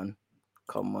it is, man.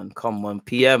 Come on,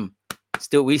 PM.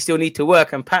 We still need to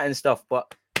work and pattern stuff,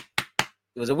 but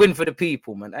it was a win for the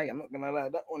people, man. Hey, I'm not gonna lie,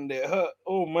 that one there hurt.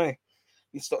 Oh my,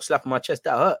 you stop slapping my chest.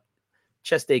 That hurt.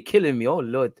 Chest day killing me. Oh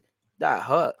Lord, that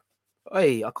hurt.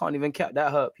 Hey, I can't even count.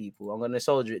 That hurt, people. I'm gonna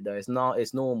soldier it though. It's not.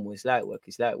 It's normal. It's light work.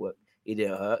 It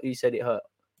didn't hurt. You said it hurt.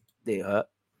 Did it hurt?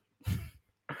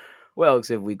 What else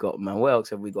have we got, man?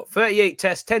 38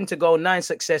 tests, 10 to go, 9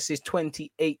 successes,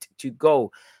 28 to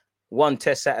go. 1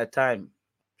 test at a time.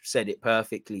 Said it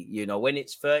perfectly. You know, when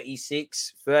it's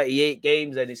 36, 38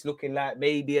 games and it's looking like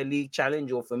maybe a league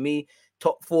challenge, or for me,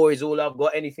 top 4 is all I've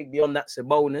got. Anything beyond that's a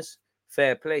bonus.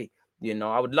 Fair play. You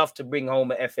know, I would love to bring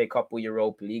home a FA Cup or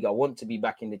Europa League. I want to be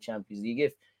back in the Champions League.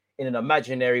 If in an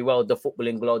imaginary world, the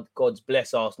footballing gods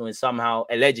bless Arsenal and somehow,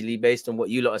 allegedly, based on what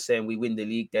you lot are saying, we win the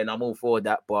league, then I'm all for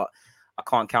that. But I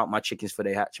can't count my chickens for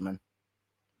they hatch, man.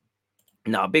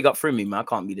 Nah, big up Frimmy, man. I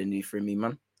can't be the new Frimmy,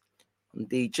 man. I'm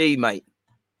DG, mate.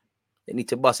 They need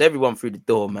to bust everyone through the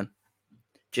door, man.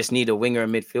 Just need a winger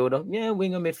and midfielder. Yeah,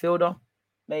 winger, midfielder.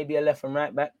 Maybe a left and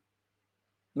right back.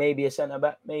 Maybe a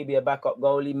centre-back. Maybe a backup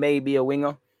goalie. Maybe a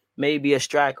winger. Maybe a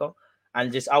striker.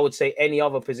 And just, I would say, any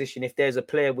other position, if there's a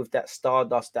player with that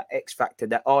stardust, that X-factor,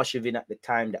 that Arshavin at the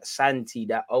time, that Santi,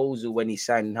 that Ozil when he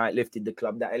signed and how it lifted the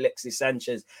club, that Alexis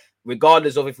Sanchez,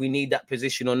 regardless of if we need that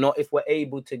position or not, if we're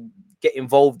able to get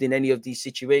involved in any of these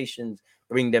situations,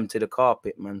 bring them to the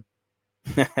carpet, man.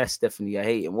 That's definitely a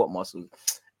hating. What muscles?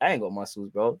 I ain't got muscles,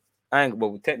 bro.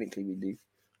 Well, technically we do.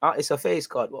 It's a face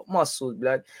card. What muscles,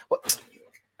 blood? What?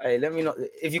 Hey, let me not.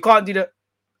 If you can't do that,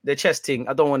 the chest thing.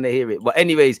 I don't want to hear it. But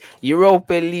anyways,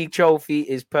 Europa League trophy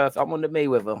is perfect. I'm on the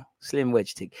Mayweather slim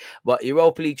wedge thing. But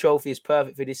Europa League trophy is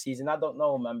perfect for this season. I don't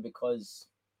know, man, because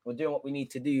we're doing what we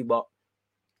need to do. But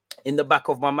in the back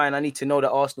of my mind, I need to know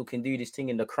that Arsenal can do this thing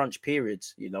in the crunch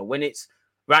periods. You know, when it's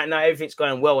right now, everything's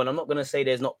going well. And I'm not going to say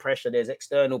there's not pressure. There's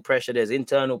external pressure. There's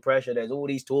internal pressure. There's all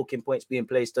these talking points being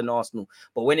placed on Arsenal.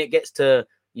 But when it gets to,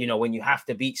 you know, when you have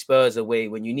to beat Spurs away,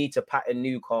 when you need to pattern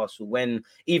Newcastle, when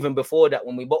even before that,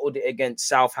 when we bottled it against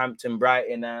Southampton,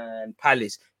 Brighton and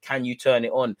Palace, can you turn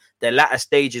it on? The latter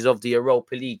stages of the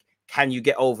Europa League, can you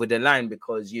get over the line?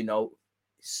 Because, you know,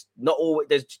 it's not all,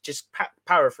 there's just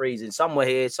paraphrasing. Some were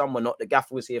here, some were not. The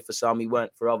gaffer was here for some, he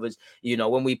weren't for others. You know,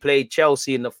 when we played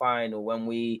Chelsea in the final, when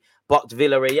we bucked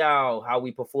Villarreal, how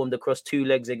we performed across two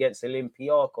legs against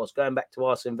Olympiacos, going back to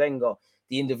Arsene Wenger,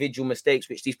 the individual mistakes,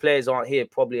 which these players aren't here,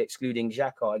 probably excluding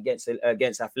Xhaka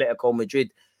against Atletico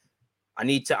Madrid.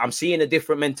 I'm seeing a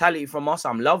different mentality from us.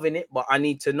 I'm loving it, but I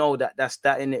need to know that that's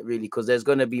that in it really, because there's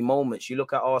going to be moments. You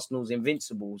look at Arsenal's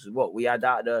invincibles, what we had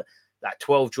out of like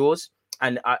 12 draws.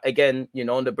 And again, you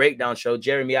know, on the breakdown show,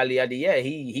 Jeremy Ali,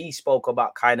 he spoke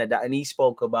about kind of that, and he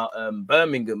spoke about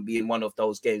Birmingham being one of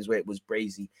those games where it was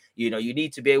brazy. You know, you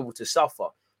need to be able to suffer.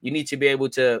 You need to be able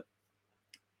to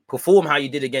perform how you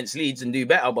did against Leeds and do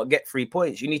better, but get 3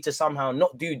 points. You need to somehow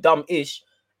not do dumb-ish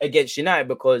against United,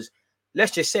 because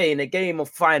let's just say in a game of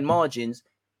fine margins,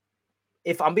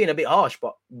 if I'm being a bit harsh,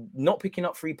 but not picking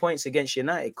up 3 points against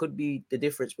United could be the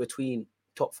difference between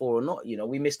top four or not. You know,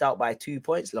 we missed out by 2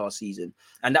 points last season,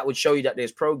 and that would show you that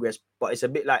there's progress. But it's a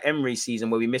bit like Emery's season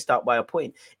where we missed out by a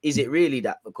point. Is it really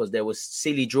that? Because there was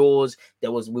silly draws,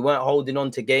 we weren't holding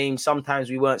on to games, sometimes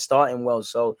we weren't starting well.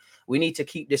 So we need to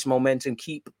keep this momentum,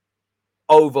 keep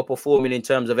overperforming in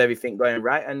terms of everything going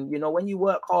right. And you know, when you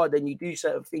work hard and you do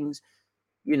certain things,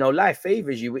 you know, life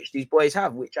favors you, which these boys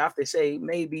have, which I have to say,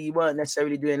 maybe you weren't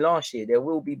necessarily doing last year. There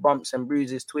will be bumps and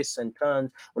bruises, twists and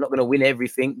turns. We're not going to win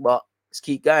everything, but let's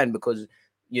keep going, because,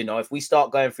 you know, if we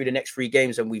start going through the next 3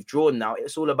 games and we've drawn now,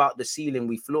 it's all about the ceiling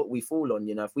we fall on.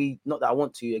 You know, if we, not that I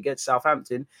want to, against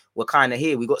Southampton, we're kind of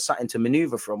here. We got something to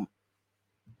maneuver from.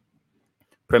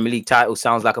 Premier League title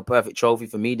sounds like a perfect trophy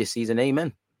for me this season.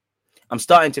 Amen. I'm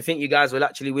starting to think you guys will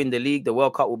actually win the league. The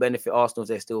World Cup will benefit Arsenal if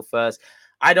they're still first.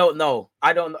 I don't know.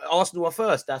 Arsenal are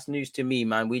first. That's news to me,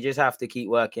 man. We just have to keep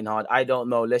working hard. I don't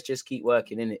know. Let's just keep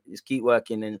working, innit? Just keep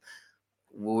working and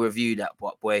we'll review that.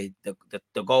 But boy,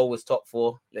 the goal was top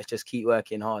 4. Let's just keep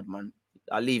working hard, man.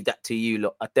 I'll leave that to you,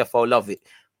 lot. I definitely love it.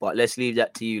 But let's leave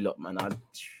that to you, lot, man.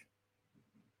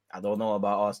 I don't know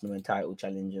about Arsenal and title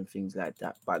challenge and things like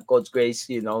that. But God's grace,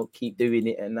 you know, keep doing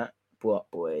it and that. But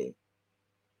boy,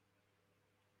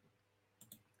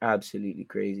 absolutely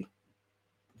crazy.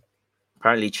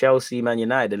 Apparently Chelsea, Man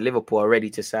United, and Liverpool are ready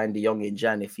to sign De Jong in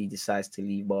Jan if he decides to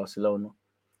leave Barcelona.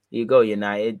 Here you go,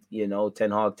 United, you know,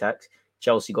 Ten Hag tax.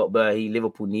 Chelsea got Berhe.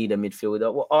 Liverpool need a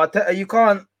midfielder. Well, Arteta, you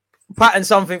can't pattern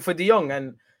something for De Jong.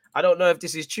 And I don't know if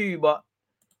this is true, but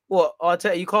what,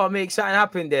 Arteta, you can't make something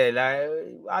happen there. Like,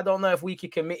 I don't know if we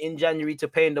could commit in January to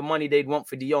paying the money they'd want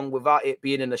for De Jong without it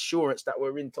being an assurance that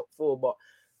we're in top 4. But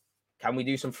can we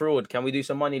do some fraud? Can we do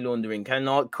some money laundering? Can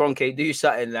Kroenke do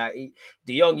something? Like,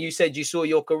 De Jong, you said you saw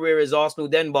your career as Arsenal,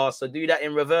 then Barca. Do that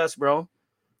in reverse, bro.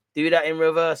 Do that in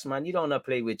reverse, man. You don't want to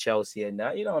play with Chelsea and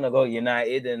that. You don't want to go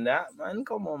United and that, man.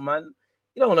 Come on, man.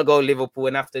 You don't want to go Liverpool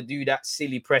and have to do that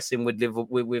silly pressing with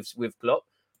Liverpool with Klopp.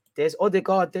 There's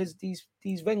Odegaard. There's these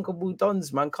Venkable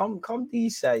Dons, man. Come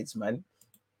these sides, man.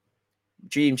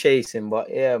 Dream chasing, but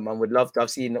yeah, man, would love to. I've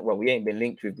seen, well, we ain't been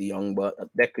linked with De Jong, but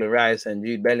Declan Rice and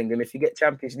Jude Bellingham. If you get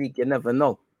Champions League, you never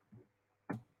know.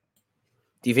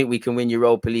 Do you think we can win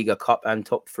Europa League, a cup, and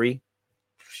top 3?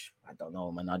 I don't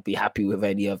know, man. I'd be happy with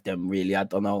any of them, really. I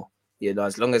don't know. You know,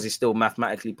 as long as it's still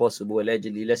mathematically possible,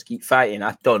 allegedly, let's keep fighting.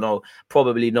 I don't know.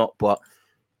 Probably not, but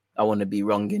I want to be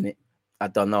wrong in it. I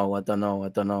don't know. I'd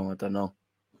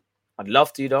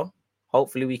love to, though.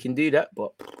 Hopefully we can do that,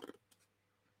 but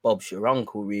Bob's your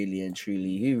uncle, really and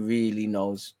truly. Who really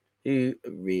knows?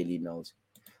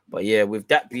 But yeah, with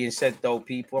that being said, though,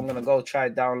 people, I'm going to go try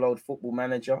download Football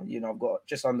Manager. You know, I've got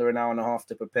just under an hour and a half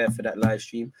to prepare for that live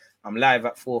stream. I'm live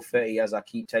at 4:30, as I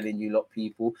keep telling you lot,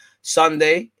 people.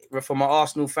 Sunday, for my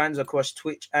Arsenal fans across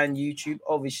Twitch and YouTube,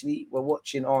 obviously, we're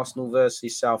watching Arsenal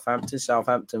versus Southampton.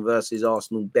 Southampton versus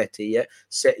Arsenal, better yet.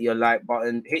 Set your like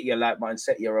button, hit your like button,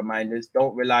 set your reminders.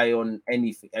 Don't rely on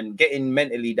anything. And getting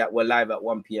mentally that we're live at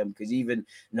 1 p.m. because even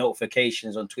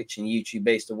notifications on Twitch and YouTube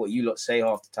based on what you lot say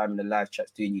half the time in the live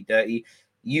chat's doing you dirty.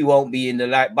 You won't be in the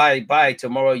light by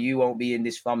tomorrow. You won't be in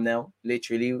this thumbnail.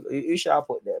 Literally, who should I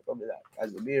put there? Probably like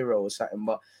as a bureau or something.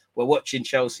 But we're watching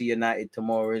Chelsea United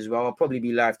tomorrow as well. I'll probably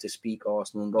be live to speak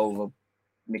Arsenal and go over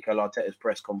Mikel Arteta's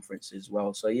press conference as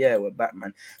well. So yeah, we're back,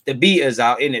 man. The beta's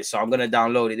out in it, so I'm gonna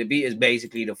download it. The beta's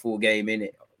basically the full game in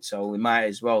it, so we might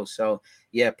as well. So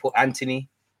yeah, put Anthony.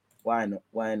 Why not?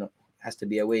 Why not? Has to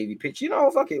be a wavy pitch. You know,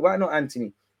 fuck it. Why not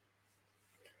Anthony?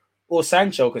 Or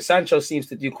Sancho, because Sancho seems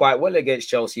to do quite well against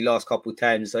Chelsea last couple of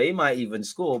times, so he might even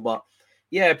score. But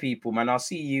yeah, people, man, I'll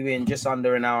see you in just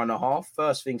under an hour and a half.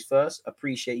 First things first,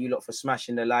 appreciate you lot for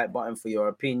smashing the like button, for your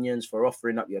opinions, for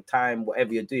offering up your time,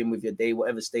 whatever you're doing with your day,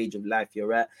 whatever stage of life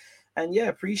you're at. And yeah,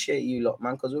 appreciate you lot,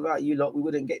 man, because without you lot, we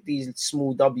wouldn't get these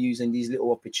small W's and these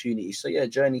little opportunities. So yeah,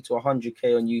 journey to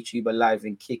 100K on YouTube, alive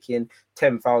and kicking,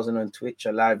 10,000 on Twitch,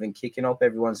 alive and kicking. Hope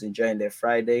everyone's enjoying their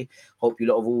Friday. Hope you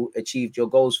lot have all achieved your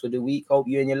goals for the week. Hope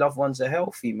you and your loved ones are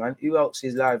healthy, man. Who else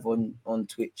is live on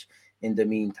Twitch in the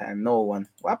meantime? No one.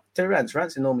 What happened to Rants?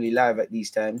 Rants are normally live at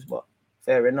these times, but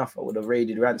fair enough. I would have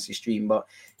raided Rancy's stream. But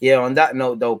yeah, on that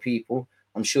note, though, people,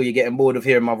 I'm sure you're getting bored of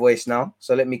hearing my voice now.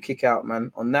 So let me kick out,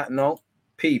 man. On that note,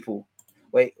 people.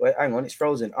 Wait, hang on. It's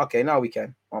frozen. Okay, now we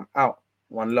can. I'm out.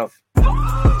 One love.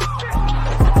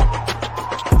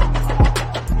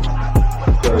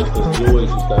 There's always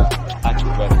that active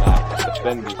and that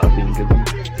defending. I think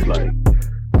it's like.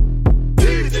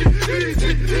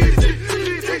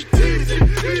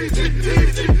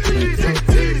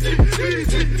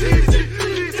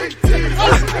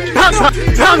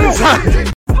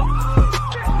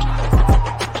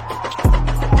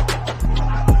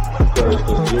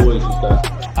 There's always that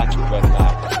active and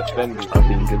that defending. I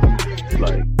think it's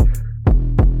like.